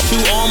burning knuckle to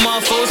all my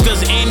foes,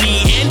 cause in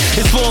the end,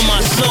 it's for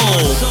my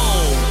soul.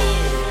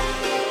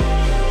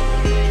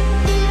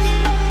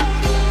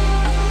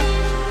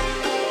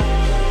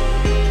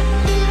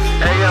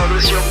 Hey yo,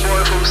 this your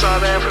boy from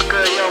South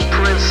Africa, Young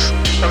Prince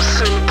of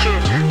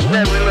Syndicate,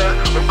 Nebula,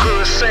 of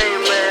Good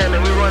Same Man,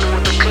 and we running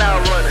with the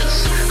Cloud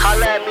Runners.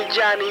 Holla at me,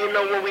 Johnny, you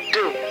know what we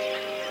do.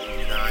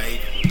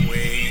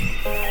 Nightwing,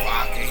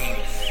 fucking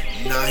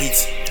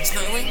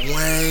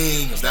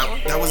Nightwing.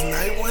 That was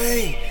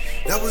Nightwing.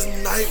 That was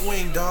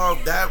Nightwing,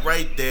 dog. That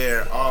right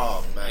there.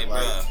 Oh man,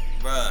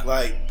 bruh.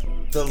 Like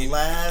the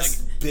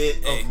last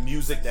bit of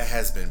music that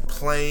has been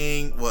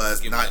playing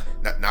was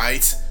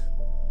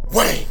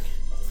Nightwing.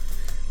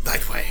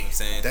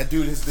 Nightwing. That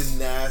dude has been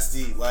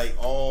nasty like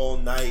all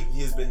night.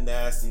 He has been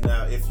nasty.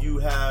 Now, if you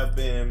have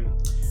been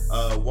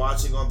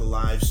watching on the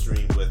live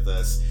stream with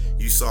us,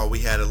 you saw we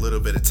had a little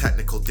bit of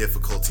technical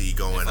difficulty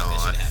going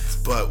on,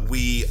 but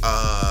we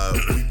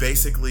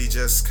basically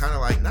just kind of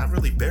like not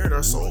really bared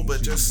our soul,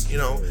 but just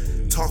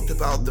talked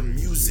about the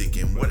music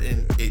and what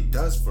it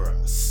does for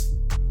us.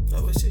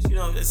 No, it's just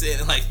that's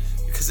it. Like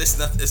because it's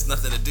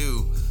nothing to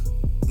do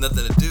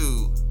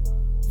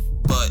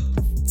but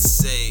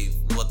say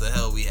what the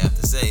hell we have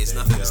to say. It's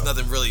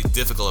nothing really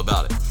difficult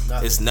about it.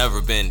 It's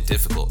never been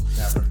difficult.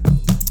 Never.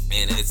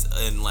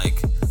 And like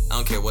I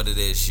don't care what it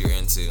is you're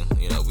into.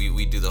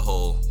 We do the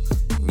whole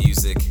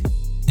music,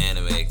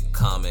 anime,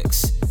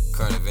 comics,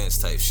 current events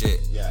type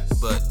shit. Yes.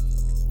 But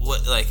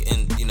what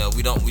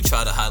we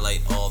try to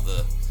highlight all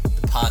the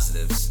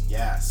positives.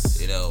 Yes.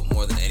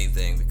 More than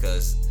anything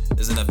because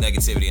there's enough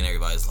negativity in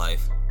everybody's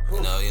life. We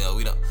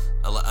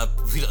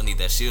don't need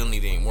that shit. You don't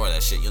need any more of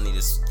that shit. You don't need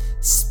just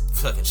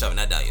fucking shoving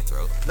that down your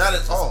throat. Not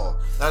at all.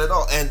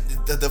 And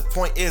the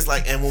point is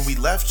and when we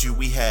left you,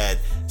 we had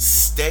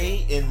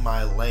Stay in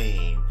My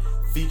Lane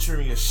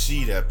featuring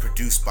Ashida,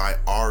 produced by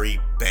Ari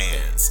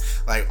Bands.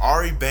 Like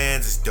Ari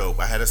Bands is dope.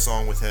 I had a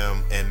song with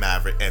him and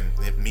Maverick and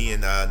me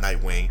and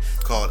Nightwing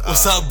called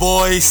What's up,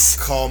 boys?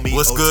 Call Me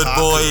What's Otaku. Good,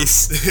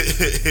 boys?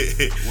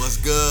 What's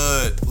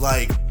good?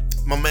 Like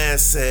my man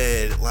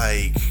said,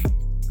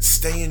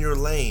 stay in your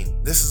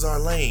lane. This is our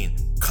lane.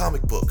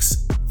 Comic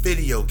books,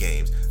 video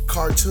games,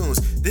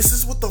 cartoons. This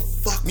is what the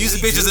fuck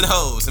music, bitches, and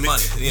hoes and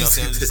money.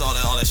 Just all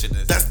that shit.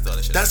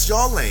 That's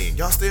y'all lane.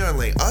 Y'all stay on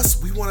lane.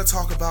 Us, we want to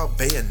talk about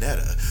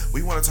Bayonetta.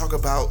 We want to talk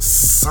about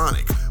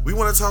Sonic. We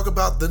want to talk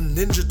about the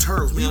Ninja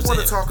Turtles. We want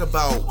to talk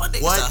about what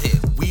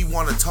we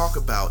want to talk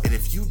about. And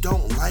if you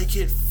don't like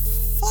it,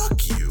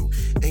 fuck you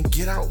and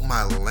get out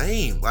my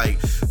lane.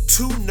 Like,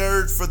 too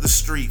nerd for the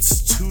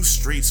streets, too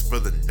streets for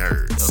the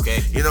nerds.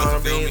 Okay. You know what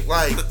I mean?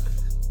 Like,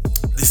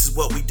 this is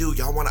what we do.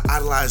 Y'all want to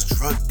idolize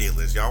drug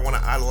dealers. Y'all want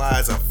to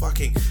idolize a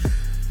fucking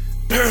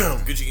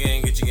Gucci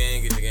gang, Gucci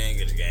gang, Gucci gang,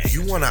 Gucci gang.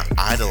 You want to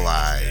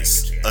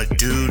idolize a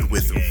dude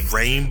with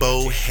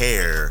rainbow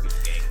hair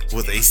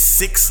with a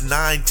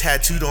 6'9"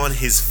 tattooed on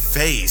his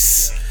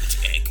face.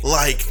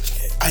 Like,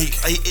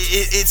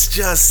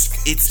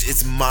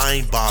 it's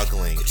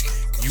mind-boggling.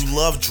 You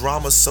love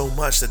drama so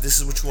much that this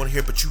is what you want to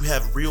hear, but you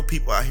have real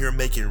people out here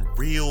making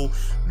real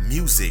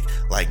music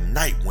like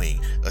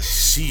Nightwing,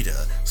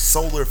 Ashida,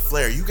 Solar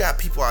Flare. You got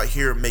people out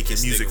here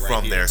making music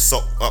from their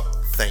soul.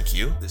 Oh, thank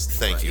you.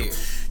 Thank you.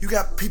 You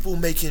got people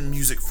making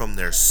music from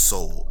their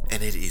soul,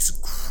 and it is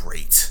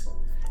great.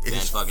 It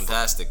is fucking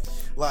tastic.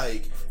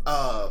 Like,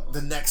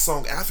 the next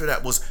song after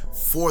that was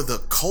For the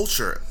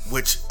Culture,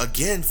 which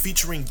again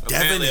featuring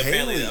Devin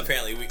Haley.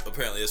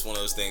 Apparently, it's one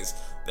of those things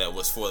that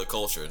was for the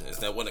culture. It's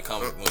that wasn't a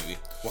comic movie.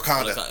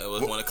 Wakanda. It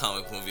wasn't a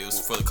comic movie. It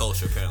was for the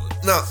culture, apparently.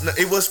 No,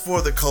 it was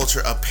for the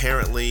culture.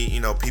 Apparently, you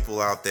know,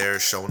 people out there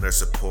showing their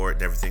support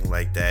and everything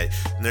like that.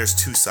 And there's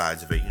two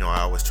sides of it. You know,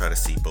 I always try to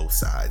see both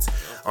sides.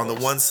 On the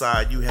one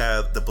side, you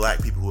have the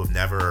black people who have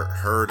never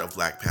heard of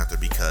Black Panther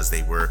because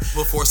they were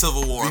before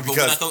Civil War. But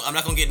I'm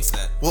not gonna get into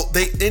that. Well,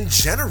 in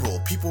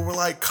general, people were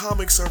like,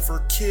 comics are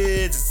for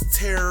kids. It's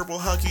terrible.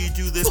 How can you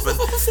do this?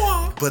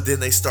 But then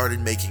they started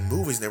making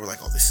movies, and they were like,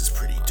 oh, this is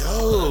pretty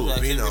dope.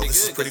 You know,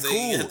 this is pretty cool.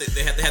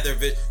 They have to have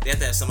they have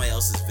to have somebody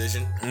else's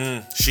vision.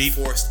 Sheep.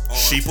 Forced on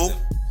Sheeple.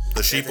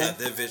 The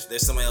sheeple.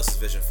 There's somebody else's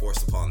vision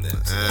forced upon them.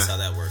 So that's how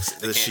that works.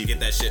 They can't get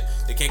that shit.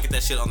 They can't get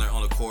that shit on their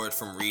own accord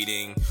from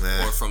reading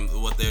or from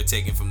what they're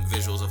taking from the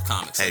visuals of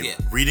comics. Hey,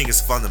 reading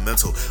is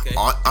fundamental. Okay.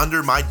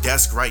 Under my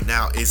desk right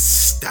now is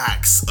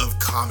stacks of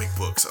comic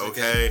books.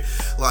 Okay.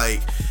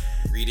 Like,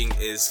 reading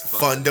is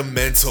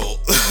fundamental.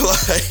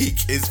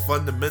 Like, it's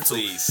fundamental.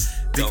 Please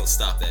don't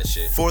stop that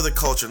shit. For the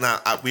culture.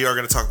 Now, we are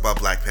going to talk about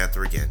Black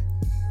Panther again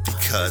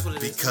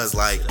because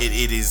like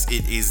it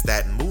is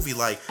that movie.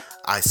 Like,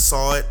 I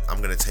saw it. I'm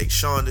gonna take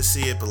Sean to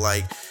see it, but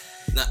like,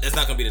 it's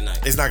not gonna be tonight.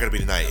 It's not gonna be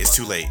tonight. It's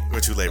too late.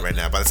 We're too late right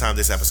now. By the time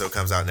this episode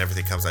comes out and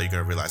everything comes out, you're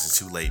gonna realize it's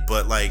too late.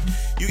 But like,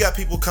 you got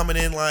people coming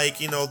in like,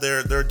 you know,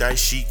 they're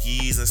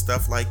dashikis and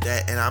stuff like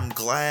that, and I'm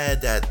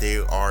glad that they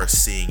are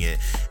seeing it.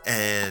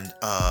 And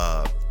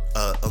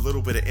a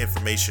little bit of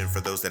information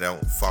for those that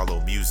don't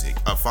follow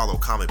follow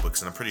comic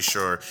books, and I'm pretty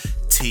sure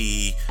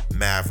T,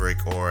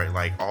 Maverick, or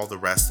like all the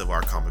rest of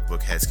our comic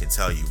book heads can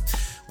tell you.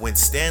 When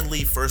Stan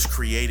Lee first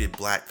created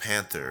Black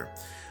Panther,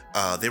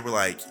 they were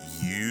like,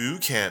 you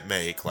can't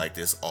make like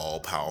this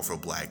all-powerful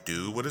black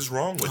dude. What is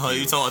wrong with you?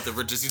 You talking about the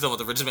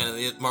richest man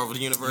in the Marvel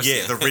universe?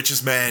 Yeah, the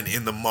richest man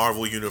in the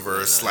Marvel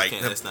universe.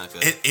 That's not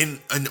good. In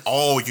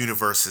all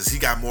universes, he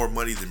got more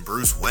money than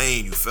Bruce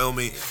Wayne. You feel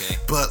me? Okay.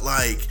 But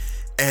like.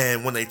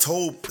 And when they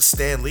told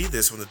Stan Lee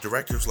this, when the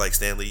director was like,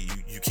 Stan Lee,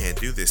 you can't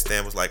do this,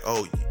 Stan was like,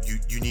 oh,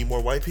 you need more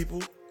white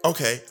people?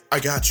 Okay, I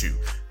got you.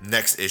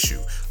 Next issue.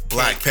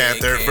 Black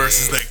Panther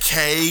versus the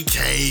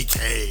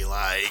KKK.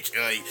 Like,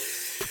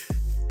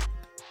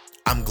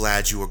 I'm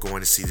glad you are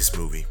going to see this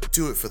movie.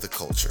 Do it for the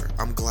culture.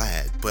 I'm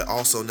glad. But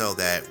also know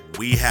that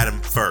we had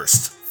him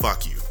first.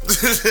 Fuck you.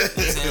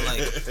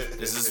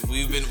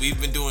 We've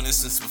been doing this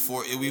since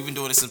before. We've been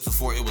doing this since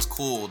before it was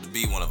cool to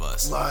be one of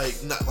us. Like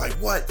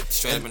what?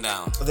 Straight up and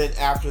down. Then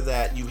after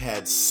that, you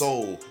had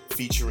Soul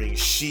featuring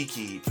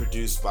Shiki,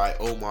 produced by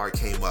Omar,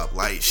 came up.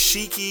 Like,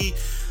 Shiki,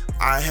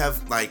 I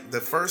have like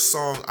the first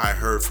song I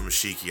heard from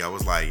Shiki, I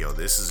was like, yo,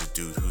 this is a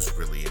dude who's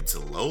really into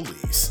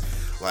lowlies.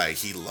 Like,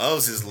 he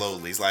loves his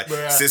lowlies. Like,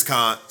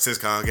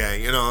 Siscon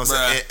gang, you know what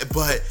I'm saying?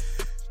 But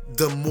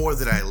the more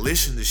that I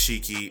listened to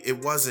Shiki,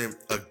 it wasn't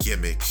a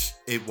gimmick.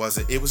 It was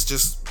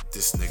just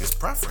this nigga's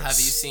preference. Have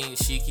you seen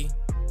Shiki?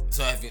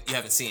 So you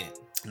haven't seen it?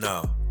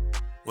 No.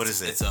 What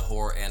is it? It's a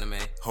horror anime.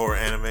 Horror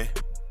anime?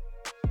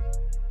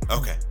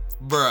 Okay.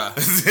 Bruh.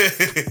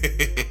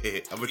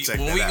 I'm gonna check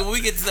that out. When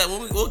we get to that,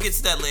 we'll get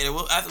to that later.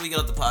 After we get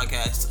off the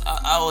podcast,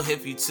 I will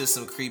hip you to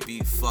some creepy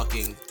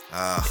fucking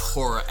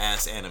horror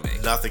ass anime.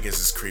 Nothing is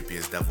as creepy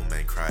as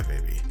Devilman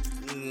Crybaby.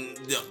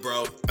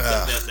 Bro,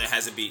 that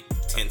has to be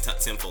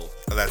tenfold.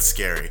 That's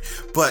scary.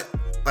 But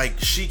like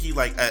Shiki,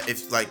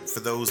 if for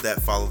those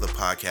that follow the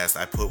podcast,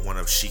 I put one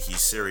of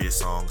Shiki's serious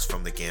songs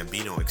from the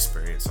Gambino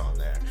Experience on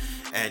there.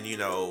 And you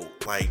know,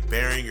 like,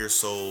 bearing your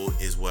soul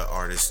is what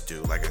artists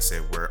do. Like I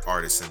said, we're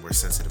artists and we're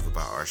sensitive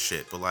about our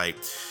shit. But like,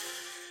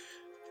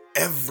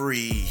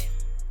 every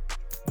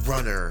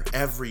runner,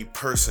 every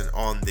person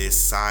on this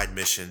side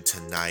mission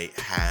tonight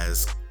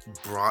has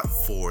brought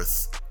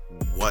forth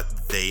what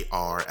they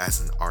are as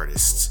an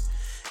artist.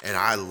 And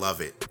I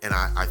love it. And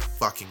I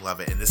fucking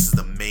love it. And this is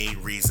the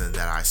main reason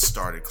that I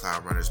started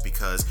Cloud Runners,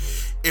 because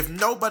if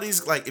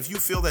you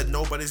feel that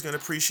nobody's gonna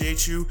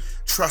appreciate you,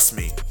 trust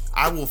me,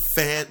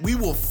 we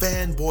will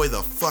fanboy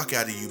the fuck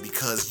out of you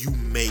because you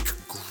make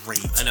great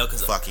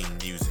fucking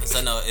music. Cause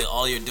I know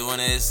all y'all doing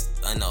is,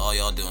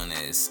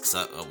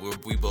 cause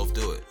we both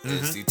do it.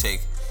 Mm-hmm. You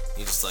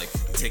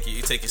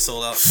take your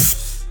soul out.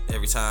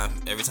 Every time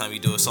you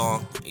do a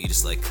song, you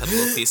just like cut a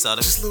little piece out of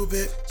it. Just a little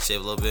bit. Shave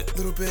a little bit.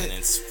 And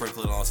then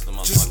sprinkle it onto the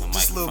motherfucking microphone.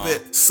 Just a little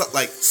bit.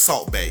 Like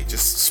Salt Bae.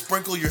 Just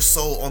sprinkle your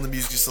soul on the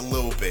music just a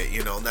little bit,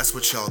 you know, and that's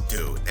what y'all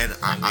do. And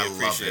I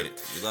love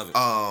it. We love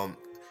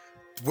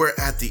it. We're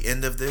at the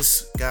end of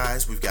this,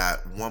 guys. We've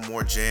got one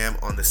more jam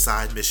on the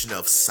side mission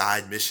of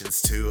Side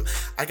Missions 2.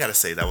 I gotta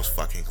say, that was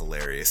fucking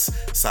hilarious.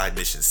 Side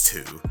Missions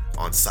 2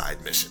 on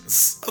Side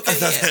Missions. Okay, I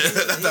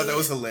thought that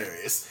was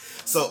hilarious.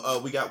 So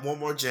we got one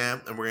more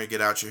jam, and we're going to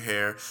get Out Your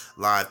Hair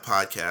live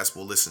podcast.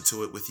 We'll listen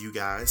to it with you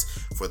guys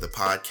for the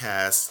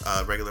podcast,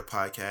 regular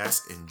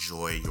podcast.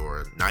 Enjoy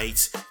your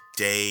night,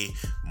 day,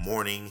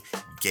 morning,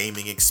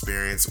 gaming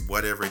experience,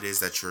 whatever it is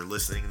that you're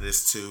listening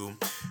this to.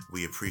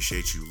 We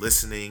appreciate you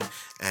listening.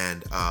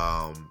 And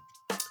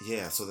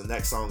so the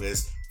next song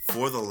is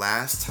For the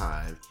Last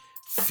Time,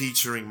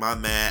 featuring my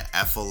man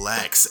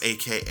FLX,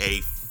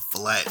 aka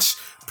Fletch,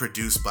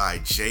 produced by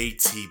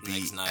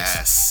JTBS.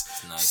 Nice.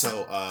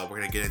 So we're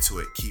gonna get into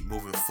it. Keep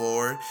moving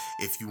forward.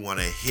 If you want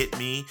to hit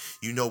me,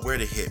 you know where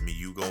to hit me.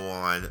 You go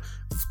on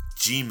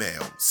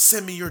Gmail,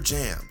 send me your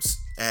jams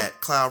at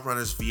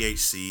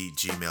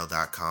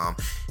cloudrunnersvhc@gmail.com.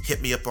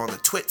 Hit me up on the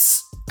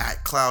twits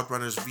at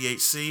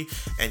cloudrunnersvhc,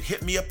 and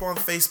hit me up on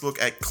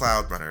Facebook at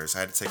cloudrunners.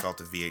 I had to take out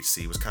the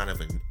VHC. It was kind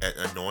of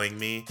annoying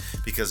me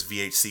because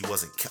VHC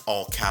wasn't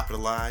all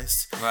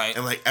capitalized. Right.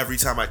 And like every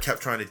time I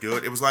kept trying to do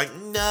it, it was like,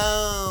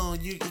 no,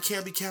 you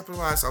can't be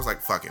capitalized. So I was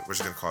like, fuck it, we're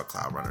just gonna call it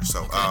Cloudrunners.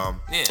 So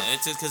yeah,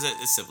 it's just because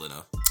it's simple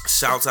enough.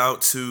 Shouts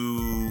out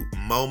to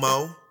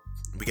Momo.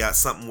 We got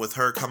something with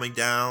her coming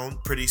down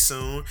pretty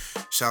soon.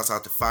 Shouts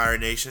out to Fire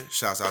Nation.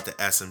 Shouts out to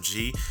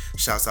SMG.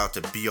 Shouts out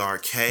to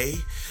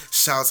BRK.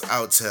 Shouts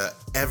out to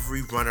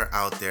every runner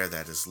out there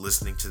that is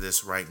listening to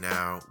this right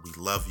now. We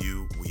love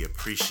you. We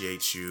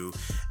appreciate you.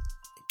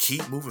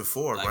 Keep moving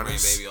forward, Like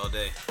runners. Rain Baby all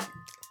day.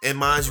 In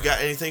mind, you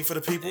got anything for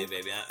the people? Hey,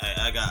 baby,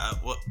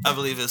 I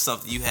believe it's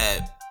something you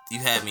had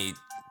me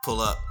pull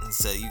up and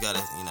say you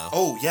gotta,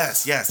 Oh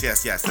yes.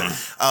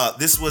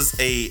 This was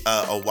a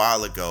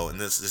while ago, and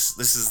this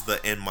is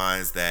the In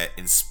Minds that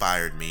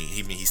inspired me.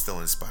 He still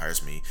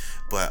inspires me,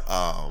 but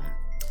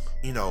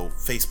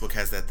Facebook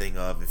has that thing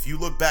of if you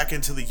look back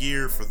into the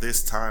year for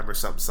this time or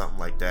something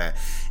like that,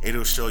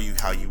 it'll show you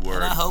how you were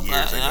and I hope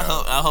years ago.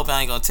 I hope I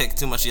ain't gonna take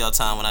too much of y'all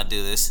time when I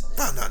do this.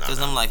 No. Because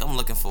I'm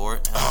looking for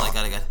it.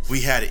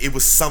 We had it. It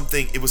was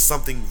something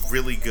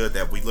really good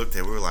that we looked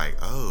at. We were like,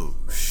 oh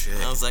shit.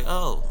 I was like,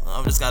 oh,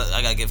 I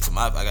gotta get to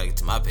my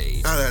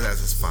page. Oh, that's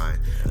just fine.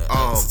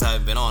 Since I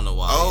haven't been on in a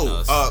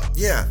while.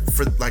 Yeah.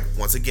 For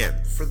once again,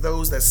 for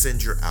those that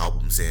send your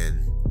albums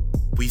in,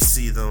 we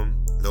see them.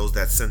 Those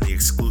that send the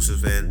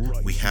exclusive in,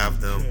 we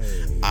have them.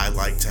 I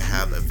like to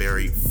have a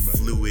very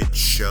fluid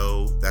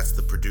show. That's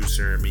the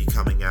producer and me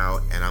coming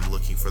out, and I'm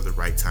looking for the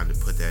right time to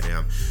put that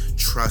in.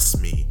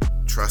 Trust me.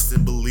 Trust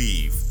and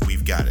believe.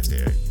 We've got it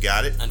there.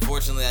 Got it?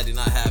 Unfortunately, I do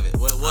not have it.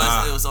 What it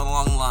was, it was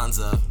along the lines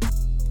of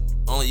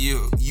only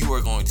you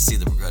are going to see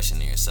the progression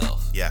in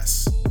yourself.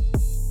 Yes.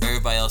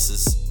 Everybody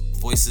else's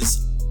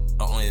voices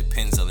are only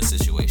opinions on the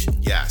situation.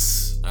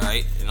 Yes. All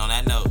right? And on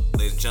that note,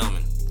 ladies and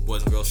gentlemen,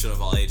 boys and girls,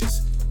 children of all ages,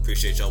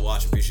 appreciate y'all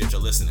watching. Appreciate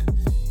y'all listening.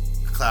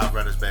 Cloud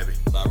Runners, baby.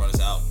 Cloud Runners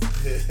out.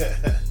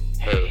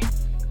 Hey,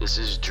 this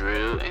is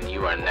Drew, and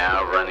you are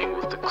now running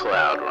with the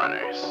Cloud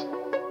Runners.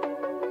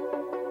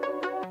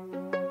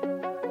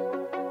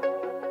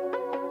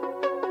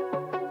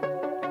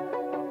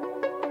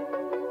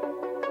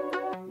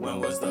 When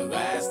was the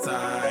last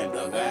time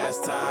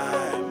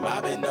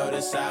I've been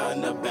noticed out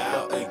and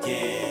about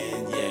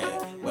again? Yeah.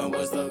 When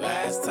was the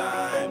last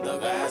time?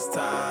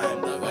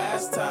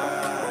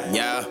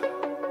 Yeah.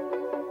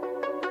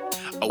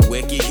 A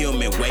wicked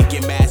human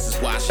waking masses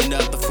washing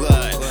up the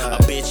flood. A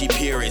bitchy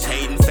purist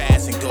hating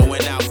fast and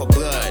going out for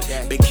blood.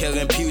 Been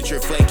killing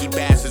putrid flaky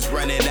bastards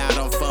running out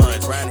on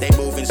funds. They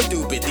moving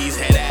stupid, these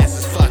head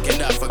asses fucking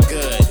up for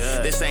good.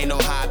 This ain't no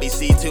hobby,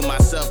 see to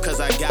myself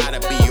cause I gotta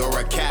be. Or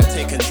a cat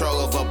take control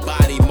of a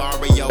body,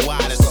 Mario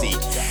Odyssey.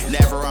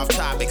 Never off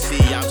topic,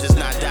 see I'm just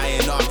not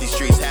dying off these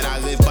streets. Had I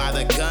lived by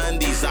the gun,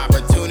 these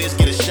opportunists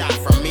get a shot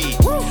from me.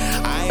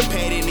 I ain't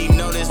paid any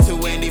notice to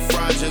any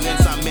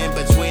fraudulence. I'm in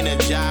between a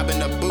job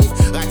and a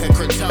booth like a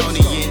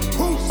Kryptonian.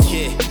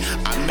 Yeah,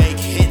 I make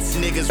hits,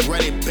 niggas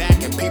run it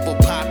back, and people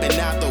popping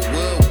out the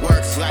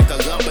woodworks like a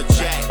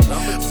lumberjack.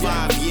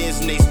 5 years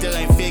and they still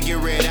ain't figure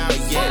it out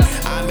yet.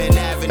 I'm in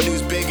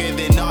avenues bigger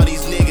than all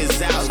these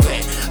niggas out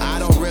there. I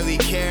don't really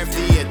care if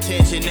the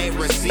attention they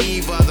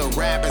receive. Other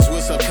rappers will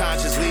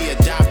subconsciously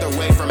adopt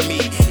away from me.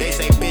 They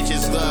say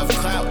bitches love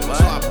clout, so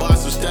I bought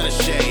some stunner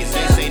shades.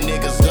 They say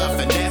niggas love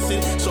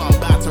finessing, so I'm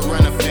about to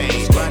run a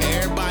fade.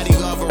 Everybody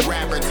love a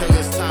rapper till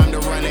it's time to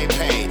run a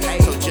pay.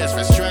 So just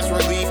for stress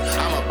relief,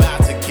 I'm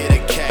about to get a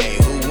K.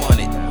 Who want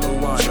it?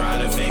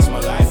 Trying to fix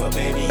my life up,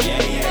 baby, yeah.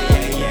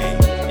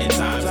 In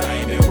times I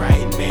ain't been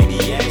writing, baby,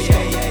 yeah.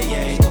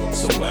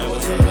 So when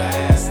was the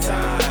last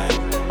time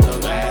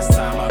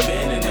I've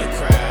been in the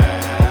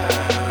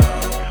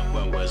crowd?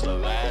 When was the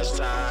last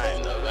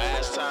time?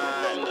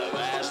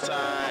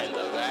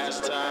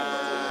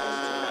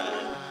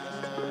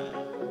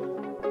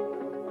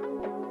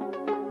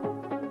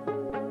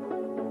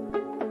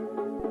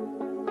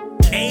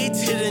 A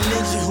to the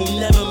ninja who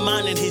never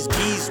minded his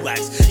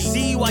beeswax.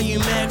 See why you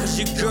mad cause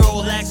your girl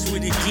lacks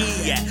with a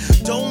D at.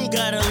 Don't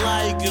gotta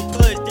lie, you can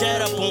put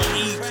that up on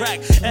E-Crack.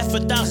 F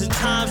 1,000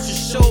 times to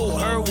show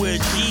her where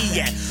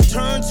G at.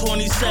 Turn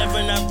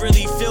 27, I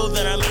really feel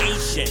that I'm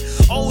ancient.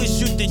 Always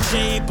shoot the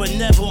J, but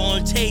never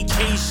on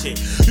take-cation.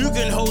 You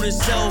can hold a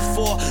cell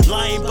for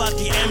lying about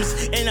the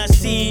M's, and I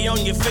see it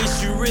on your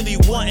face, you really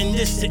wanting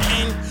this to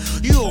end.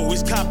 You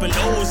always copping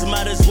O's,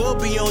 might as well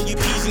be on your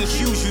P's and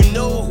Q's. You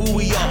know who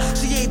we are.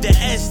 She gave the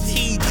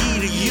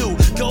STD to you.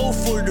 Go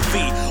for the V,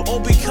 all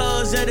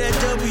because of that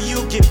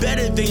W get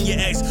better than your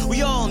ex.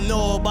 We all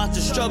know about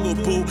the struggle,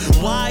 boo.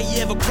 Why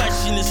you ever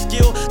question the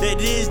skill that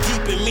is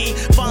deep in me?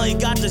 Finally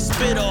got to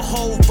spit a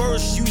whole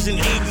verse using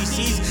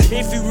ABCs.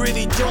 If you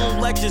really don't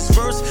like this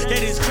verse,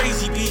 that is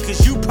crazy,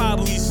 because you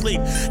probably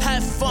sleep.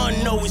 Have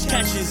fun, always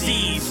catching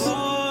Z's.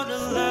 For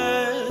the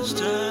last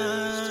time.